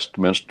the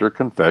Westminster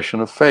Confession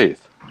of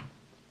Faith,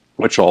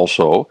 which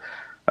also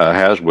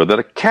has with it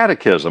a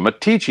catechism, a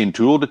teaching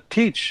tool to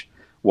teach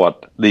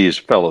what these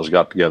fellows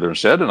got together and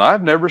said. And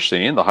I've never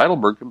seen, the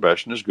Heidelberg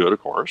Confession is good,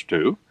 of course,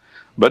 too,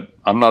 but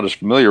I'm not as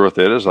familiar with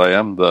it as I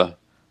am the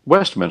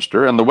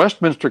Westminster. And the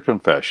Westminster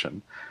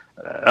Confession,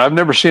 I've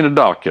never seen a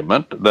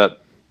document that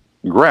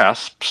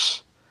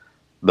grasps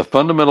the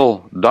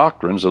fundamental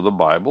doctrines of the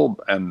Bible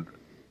and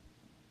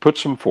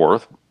puts them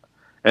forth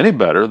any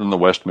better than the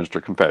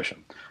Westminster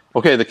Confession.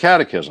 Okay, the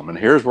Catechism, and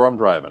here's where I'm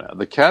driving at.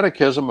 The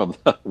Catechism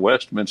of the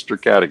Westminster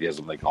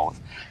Catechism, they call it,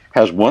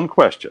 has one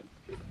question.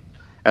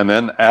 And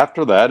then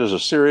after that is a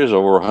series of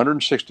over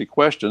 160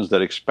 questions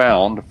that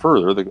expound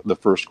further the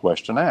first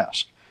question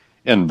asked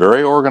in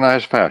very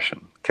organized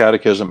fashion.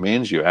 Catechism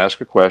means you ask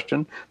a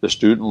question, the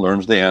student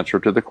learns the answer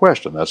to the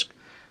question. That's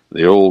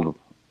the old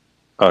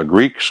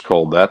Greeks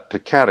called that to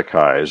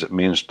catechize. It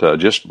means to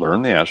just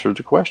learn the answer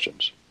to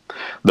questions.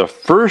 The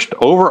first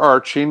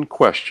overarching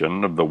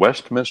question of the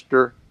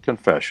Westminster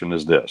Confession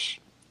is this.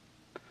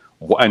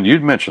 And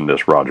you'd mentioned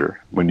this,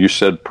 Roger, when you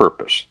said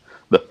purpose.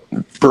 The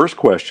first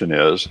question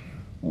is,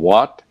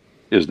 what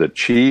is the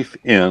chief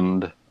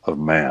end of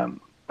man.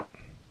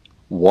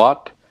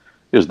 What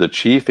is the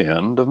chief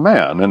end of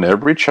man? And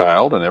every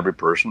child and every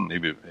person,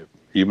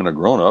 even a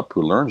grown-up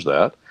who learns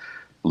that,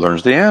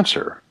 learns the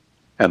answer.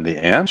 And the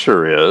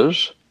answer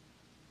is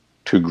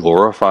to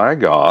glorify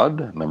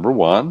God, number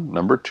one.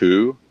 Number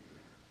two,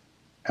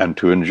 and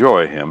to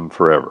enjoy Him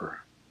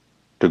forever.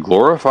 To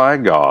glorify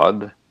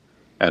God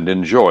and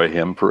enjoy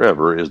Him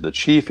forever is the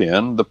chief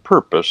end, the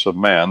purpose of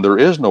man. There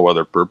is no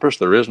other purpose.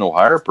 There is no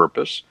higher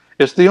purpose.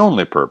 It's the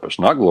only purpose.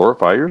 Not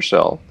glorify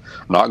yourself,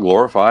 not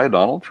glorify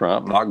Donald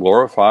Trump, not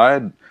glorify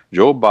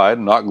Joe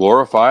Biden, not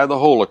glorify the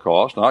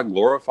Holocaust, not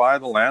glorify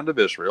the land of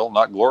Israel,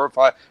 not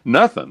glorify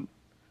nothing.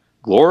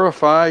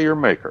 Glorify your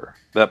Maker.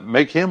 That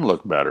make Him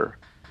look better.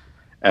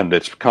 And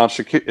it's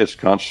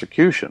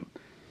consecution,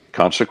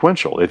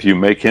 consequential. If you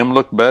make Him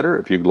look better,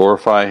 if you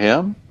glorify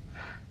Him,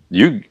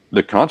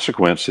 the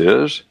consequence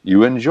is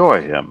you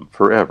enjoy Him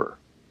forever.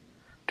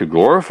 To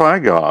glorify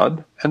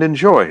God and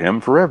enjoy Him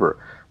forever.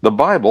 The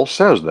Bible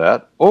says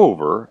that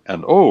over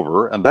and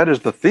over, and that is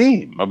the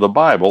theme of the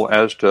Bible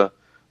as to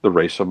the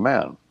race of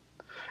man.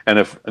 And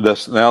if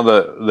this now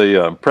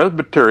the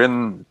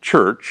Presbyterian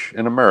Church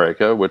in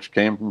America, which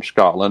came from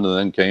Scotland and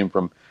then came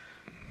from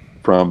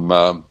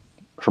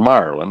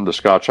Ireland, the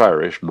Scotch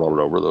Irish brought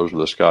it over. Those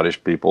were the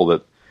Scottish people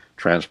that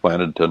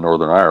transplanted to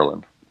Northern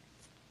Ireland.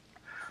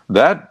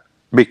 That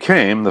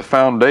became the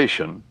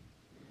foundation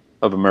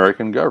of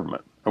American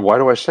government. And why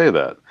do I say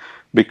that?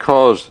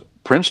 Because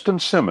Princeton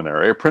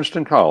Seminary,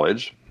 Princeton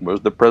College, was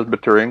the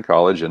Presbyterian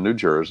college in New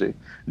Jersey.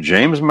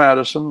 James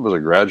Madison was a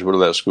graduate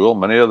of that school.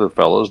 Many of the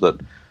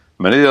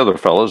other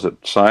fellows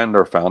that signed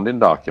our founding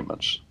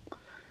documents.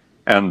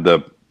 And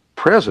the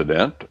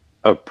president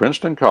of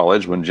Princeton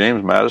College, when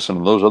James Madison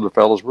and those other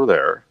fellows were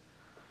there,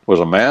 was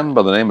a man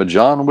by the name of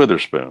John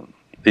Witherspoon.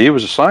 He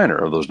was a signer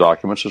of those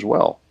documents as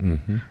well.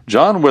 Mm-hmm.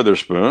 John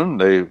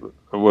Witherspoon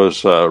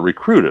was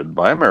recruited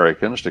by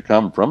Americans to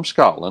come from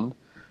Scotland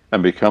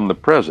and become the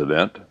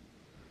president,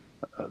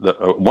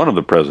 one of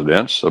the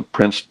presidents of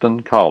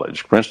Princeton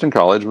College. Princeton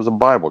College was a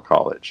Bible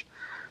college.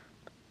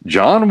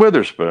 John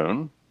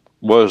Witherspoon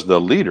was the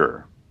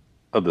leader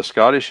of the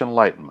Scottish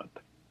Enlightenment.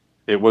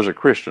 It was a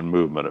Christian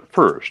movement at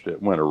first.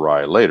 It went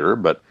awry later,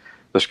 but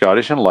the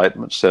Scottish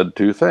Enlightenment said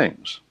two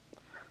things.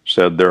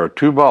 Said there are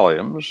two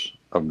volumes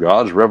of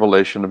God's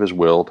revelation of His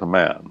will to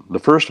man. The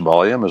first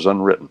volume is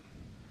unwritten.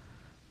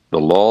 The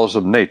laws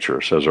of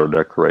nature, says our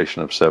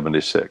Declaration of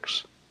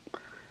 76.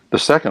 The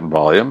second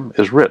volume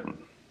is written.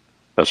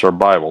 That's our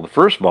Bible. The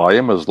first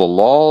volume is the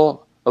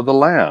law of the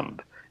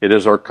land. It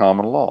is our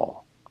common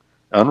law,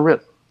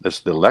 unwritten.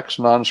 It's the Lex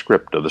Non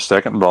Scripta. The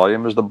second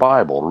volume is the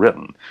Bible,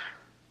 written.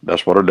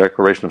 That's what our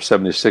Declaration of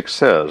 76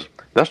 says.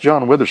 That's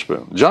John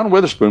Witherspoon. John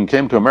Witherspoon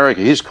came to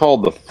America. He's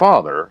called the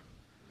father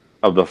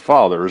of the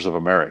fathers of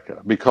America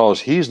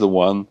because he's the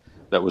one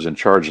that was in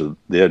charge of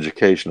the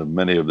education of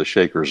many of the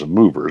shakers and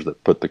movers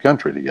that put the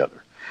country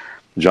together.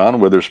 John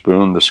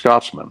Witherspoon, the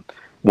Scotsman.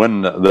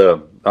 When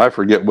I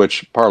forget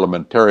which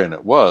parliamentarian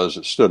it was,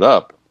 that stood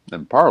up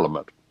in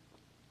Parliament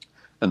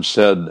and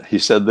he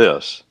said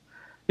this.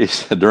 He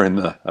said during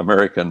the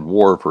American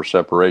War for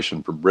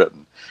Separation from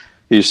Britain,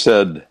 he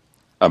said,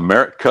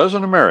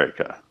 Cousin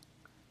America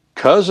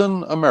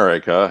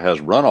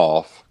has run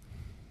off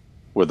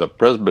with a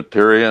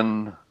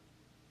Presbyterian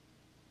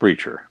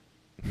preacher.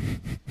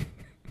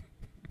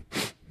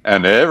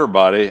 And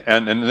everybody,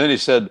 and then he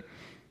said,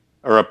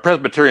 or a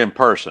Presbyterian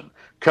parson.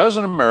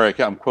 Cousin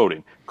America, I'm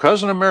quoting,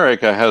 Cousin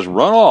America has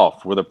run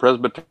off with a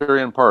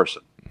Presbyterian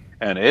parson.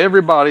 And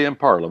everybody in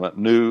Parliament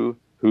knew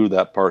who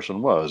that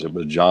parson was. It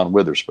was John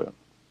Witherspoon.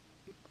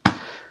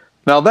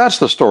 Now that's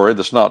the story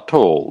that's not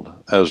told,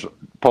 as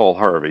Paul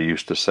Harvey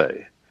used to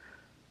say.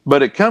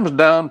 But it comes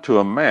down to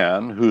a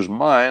man whose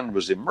mind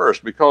was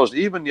immersed, because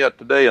even yet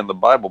today in the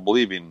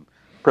Bible-believing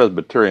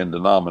Presbyterian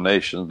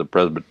denominations,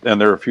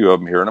 and there are a few of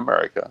them here in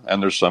America,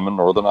 and there's some in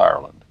Northern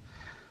Ireland,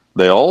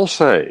 they all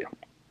say,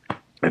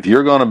 if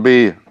you're going to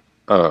be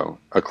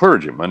a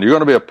clergyman, you're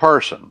going to be a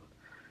parson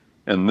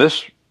in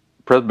this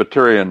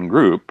Presbyterian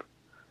group,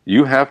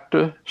 you have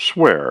to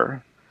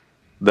swear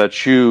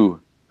that you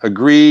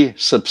agree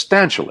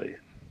substantially.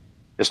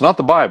 It's not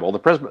the Bible.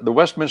 The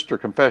Westminster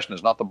Confession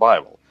is not the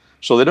Bible.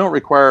 So they don't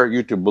require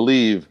you to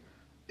believe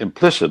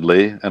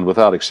implicitly and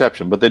without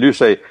exception, but they do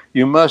say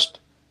you must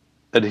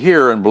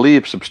adhere and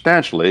believe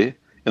substantially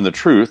in the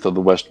truth of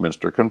the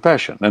Westminster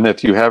Confession. And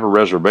if you have a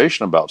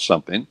reservation about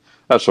something,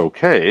 that's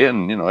okay.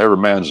 And, every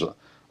man's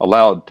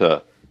allowed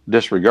to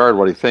disregard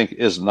what he thinks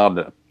is not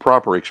a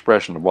proper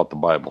expression of what the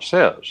Bible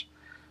says.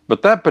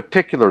 But that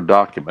particular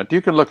document,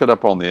 you can look it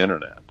up on the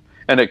internet,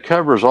 and it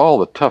covers all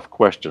the tough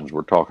questions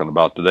we're talking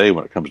about today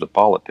when it comes to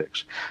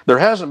politics. There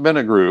hasn't been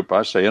a group,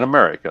 I say, in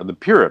America, the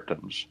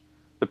Puritans.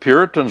 The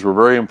Puritans were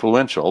very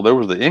influential. There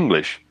was the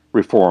English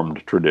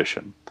Reformed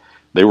tradition.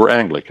 They were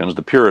Anglicans.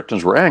 The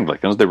Puritans were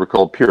Anglicans. They were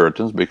called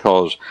Puritans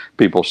because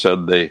people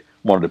said they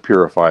wanted to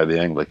purify the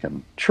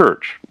Anglican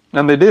Church.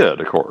 And they did,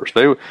 of course.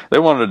 They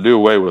wanted to do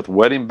away with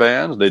wedding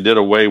banns. They did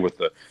away with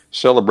the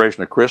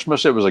celebration of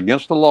Christmas. It was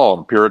against the law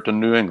in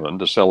Puritan New England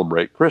to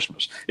celebrate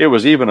Christmas. It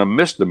was even a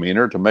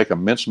misdemeanor to make a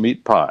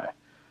mincemeat pie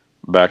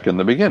back in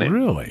the beginning.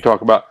 Really?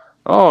 Talk about,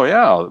 oh,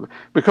 yeah.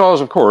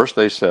 Because, of course,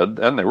 they said,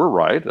 and they were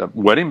right,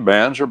 wedding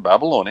banns are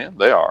Babylonian.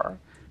 They are.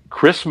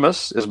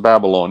 Christmas is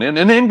Babylonian.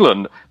 In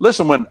England,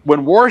 listen,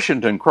 when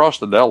Washington crossed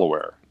the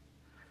Delaware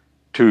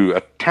to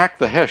attack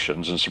the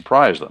Hessians and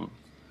surprise them,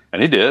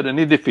 and he did, and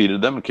he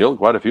defeated them and killed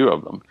quite a few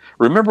of them.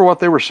 Remember what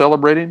they were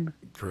celebrating?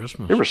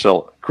 Christmas. They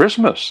were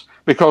Christmas,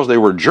 because they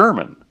were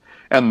German.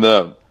 And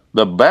the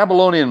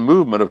Babylonian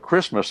movement of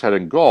Christmas had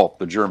engulfed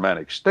the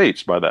Germanic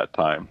states by that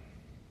time.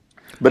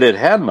 But it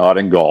had not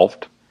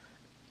engulfed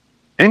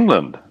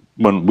England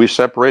when we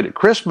separated.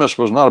 Christmas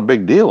was not a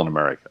big deal in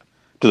America.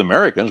 To the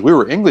Americans, we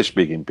were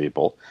English-speaking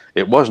people.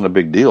 It wasn't a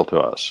big deal to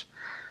us.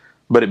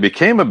 But it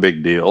became a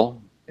big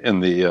deal in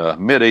the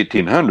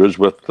mid-1800s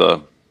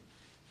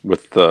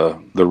with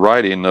the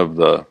writing of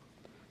the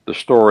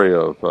story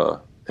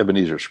of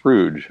Ebenezer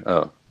Scrooge,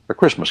 A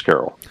Christmas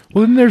Carol.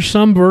 Well, isn't there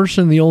some verse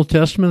in the Old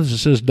Testament that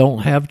says, don't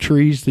have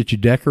trees that you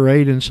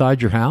decorate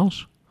inside your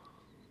house?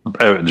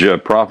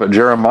 Prophet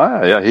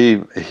Jeremiah,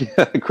 he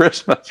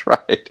Christmas,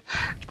 right?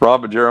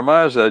 Prophet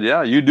Jeremiah said,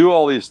 yeah, you do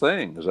all these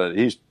things.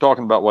 He's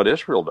talking about what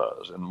Israel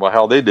does and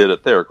how they did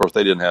it there. Of course,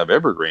 they didn't have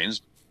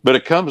evergreens, but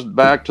it comes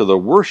back to the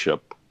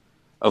worship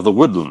of the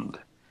woodland.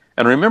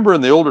 And remember, in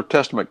the Older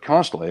Testament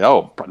constantly,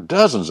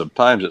 dozens of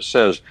times it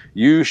says,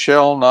 you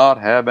shall not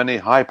have any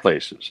high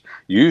places.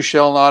 You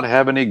shall not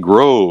have any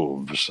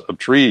groves of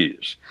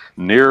trees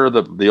near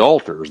the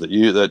altars that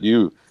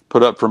you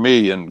put up for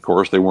me. And of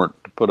course, they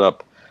weren't to put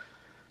up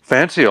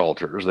fancy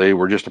altars. They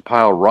were just a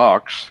pile of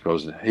rocks,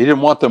 because he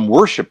didn't want them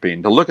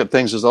worshiping, to look at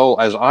things as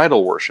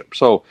idol worship.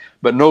 So,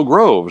 but no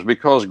groves,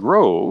 because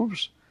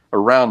groves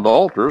around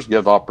altars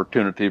give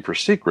opportunity for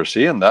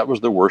secrecy, and that was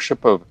the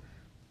worship of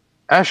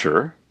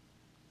Asher,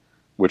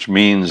 which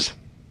means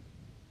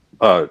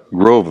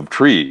grove of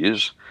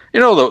trees.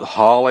 You know, the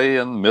holly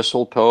and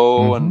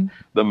mistletoe and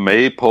the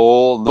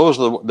maypole. Those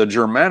are the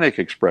Germanic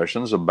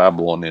expressions of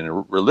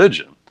Babylonian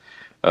religion.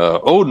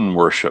 Odin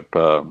worship,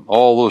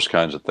 all those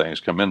kinds of things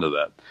come into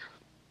that.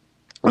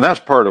 And that's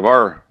part of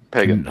our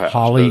pagan past.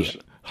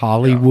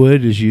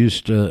 Hollywood is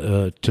used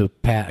to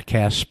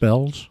cast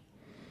spells?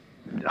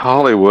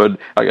 Hollywood,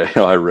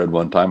 I read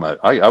one time,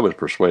 I was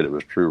persuaded it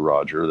was true,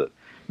 Roger, that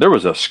there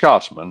was a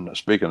Scotsman,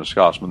 speaking of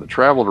Scotsman, that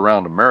traveled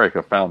around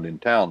America founding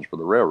towns for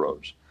the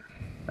railroads.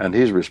 And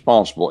he's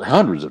responsible,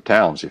 hundreds of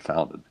towns he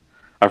founded.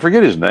 I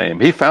forget his name.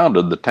 He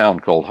founded the town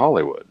called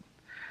Hollywood.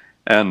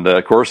 And,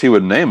 of course, he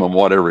would name them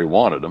whatever he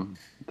wanted them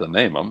to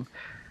name them.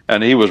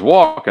 And he was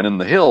walking in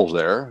the hills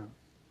there,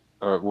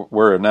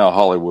 where now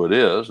Hollywood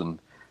is, and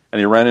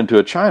he ran into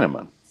a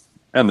Chinaman.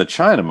 And the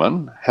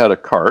Chinaman had a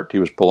cart. He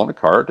was pulling a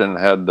cart, and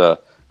it had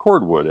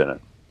cordwood in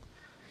it.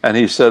 And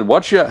he said,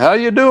 how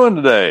you doing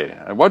today?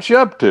 And what you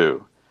up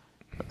to?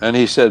 And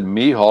he said,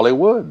 me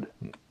Hollywood.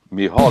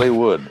 Me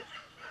Hollywood.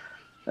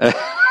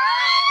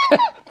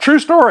 True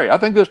story. I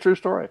think that's a true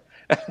story.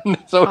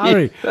 So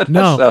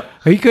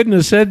he couldn't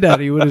have said that.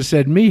 He would have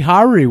said, me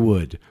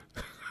Hollywood.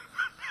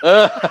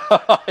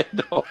 I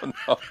don't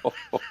know.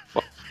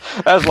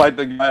 That's like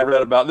the guy I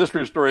read about. This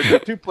true story. There are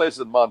two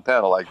places in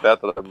Montana like that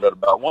I've read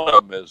about. One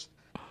of them is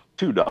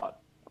Two Dot,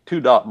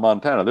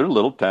 Montana. There's a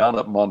little town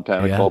up in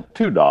Montana called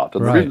Two Dot.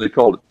 And the reason they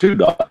called it Two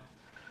Dot,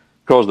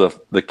 because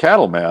the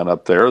cattleman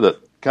up there that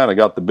kind of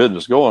got the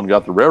business going,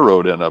 got the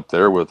railroad in up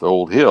there with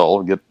Old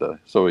Hill,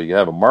 so he could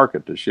have a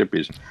market to ship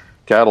his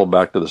cattle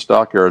back to the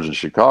stockyards in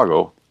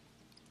Chicago.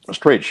 A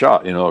straight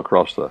shot,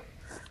 across the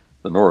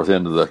north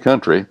end of the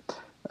country.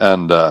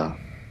 And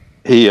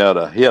he had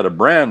a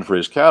brand for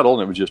his cattle,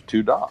 and it was just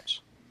Two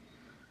Dots.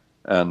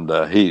 And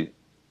he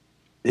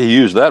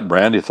used that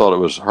brand. He thought it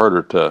was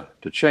harder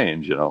to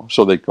change,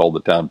 so they called the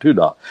town Two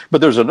Dot.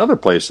 But there's another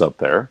place up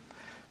there,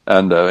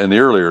 and in the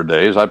earlier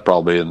days,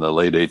 probably in the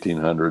late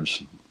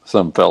 1800s,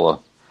 some fella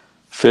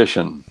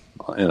fishing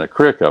in a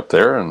creek up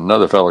there, and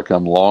another fella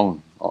come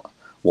along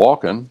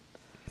walking,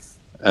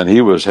 and he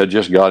had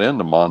just got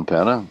into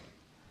Montana,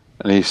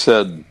 and he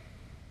said,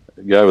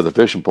 the guy with the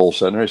fishing pole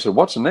sitting there, he said,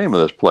 what's the name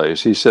of this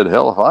place? He said,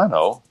 hell if I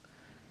know.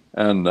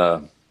 And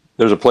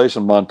there's a place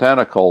in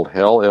Montana called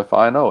Hell If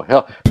I Know.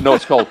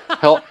 It's called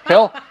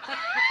Hell.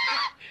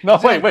 No,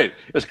 wait.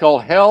 It's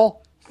called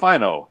Hell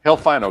Fino. Hell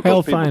Fino.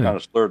 Because people kind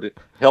of slurred it.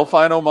 Hell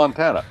Fino,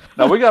 Montana.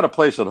 Now, we got a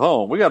place at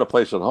home.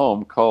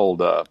 Called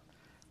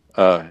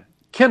Kinmundy.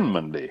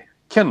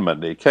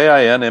 Kinmundy.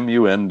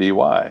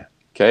 Kinmundy.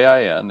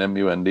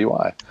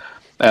 Kinmundy.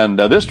 And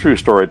this true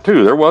story,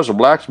 too. There was a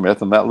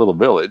blacksmith in that little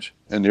village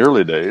in the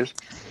early days.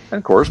 And,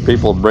 of course,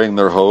 people would bring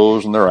their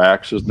hoes and their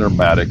axes and their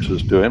mattocks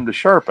to him to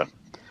sharpen.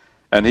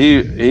 And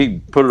he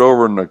put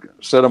it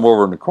set them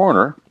over in the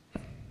corner.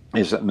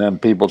 He said, and then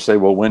people would say,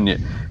 well,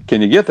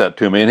 can you get that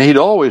to me? And he'd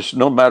always,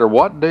 no matter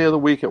what day of the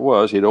week it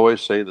was, he'd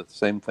always say the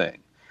same thing.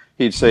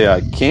 He'd say,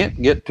 I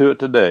can't get to it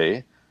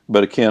today,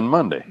 but I can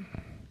Monday.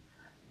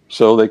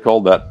 So they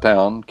called that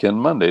town Ken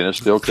Monday, and it's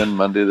still Ken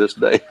Monday this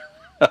day.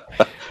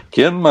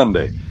 Ken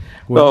Monday.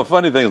 Well,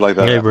 funny things like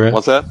that. Hey, Brent.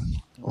 What's that?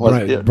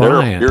 Brian,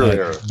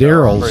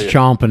 Daryl's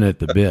chomping at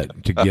the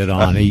bit to get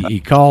on. He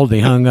called, he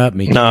hung up,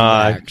 and he came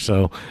back.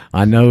 So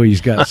I know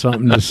he's got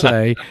something to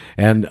say.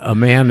 And a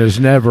man is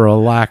never a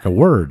lack of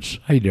words.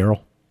 Hey,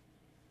 Daryl.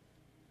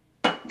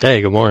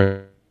 Hey, good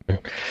morning.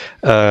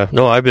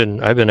 No, I've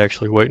been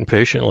actually waiting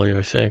patiently,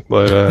 I think,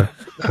 but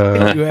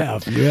you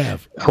have.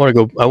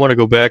 I want to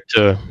go back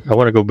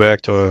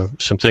to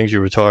some things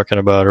you were talking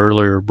about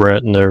earlier,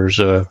 Brent. And there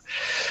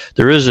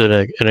is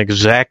an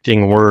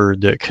exacting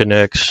word that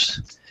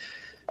connects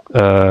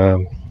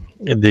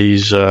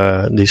these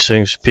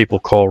things people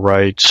call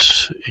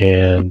rights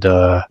and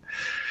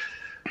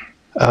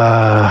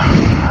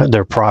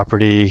their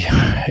property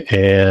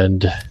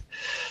and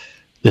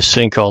this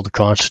thing called the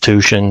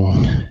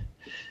Constitution.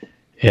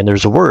 And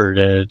there's a word,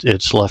 and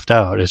it's left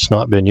out. It's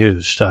not been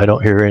used. I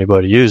don't hear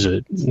anybody use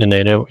it, and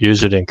they don't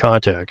use it in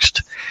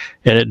context.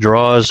 And it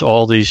draws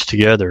all these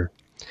together.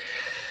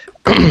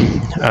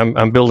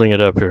 I'm building it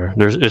up here.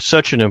 It's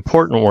such an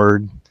important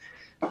word.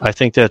 I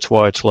think that's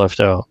why it's left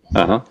out.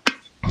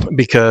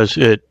 Because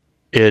it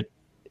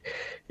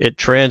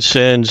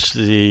transcends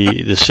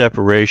the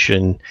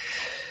separation,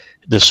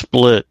 the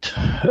split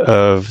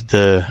of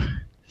the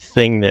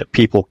thing that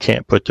people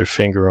can't put their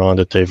finger on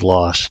that they've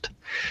lost.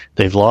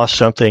 They've lost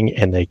something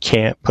and they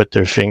can't put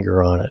their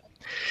finger on it.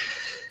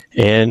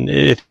 And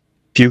if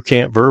you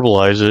can't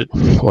verbalize it,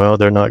 well,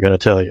 they're not going to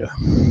tell you.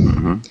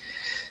 Mm-hmm.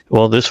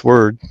 Well, this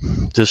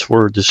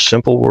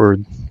simple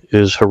word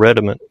is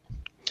herediment.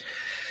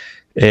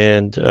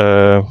 And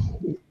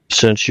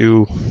since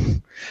you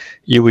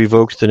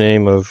evoked the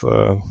name of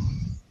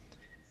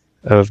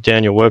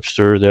Daniel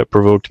Webster, that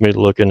provoked me to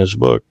look in his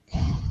book.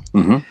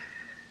 Mm-hmm.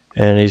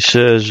 And he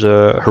says,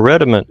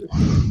 herediment,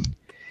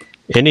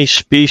 any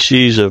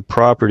species of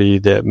property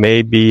that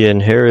may be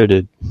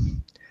inherited,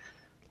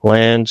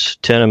 lands,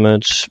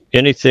 tenements,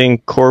 anything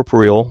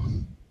corporeal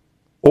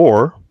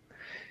or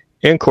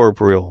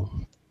incorporeal,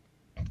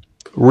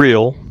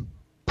 real,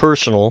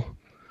 personal,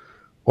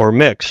 or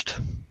mixed,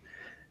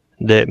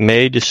 that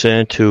may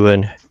descend to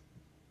a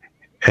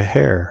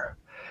heir.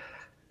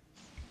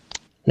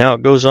 Now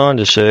it goes on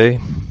to say,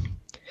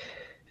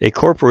 a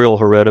corporeal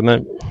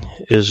herediment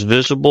is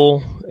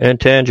visible and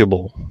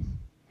tangible.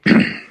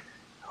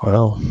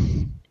 Well,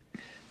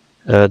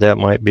 that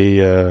might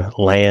be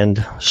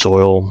land,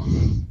 soil,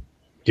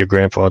 your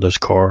grandfather's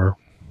car.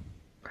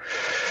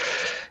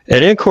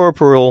 An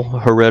incorporeal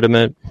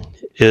herediment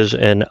is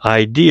an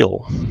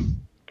ideal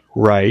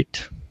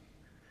right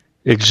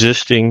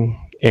existing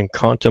in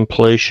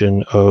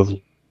contemplation of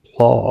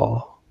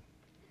law,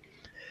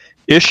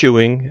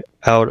 issuing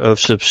out of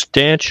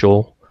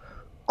substantial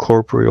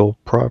corporeal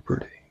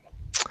property.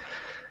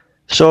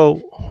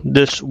 So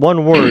this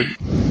one word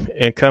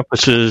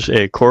encompasses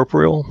a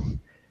corporeal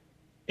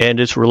and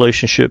its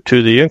relationship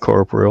to the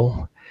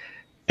incorporeal.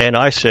 And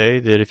I say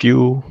that if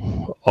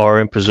you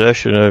are in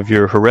possession of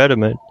your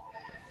herediment,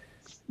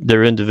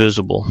 they're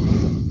indivisible.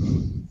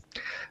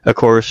 Of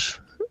course,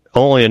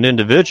 only an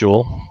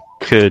individual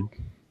could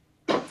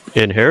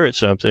inherit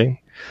something,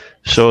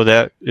 so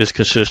that is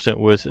consistent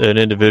with an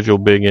individual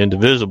being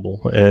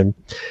indivisible. And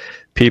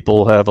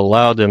people have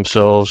allowed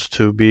themselves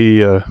to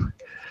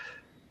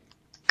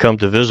come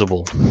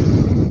divisible.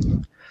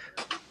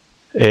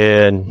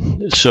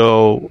 And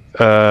so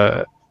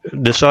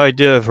this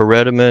idea of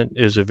herediment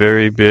is a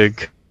very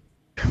big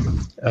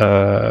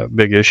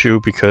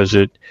issue, because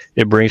it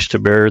brings to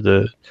bear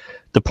the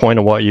point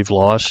of what you've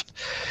lost.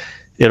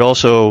 It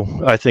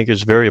also, I think,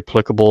 is very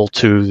applicable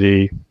to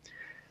the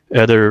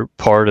other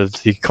part of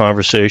the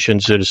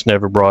conversations that it's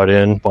never brought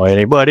in by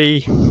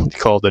anybody,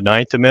 called the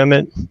Ninth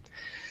Amendment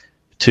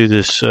to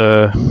this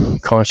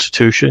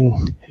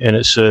Constitution. And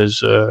it says,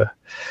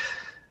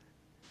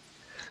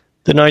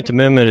 the Ninth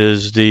Amendment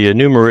is the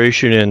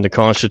enumeration in the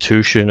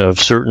Constitution of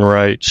certain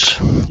rights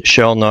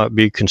shall not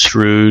be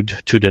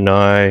construed to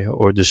deny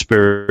or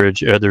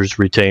disparage others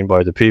retained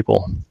by the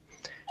people.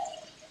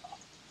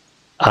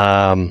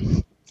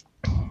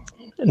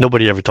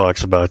 Nobody ever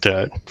talks about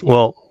that.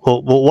 Well,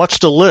 what's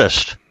the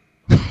list?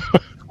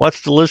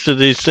 What's the list of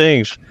these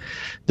things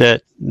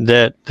that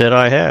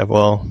I have?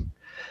 Well,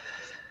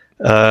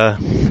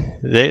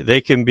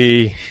 they can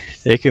be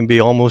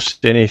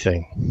almost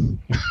anything.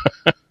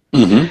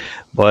 Mm-hmm.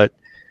 But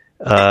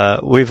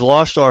we've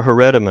lost our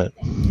herediment.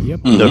 Yep.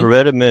 Mm-hmm. The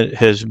herediment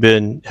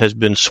has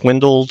been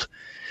swindled,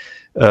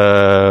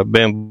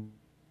 bamboozled,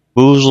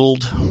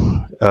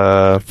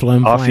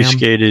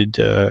 obfuscated,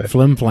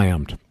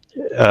 flim-flammed.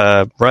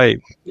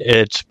 Right.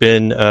 It's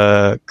been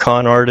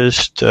con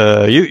artist.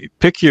 You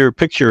pick your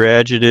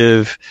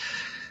adjective,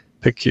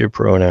 pick your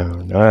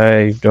pronoun.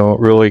 I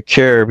don't really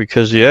care,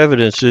 because the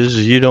evidence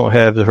is you don't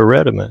have the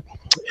herediment.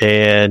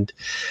 And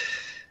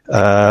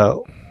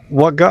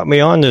what got me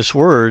on this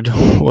word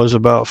was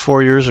about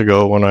 4 years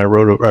ago when I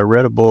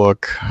read a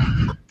book.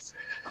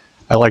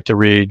 I like to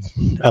read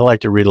a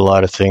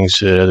lot of things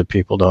that other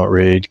people don't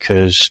read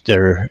because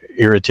they're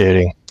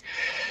irritating.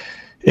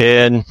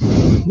 And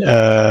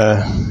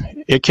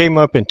it came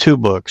up in two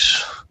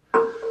books.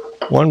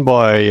 One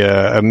by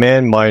a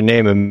man by the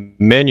name of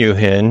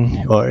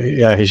Menuhin.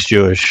 Yeah, he's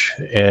Jewish.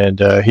 And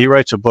he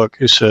writes a book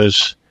that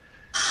says,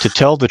 To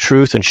Tell the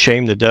Truth and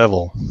Shame the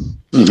Devil.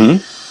 Mm-hmm.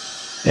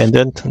 And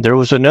then there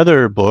was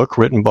another book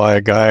written by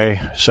a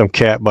guy, some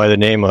cat by the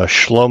name of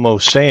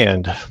Shlomo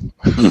Sand.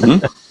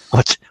 Mm-hmm.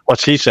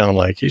 What's he sound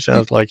like? He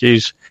sounds like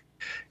he's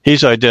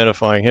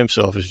identifying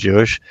himself as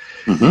Jewish.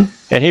 Mm-hmm.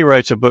 And he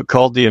writes a book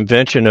called The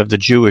Invention of the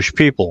Jewish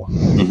People.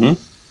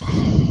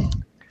 Mm-hmm.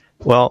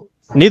 Well,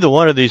 neither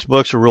one of these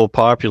books are real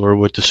popular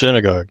with the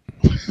synagogue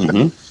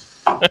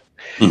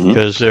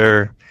because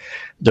they're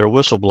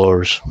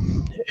whistleblowers.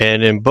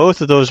 And in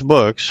both of those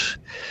books,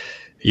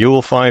 you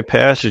will find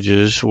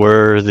passages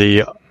where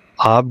the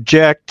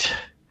object,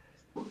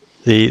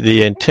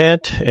 the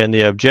intent and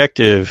the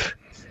objective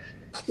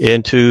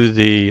into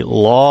the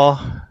law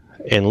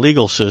and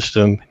legal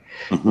system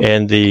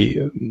and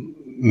the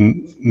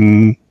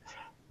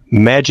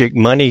magic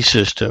money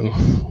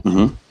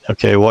system.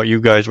 Okay, what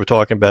you guys were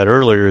talking about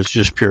earlier is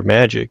just pure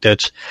magic.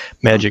 That's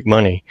magic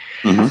money.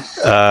 And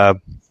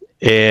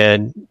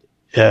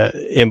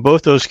in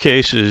both those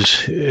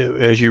cases,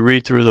 as you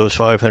read through those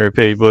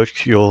 500-page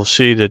books, you'll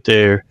see that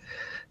the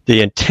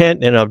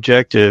intent and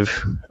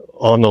objective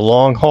on the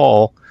long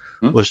haul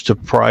was to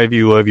deprive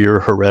you of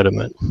your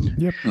hereditament.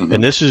 Yep.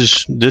 And this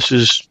is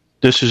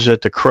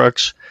at the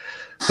crux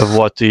of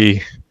what the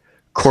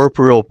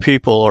corporeal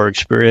people are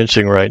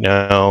experiencing right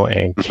now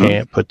and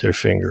can't put their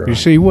finger on. You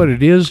see what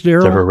it is, The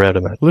Daryl?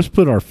 hereditament. Let's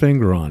put our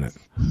finger on it.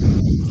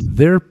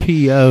 They're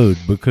PO'd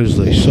because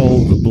they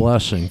sold the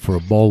blessing for a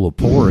bowl of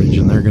porridge,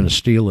 and they're going to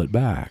steal it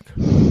back.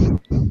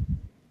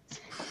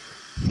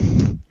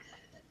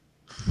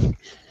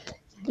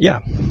 Yeah.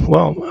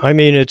 Well, I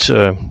mean, it's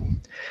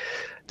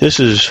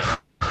this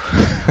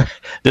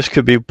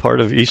could be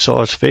part of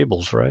Esau's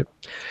fables, right?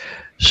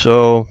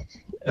 So,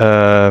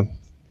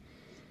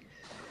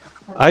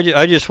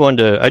 I just wanted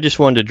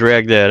to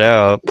drag that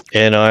out,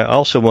 and I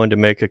also wanted to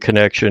make a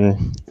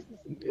connection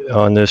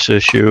on this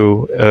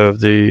issue of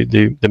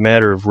the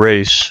matter of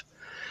race.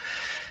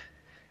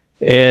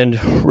 And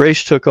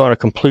race took on a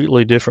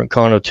completely different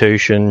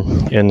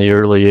connotation in the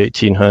early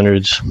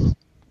 1800s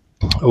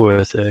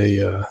with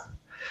a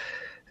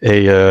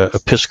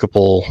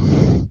Episcopal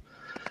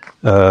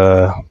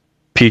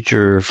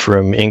preacher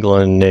from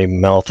England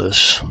named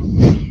Malthus.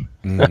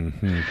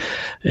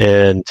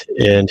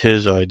 And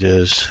his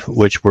ideas,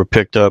 which were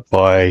picked up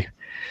by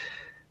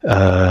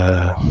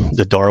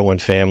the Darwin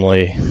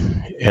family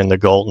and the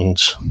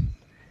Galtons,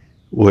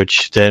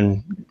 which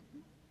then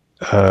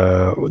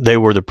they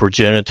were the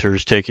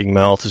progenitors taking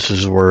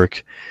Malthus's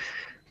work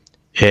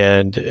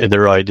and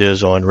their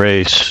ideas on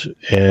race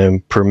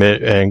and from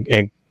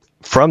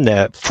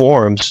that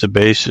forms the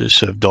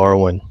basis of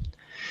Darwin.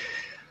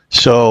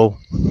 So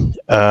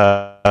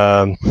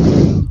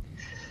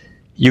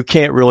you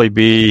can't really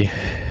be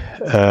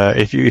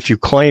if you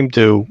claim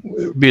to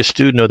be a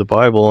student of the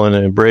Bible and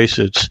embrace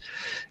its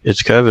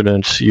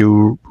covenants,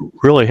 you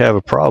really have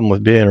a problem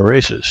with being a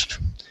racist.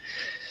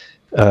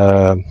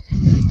 But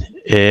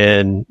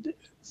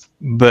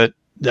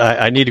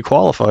I need to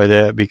qualify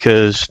that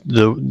because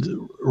the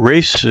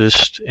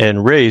racist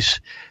and race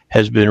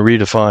has been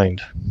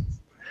redefined.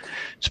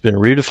 It's been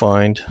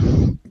redefined,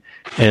 and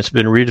it's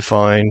been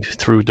redefined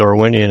through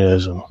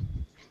Darwinianism.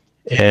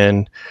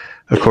 And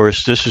of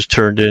course, this has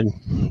turned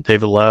in.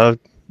 They've allowed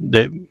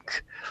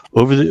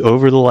over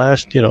the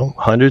last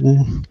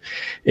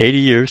 180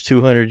 years,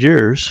 200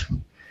 years,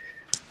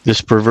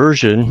 this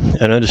perversion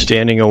and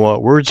understanding of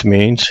what words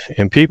means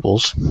in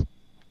peoples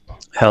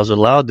has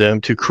allowed them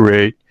to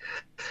create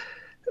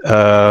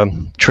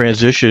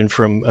transition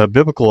from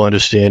biblical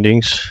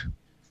understandings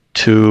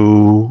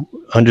to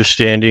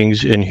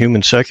understandings in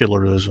human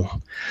secularism.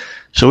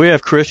 So we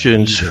have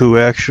Christians who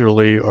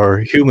actually are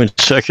human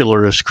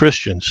secularist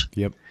Christians.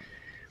 Yep.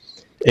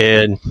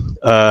 And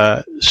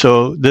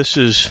so this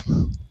is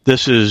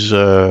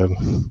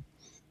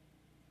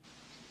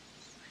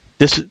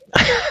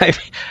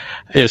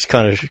it's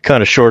kind of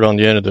short on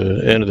the end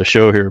of the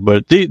show here,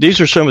 but these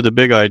are some of the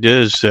big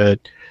ideas that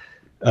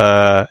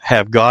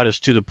have got us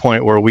to the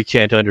point where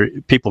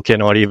people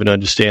cannot even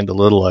understand the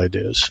little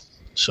ideas.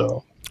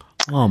 So,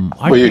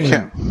 you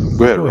can.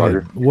 Go ahead,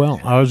 Roger. Well,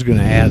 I was going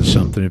to add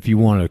something. If you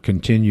want to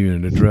continue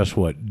and address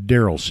what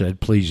Daryl said,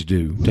 please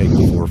do take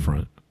the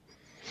forefront.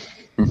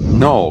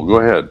 No, go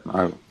ahead.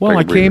 We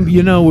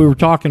were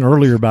talking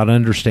earlier about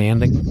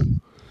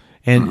understanding,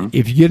 and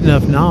if you get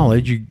enough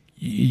knowledge,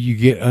 you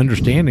get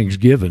understandings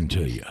given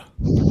to you.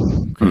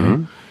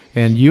 Okay?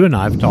 And you and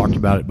I have talked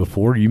about it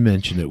before. You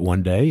mentioned it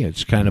one day.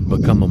 It's kind of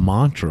become a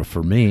mantra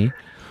for me.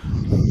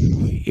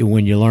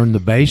 When you learn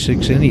the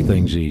basics,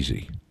 anything's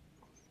easy.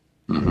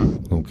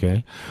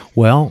 Okay.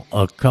 Well,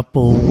 a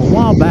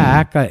while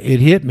back, it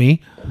hit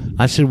me.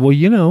 I said,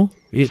 well,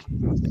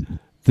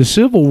 the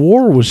Civil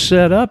War was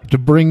set up to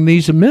bring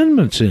these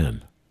amendments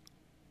in.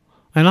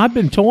 And I've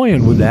been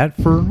toying with that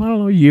for, I don't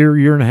know, a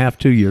year and a half,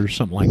 2 years,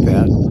 something like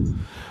that.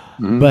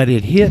 But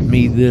it hit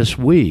me this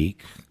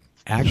week,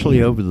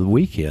 actually over the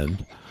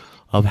weekend,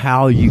 of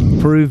how you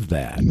can prove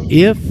that.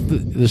 If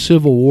the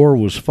Civil War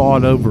was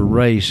fought over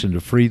race and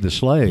to free the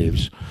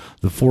slaves,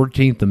 the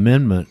 14th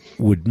Amendment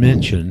would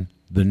mention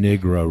the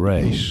Negro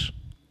race.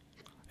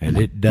 And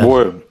it doesn't.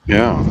 Boy,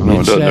 yeah. No,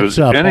 It sets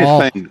up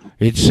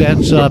it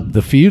sets up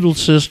the feudal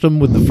system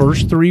with the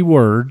first three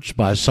words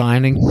by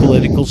assigning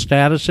political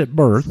status at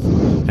birth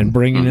and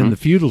bringing in the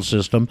feudal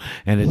system,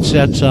 and it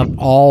sets up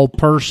all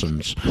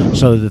persons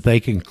so that they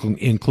can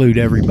include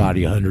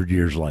everybody 100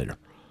 years later.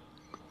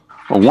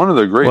 Well, one of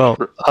the great. Well,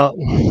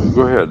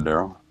 go ahead,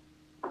 Daryl.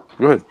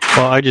 Go ahead.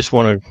 Well, I just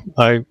want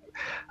to.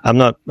 I'm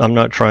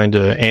not trying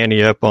to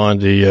ante up on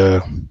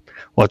the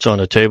what's on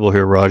the table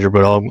here, Roger.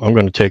 But I'm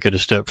going to take it a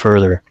step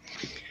further.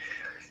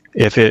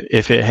 If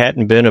it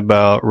hadn't been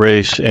about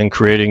race and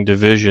creating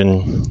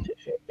division,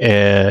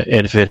 and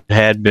if it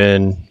had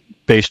been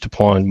based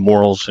upon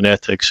morals and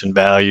ethics and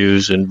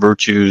values and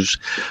virtues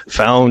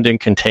found and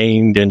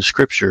contained in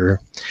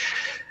Scripture,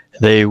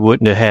 they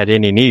wouldn't have had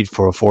any need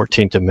for a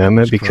 14th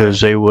Amendment. That's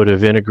because correct. They would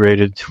have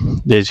integrated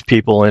these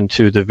people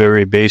into the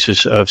very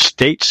basis of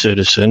state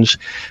citizens,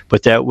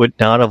 but that would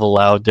not have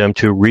allowed them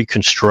to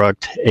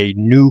reconstruct a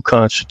new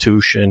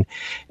constitution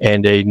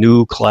and a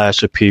new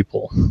class of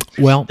people.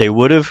 Well, they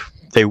would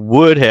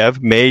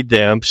have made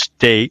them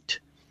state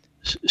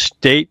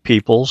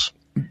peoples,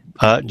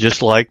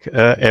 just like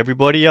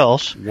everybody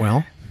else.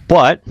 Well,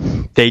 but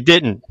they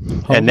didn't,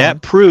 and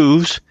that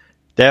proves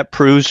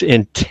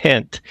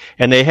intent.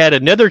 And they had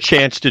another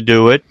chance to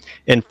do it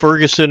in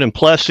Ferguson and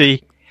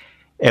Plessy.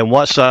 And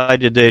what side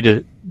did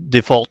they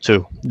default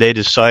to? They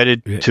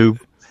decided to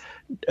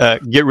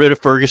get rid of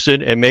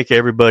Ferguson and make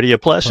everybody a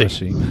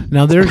Plessy.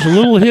 Now, there's a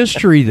little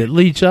history that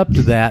leads up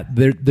to that.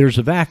 There's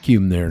a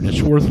vacuum there, and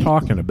it's worth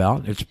talking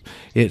about.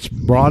 It's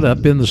brought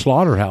up in the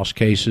slaughterhouse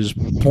cases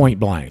point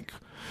blank.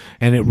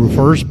 And it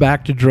refers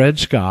back to Dred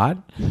Scott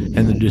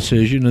and the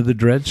decision of the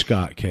Dred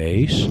Scott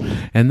case.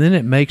 And then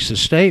it makes a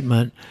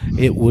statement.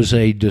 It was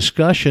a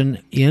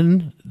discussion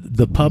in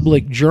the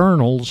public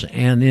journals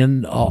and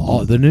in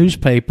the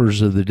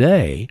newspapers of the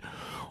day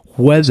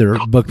whether,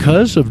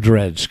 because of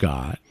Dred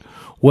Scott,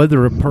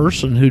 whether a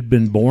person who'd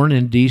been born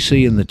in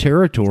D.C. and the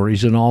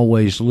territories and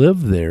always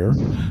lived there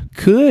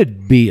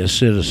could be a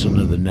citizen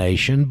of the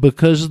nation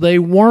because they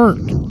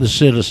weren't the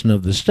citizen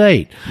of the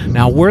state.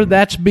 Now, where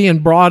that's being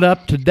brought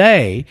up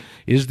today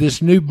is this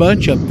new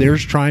bunch up there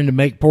is trying to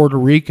make Puerto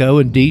Rico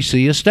and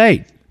D.C. a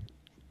state.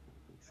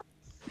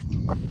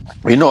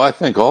 I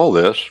think all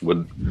this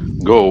would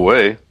go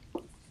away,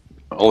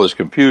 all this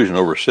confusion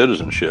over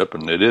citizenship,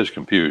 and it is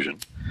confusion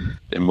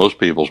in most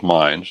people's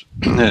minds,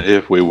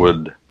 if we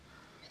would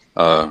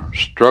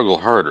struggle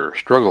harder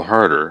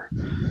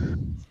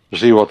to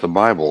see what the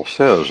Bible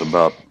says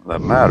about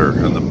that matter.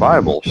 And the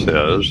Bible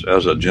says,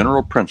 as a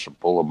general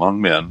principle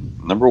among men,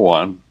 number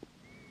one,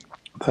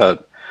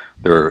 that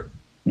there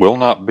will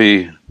not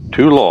be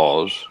two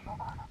laws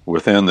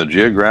within the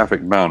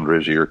geographic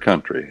boundaries of your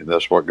country.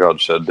 That's what God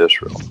said to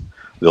Israel.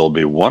 There'll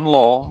be one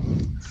law,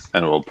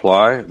 and it will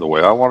apply the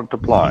way I want it to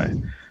apply.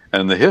 And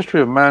in the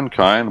history of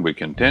mankind, we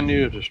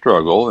continue to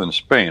struggle. In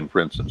Spain,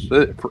 for instance,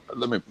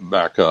 let me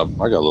back up.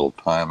 I got a little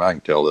time. I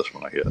can tell this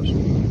one, I guess.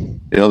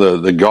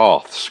 The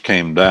Goths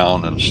came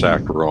down and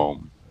sacked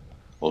Rome.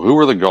 Well, who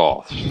were the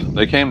Goths?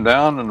 They came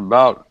down in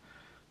about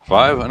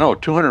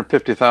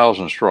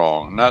 250,000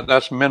 strong. Now,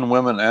 that's men,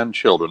 women, and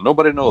children.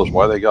 Nobody knows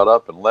why they got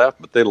up and left,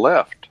 but they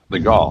left, the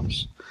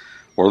Goths.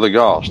 Or the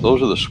Goths.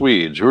 Those are the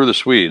Swedes. Who are the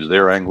Swedes?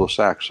 They're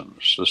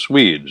Anglo-Saxons. The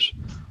Swedes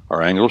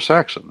are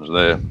Anglo-Saxons.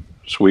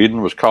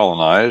 Sweden was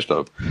colonized.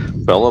 A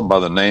fellow by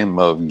the name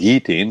of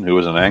Geating, who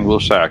was an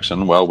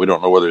Anglo-Saxon. Well, we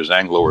don't know whether he's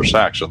Anglo or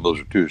Saxon. Those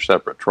are two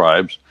separate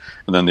tribes.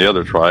 And then the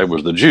other tribe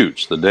was the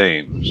Jutes, the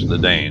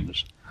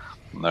Danes.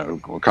 They're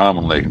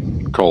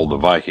commonly called the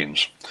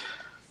Vikings.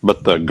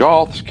 But the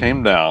Goths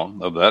came down,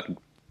 of that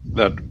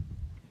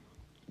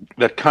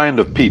kind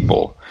of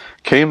people,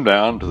 came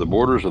down to the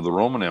borders of the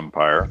Roman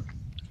Empire,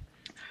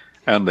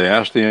 and they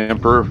asked the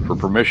emperor for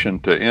permission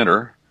to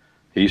enter.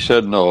 He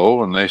said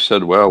no, and they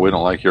said, well, we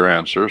don't like your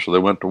answer, so they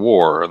went to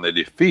war, and they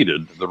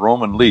defeated the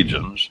Roman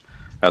legions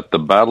at the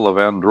Battle of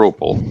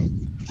Andropol,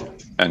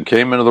 and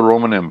came into the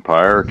Roman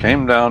Empire,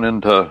 came down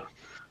into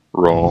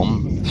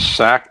Rome,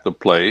 sacked the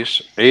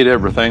place, ate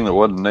everything that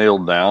wasn't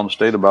nailed down,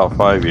 stayed about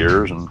 5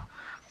 years, and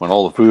when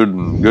all the food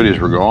and goodies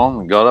were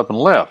gone, got up and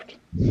left.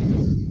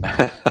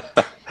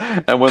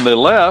 And when they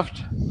left,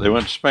 they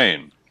went to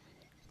Spain.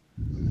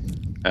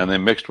 And they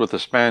mixed with the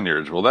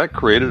Spaniards. Well, that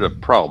created a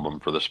problem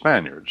for the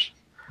Spaniards.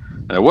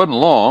 And it wasn't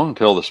long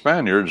until the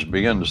Spaniards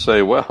began to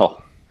say,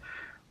 well,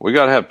 we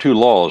got to have two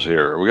laws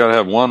here. We got to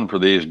have one for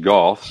these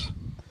Goths,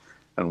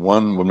 and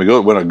one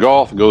when a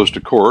Goth goes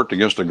to court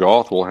against a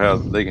Goth,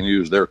 they can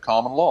use their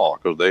common law,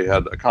 because they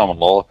had a common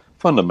law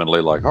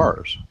fundamentally like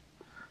ours.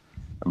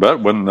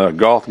 But when the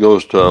Goth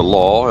goes to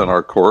law in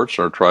our courts,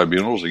 our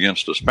tribunals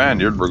against a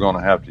Spaniard, we're going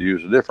to have to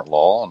use a different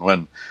law.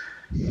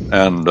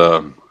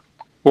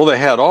 Well, they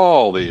had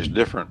all these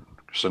different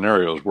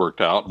scenarios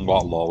worked out and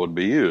what law would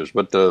be used.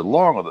 But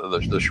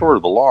the short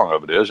of the long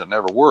of it is, it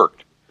never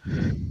worked.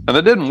 And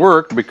it didn't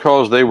work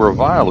because they were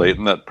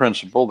violating that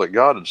principle that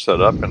God had set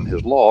up in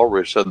His law,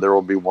 where He said there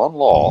will be one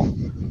law,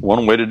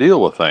 one way to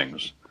deal with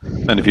things.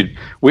 And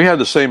we had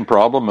the same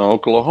problem in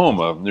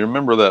Oklahoma. You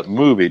remember that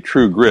movie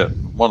True Grit,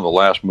 one of the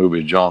last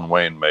movies John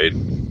Wayne made.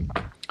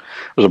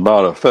 It was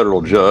about a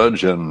federal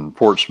judge in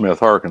Fort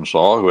Smith,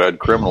 Arkansas, who had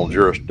criminal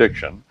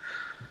jurisdiction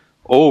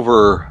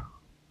over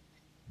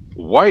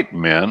white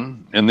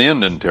men in the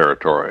Indian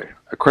Territory.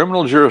 A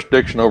criminal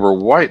jurisdiction over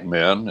white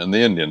men in the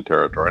Indian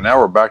Territory. Now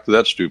we're back to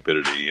that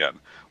stupidity again.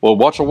 Well,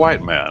 what's a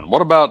white man?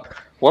 What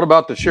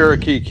about the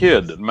Cherokee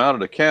kid that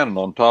mounted a cannon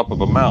on top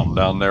of a mountain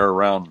down there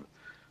around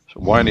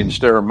Winding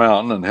Stair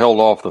Mountain and held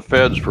off the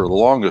feds for the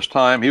longest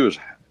time? He was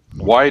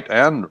white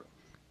and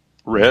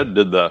red.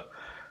 Did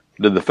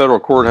the federal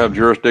court have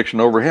jurisdiction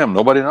over him?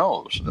 Nobody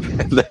knows.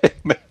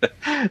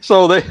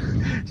 So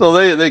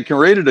they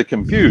created a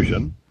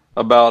confusion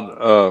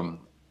about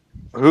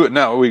who.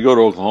 Now we go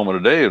to Oklahoma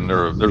today, and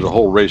there's a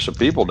whole race of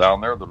people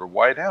down there that are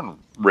white and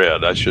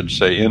red. I should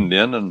say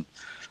Indian and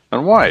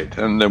white.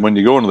 And then when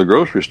you go into the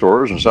grocery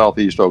stores in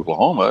southeast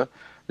Oklahoma,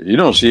 you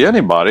don't see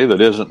anybody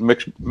that isn't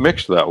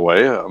mixed that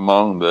way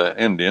among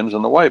the Indians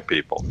and the white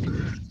people.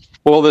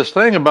 Well, this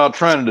thing about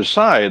trying to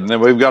decide, and then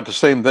we've got the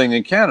same thing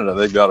in Canada.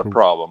 They've got a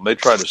problem. They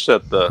try to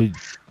set the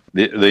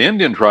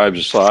Indian tribes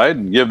aside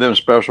and give them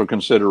special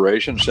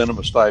consideration, send them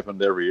a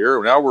stipend every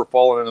year. Now we're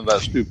falling into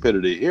that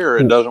stupidity here.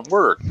 It doesn't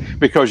work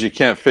because you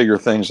can't figure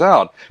things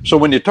out. So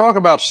when you talk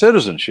about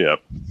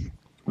citizenship,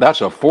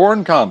 that's a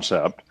foreign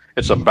concept.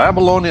 It's a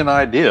Babylonian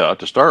idea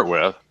to start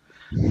with.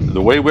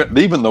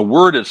 Even the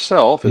word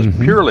itself is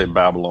purely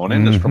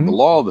Babylonian. It's from the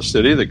law of the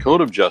city, the Code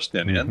of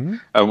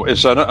Justinian.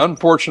 It's an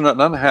unfortunate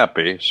and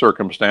unhappy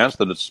circumstance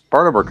that it's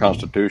part of our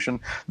Constitution.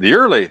 The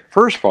early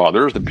first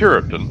fathers, the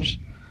Puritans,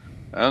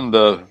 and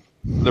the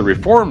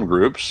Reformed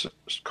groups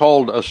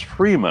called us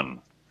freemen.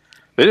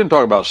 They didn't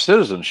talk about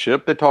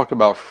citizenship. They talked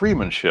about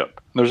freemanship.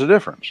 There's a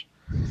difference.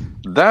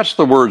 That's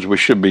the words we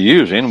should be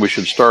using. We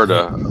should start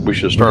a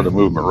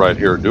movement right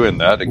here doing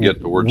that and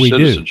get the word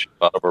citizenship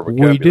out of our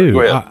vocabulary. We do.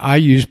 Go ahead. I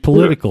use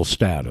political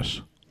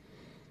status.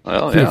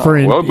 Well, yeah.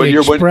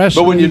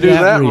 But when you do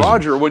that,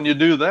 Roger, when you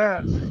do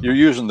that, you're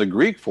using the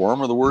Greek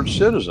form of the word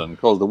citizen,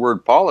 because the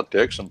word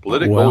politics and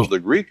political is the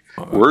Greek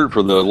word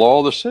for the law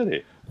of the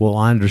city. Well,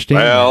 I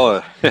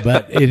understand that.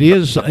 But it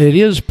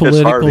is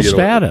political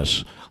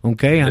status.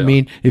 Okay, yeah. I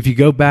mean, if you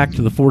go back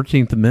to the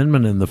 14th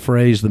Amendment and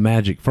the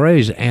magic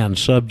phrase, and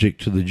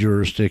subject to the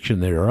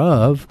jurisdiction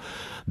thereof,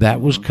 that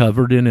was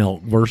covered in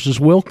Elk versus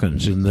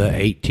Wilkins in the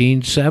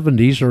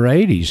 1870s or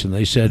 80s. And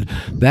they said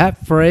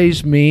that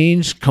phrase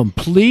means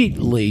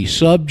completely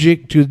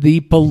subject to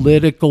the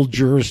political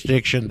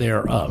jurisdiction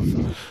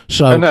thereof.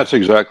 And that's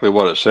exactly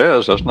what it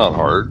says. That's not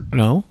hard.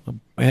 No.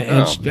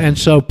 And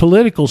so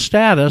political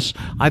status,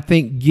 I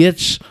think,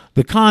 gets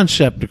the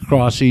concept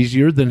across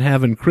easier than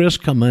having Chris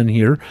come in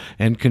here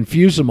and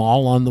confuse them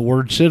all on the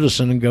word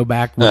citizen and go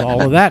back with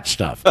all of that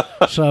stuff.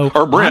 So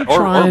or Brent,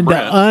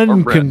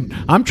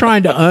 I'm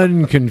trying to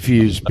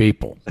unconfuse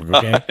people.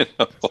 Okay.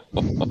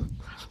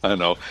 I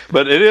know.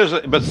 But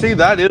see,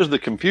 that is the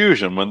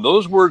confusion. When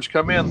those words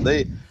come in,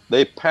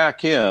 they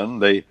pack in,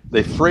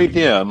 they freight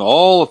in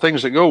all the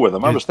things that go with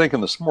them. I was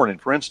thinking this morning,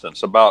 for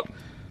instance, about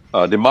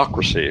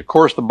democracy. Of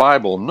course, the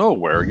Bible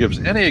nowhere gives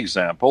any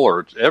example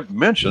or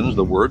mentions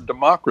the word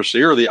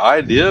democracy or the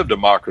idea of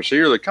democracy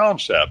or the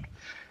concept.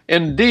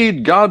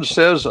 Indeed, God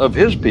says of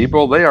His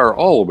people, they are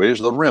always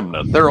the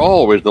remnant. They're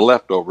always the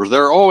leftovers.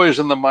 They're always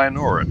in the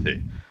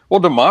minority. Well,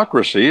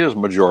 democracy is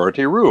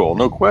majority rule,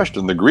 no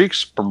question. The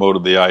Greeks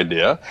promoted the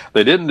idea.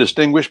 They didn't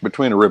distinguish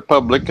between a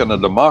republic and a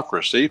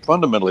democracy,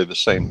 fundamentally the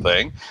same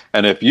thing.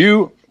 And if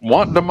you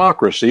want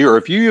democracy, or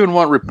if you even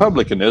want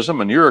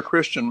republicanism and you're a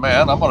Christian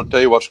man, I'm going to tell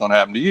you what's going to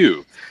happen to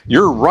you.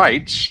 Your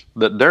rights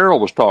that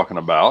Daryl was talking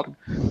about,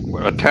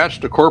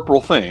 attached to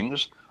corporal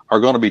things, are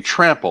going to be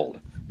trampled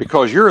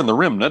because you're in the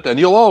remnant and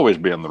you'll always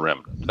be in the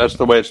remnant. That's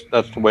the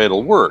way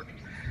it'll work.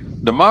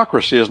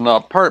 Democracy is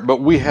not part, but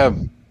we have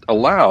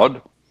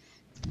allowed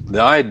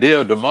the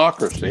idea of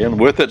democracy, and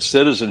with it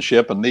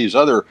citizenship and these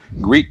other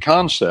Greek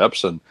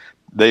concepts, and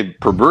they've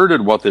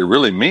perverted what they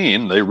really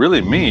mean. They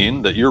really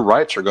mean that your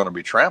rights are going to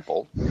be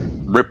trampled.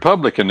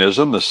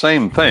 Republicanism, the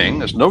same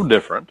thing. It's no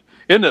different.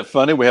 Isn't it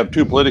funny? We have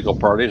two political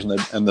parties,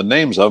 and the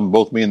names of them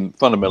both mean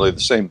fundamentally the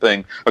same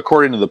thing,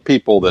 according to the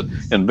people that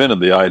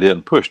invented the idea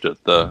and pushed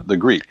it, the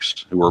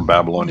Greeks, who were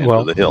Babylonian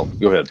to the hilt.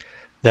 Go ahead.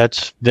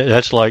 That's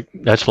like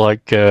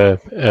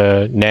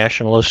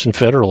nationalist and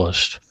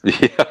federalist.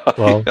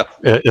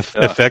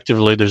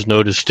 Effectively, there's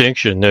no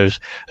distinction.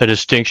 There's a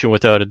distinction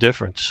without a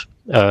difference.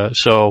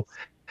 So,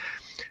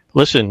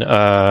 listen,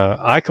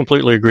 I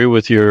completely agree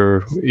with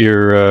your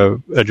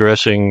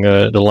addressing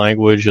the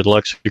language, the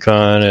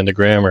lexicon, and the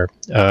grammar.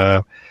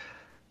 I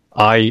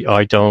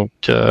don't.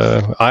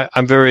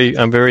 I'm very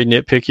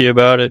nitpicky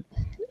about it,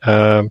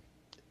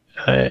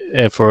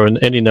 and for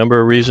any number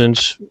of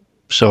reasons.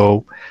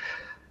 So.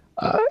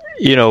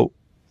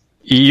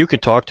 you can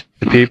talk to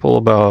people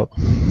about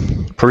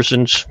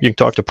persons. You can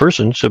talk to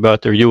persons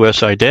about their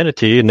U.S.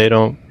 identity, and they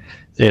don't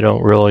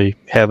really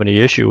have any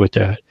issue with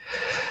that.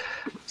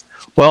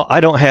 Well, I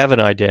don't have an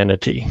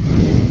identity.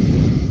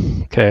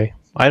 Okay,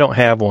 I don't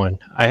have one.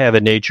 I have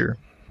a nature.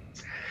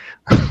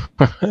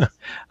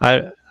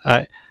 I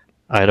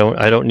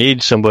don't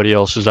need somebody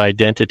else's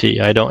identity.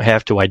 I don't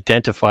have to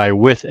identify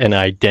with an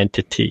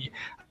identity.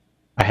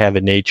 I have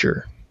a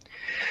nature,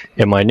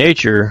 and my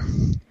nature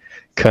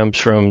comes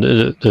from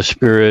the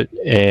spirit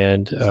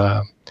and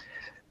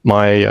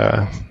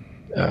my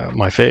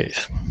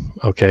faith.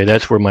 Okay,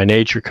 that's where my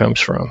nature comes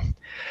from,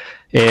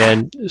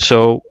 and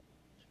so.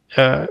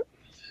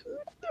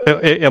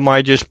 Am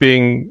I just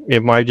being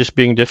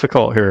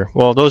difficult here?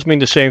 Well, those mean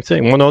the same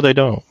thing. Well, no, they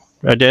don't.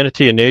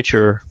 Identity and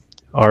nature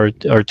are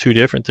two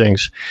different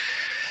things,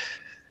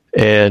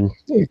 and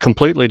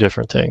completely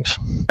different things.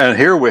 And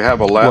here we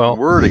have a Latin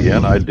word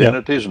again.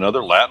 Identity is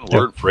another Latin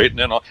word, freighting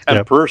in.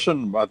 And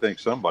person, I think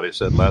somebody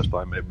said last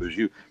time, maybe it was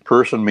you,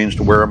 person means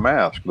to wear a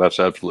mask.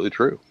 That's absolutely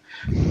true.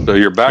 So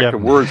you're back to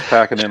words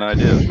packing in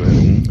ideas. Go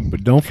ahead.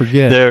 But don't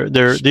forget,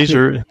 these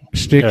are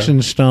sticks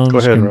and stones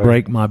ahead, can Ray.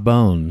 break my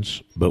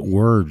bones, but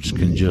words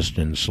can just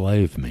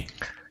enslave me.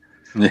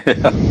 Yeah,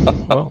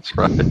 well, that's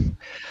right.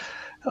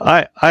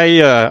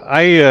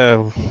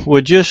 I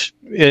would just,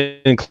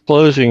 in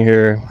closing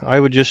here, I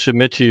would just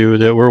submit to you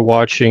that we're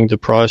watching the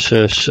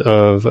process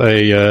of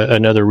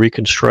another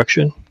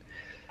reconstruction,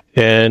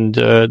 and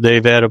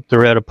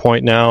they're at a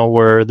point now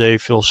where they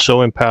feel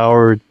so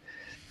empowered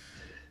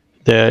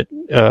that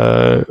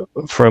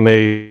from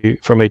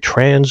a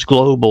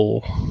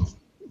trans-global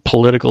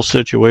political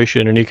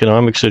situation and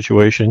economic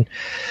situation,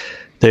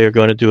 they are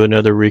going to do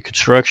another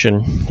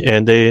reconstruction,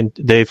 and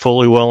they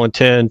fully well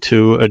intend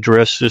to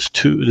address this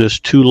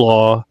two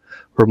law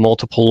or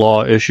multiple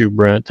law issue,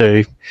 Brent.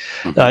 I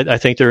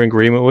think they're in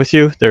agreement with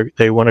you.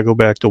 They want to go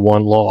back to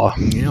one law.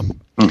 Yep.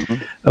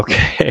 Mm-hmm.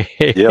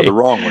 Okay. Yeah, the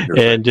wrong one.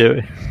 And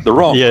the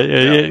wrong.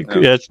 Yeah,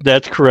 one.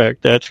 That's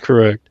correct. That's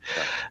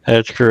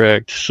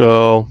correct.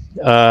 So,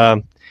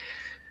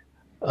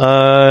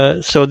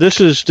 so this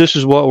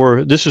is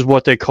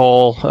what they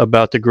call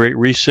about the Great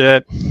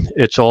Reset.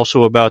 It's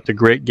also about the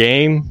Great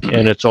Game,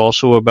 and it's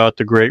also about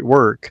the Great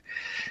Work.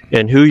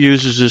 And who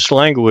uses this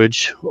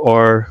language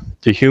are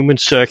the human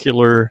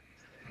secular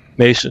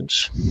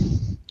Masons.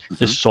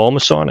 This is all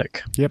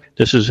Masonic. Yep.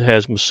 This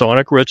has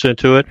Masonic roots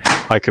into it.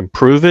 I can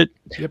prove it.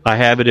 Yep. I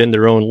have it in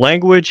their own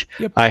language.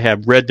 Yep. I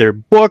have read their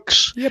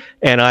books. Yep.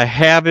 And I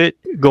have it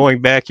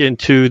going back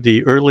into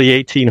the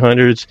early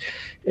 1800s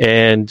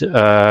and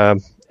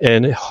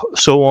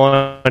so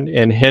on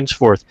and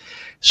henceforth.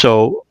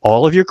 So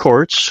all of your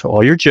courts,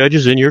 all your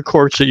judges in your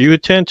courts that you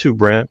attend to,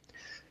 Brent,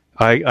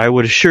 I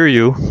would assure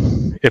you,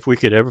 if we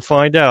could ever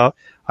find out,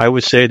 I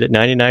would say that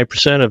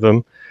 99% of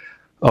them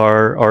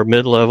are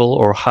mid-level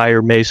or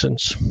higher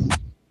Masons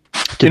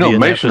to be in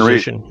Masonry,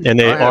 that position, and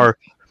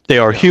they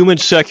are human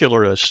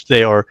secularists.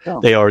 They are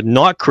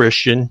not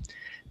Christian.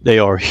 They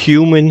are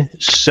human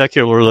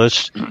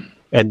secularists,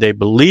 and they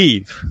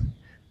believe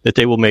that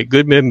they will make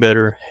good men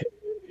better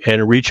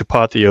and reach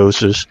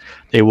apotheosis.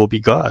 They will be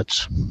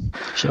gods.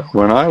 So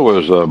when I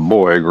was a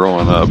boy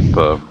growing up,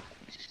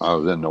 I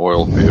was in the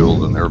oil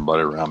field, and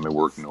everybody around me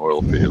worked in the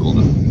oil field.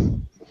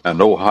 And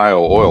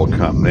Ohio Oil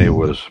Company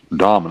was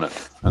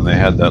dominant, and they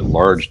had that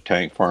large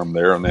tank farm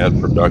there, and they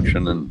had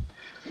production,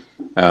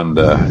 and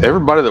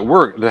everybody that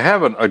worked, to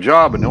have a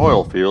job in the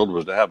oil field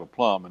was to have a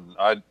plum.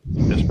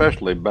 And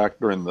especially back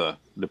during the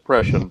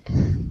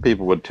Depression,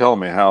 people would tell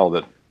me how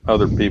that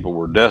other people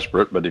were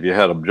desperate, but if you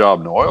had a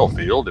job in the oil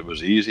field, it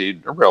was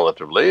easy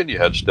relatively, and you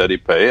had steady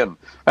pay. And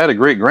I had a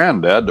great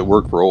granddad that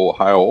worked for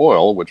Ohio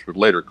Oil, which was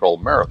later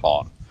called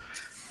Marathon,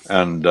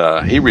 and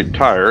he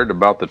retired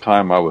about the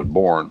time I was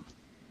born.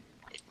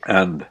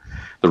 And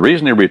the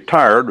reason he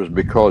retired was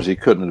because he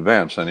couldn't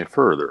advance any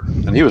further.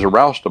 And he was a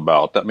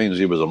roustabout. That means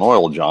he was an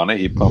oil Johnny.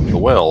 He pumped the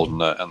wells and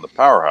the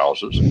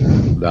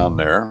powerhouses down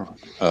there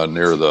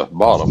near the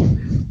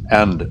bottom.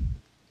 And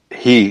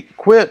he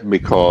quit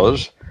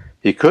because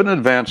he couldn't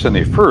advance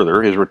any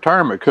further. His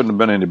retirement couldn't have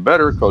been any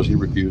better because he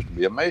refused to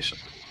be a Mason.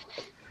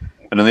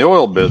 And in the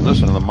oil business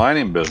and in the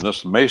mining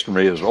business,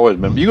 masonry has always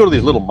been, you go to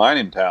these little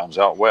mining towns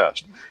out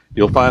west,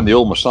 you'll find the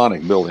old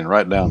Masonic building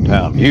right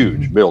downtown,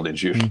 huge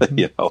buildings usually,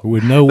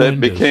 with no that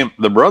windows. became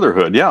the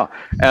Brotherhood, yeah.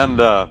 And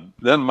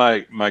then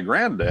my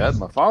granddad,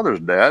 my father's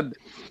dad,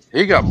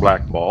 he got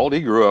blackballed.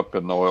 He grew up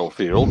in the oil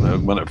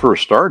field when it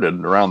first started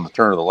around the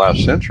turn of the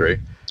last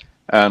century.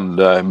 And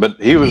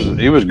but he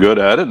was good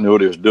at it, knew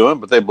what he was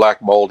doing, but they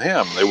blackballed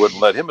him. They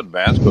wouldn't let him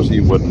advance because he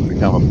wouldn't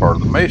become a part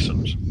of the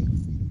Masons.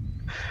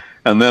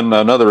 And then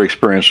another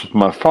experience with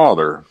my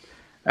father.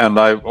 And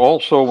I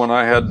also, when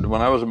I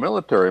was a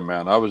military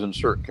man, I was in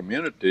certain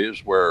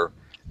communities where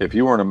if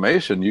you weren't a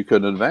Mason, you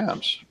couldn't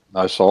advance.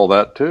 I saw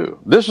that too.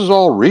 This is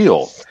all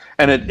real,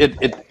 and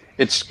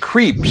it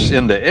creeps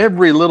into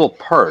every little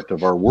part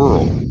of our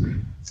world,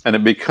 and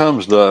it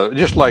becomes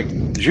just like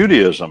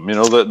Judaism.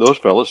 Those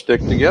fellows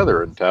stick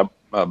together, and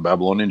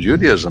Babylonian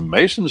Judaism.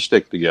 Masons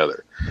stick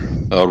together.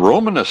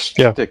 Romanists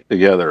stick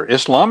together.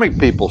 Islamic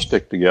people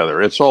stick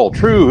together. It's all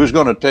true. Who's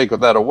going to take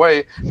that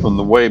away from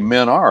the way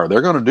men are?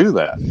 They're going to do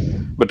that.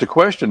 But the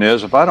question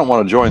is, if I don't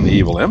want to join the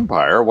evil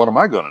empire, what am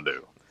I going to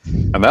do?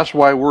 And that's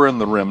why we're in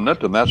the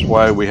remnant, and that's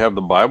why we have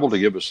the Bible to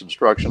give us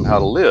instruction how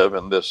to live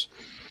in this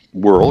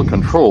world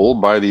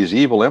controlled by these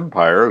evil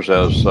empires,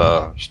 as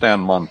Stan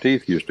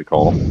Monteith used to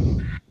call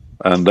them.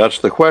 And that's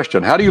the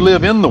question. How do you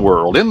live in the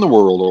world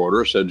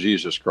order, said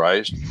Jesus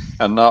Christ,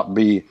 and not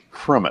be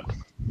from it?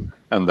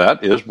 And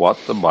that is what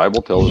the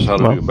Bible tells us how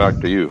to do. Back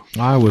to you.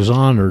 I was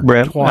honored,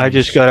 Brent. I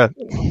just got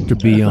to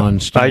be on.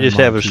 I just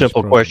have a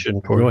simple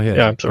question for you. Go ahead.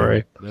 Yeah, I'm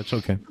sorry. That's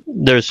okay.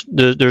 There's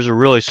a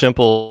really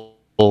simple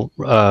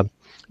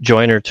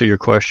joiner to your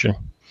question.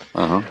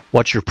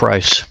 What's your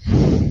price?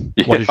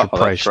 What is your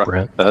price, right,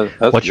 Brent?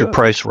 What's your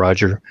price,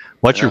 Roger?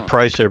 What's your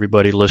price,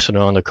 everybody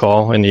listening on the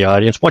call in the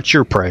audience? What's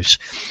your price?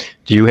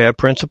 Do you have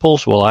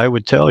principles? Well, I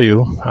would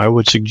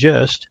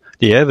suggest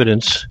the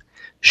evidence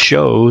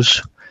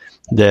shows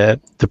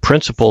that the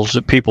principles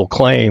that people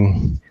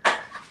claim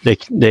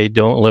they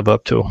don't live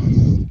up to.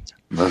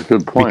 That's a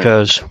good point.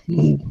 Because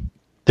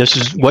this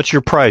is what's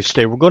your price.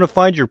 They were going to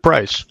find your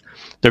price.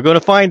 They're going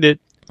to find it.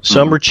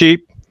 Some are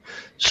cheap.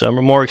 Some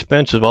are more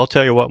expensive. I'll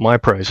tell you what my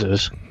price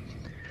is.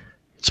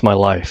 It's my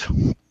life.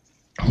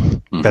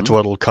 That's what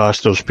it'll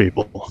cost those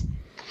people.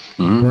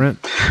 Brent,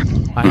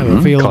 I have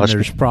a feeling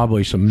there's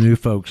probably some new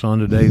folks on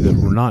today that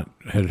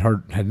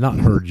had not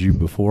heard you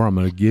before. I'm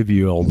going to give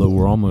you, although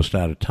we're almost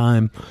out of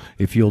time,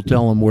 if you'll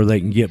tell them where they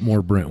can get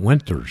more Brent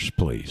Winters,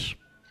 please.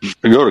 You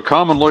go to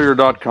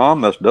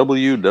commonlawyer.com. That's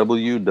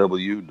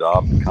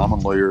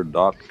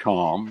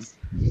www.commonlawyer.com.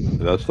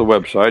 That's the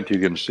website. You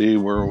can see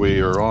where we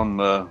are on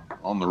the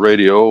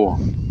radio.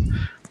 You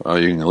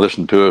can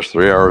listen to us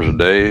 3 hours a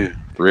day,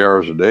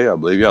 I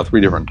believe. Yeah,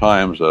 3 different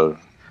times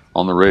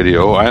on the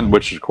radio, and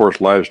which is, of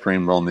course, live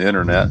streamed on the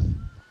internet.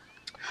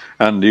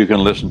 And you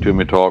can listen to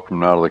me talk from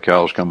now till the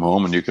cows come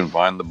home, and you can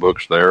find the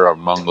books there.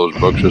 Among those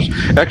books is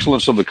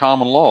Excellence of the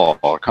Common Law,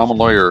 Common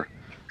Lawyer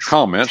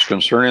Comments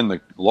Concerning the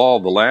Law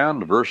of the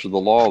Land versus the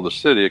Law of the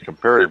City, a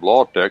comparative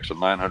law text of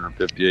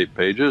 958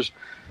 pages.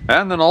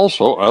 And then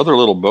also other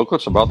little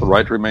booklets about the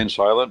right to remain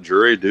silent,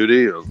 jury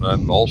duty,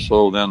 and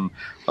also then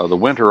the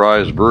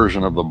winterized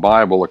version of the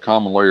Bible. A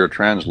common lawyer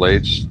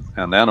translates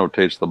and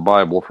annotates the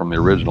Bible from the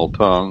original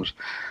tongues.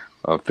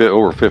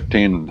 Over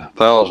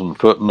 15,000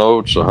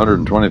 footnotes,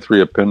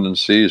 123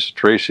 appendices,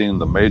 tracing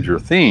the major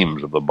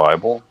themes of the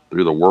Bible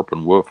through the warp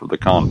and woof of the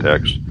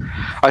context.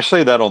 I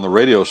say that on the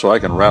radio so I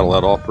can rattle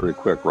that off pretty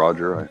quick,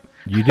 Roger.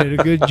 You did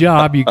a good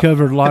job. You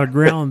covered a lot of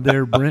ground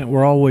there, Brent.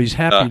 We're always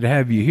happy to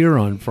have you here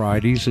on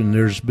Fridays, and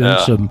there's been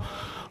some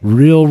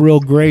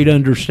real great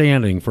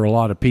understanding for a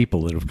lot of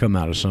people that have come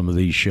out of some of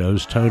these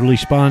shows. Totally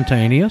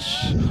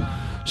spontaneous.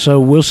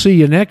 So we'll see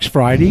you next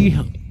Friday.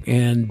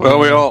 And well,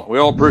 we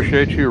all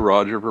appreciate you,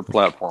 Roger, for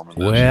platforming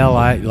this. Well,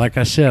 like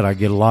I said, I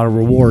get a lot of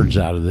rewards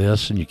out of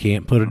this, and you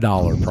can't put a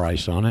dollar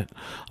price on it.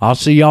 I'll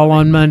see y'all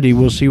on Monday.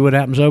 We'll see what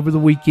happens over the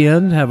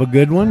weekend. Have a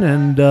good one,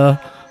 and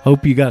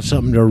hope you got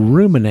something to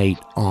ruminate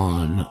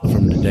on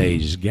from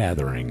today's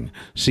gathering.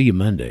 See you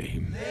Monday.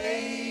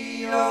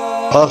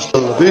 Hasta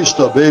la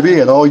vista, baby,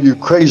 and all you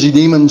crazy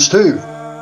demons, too.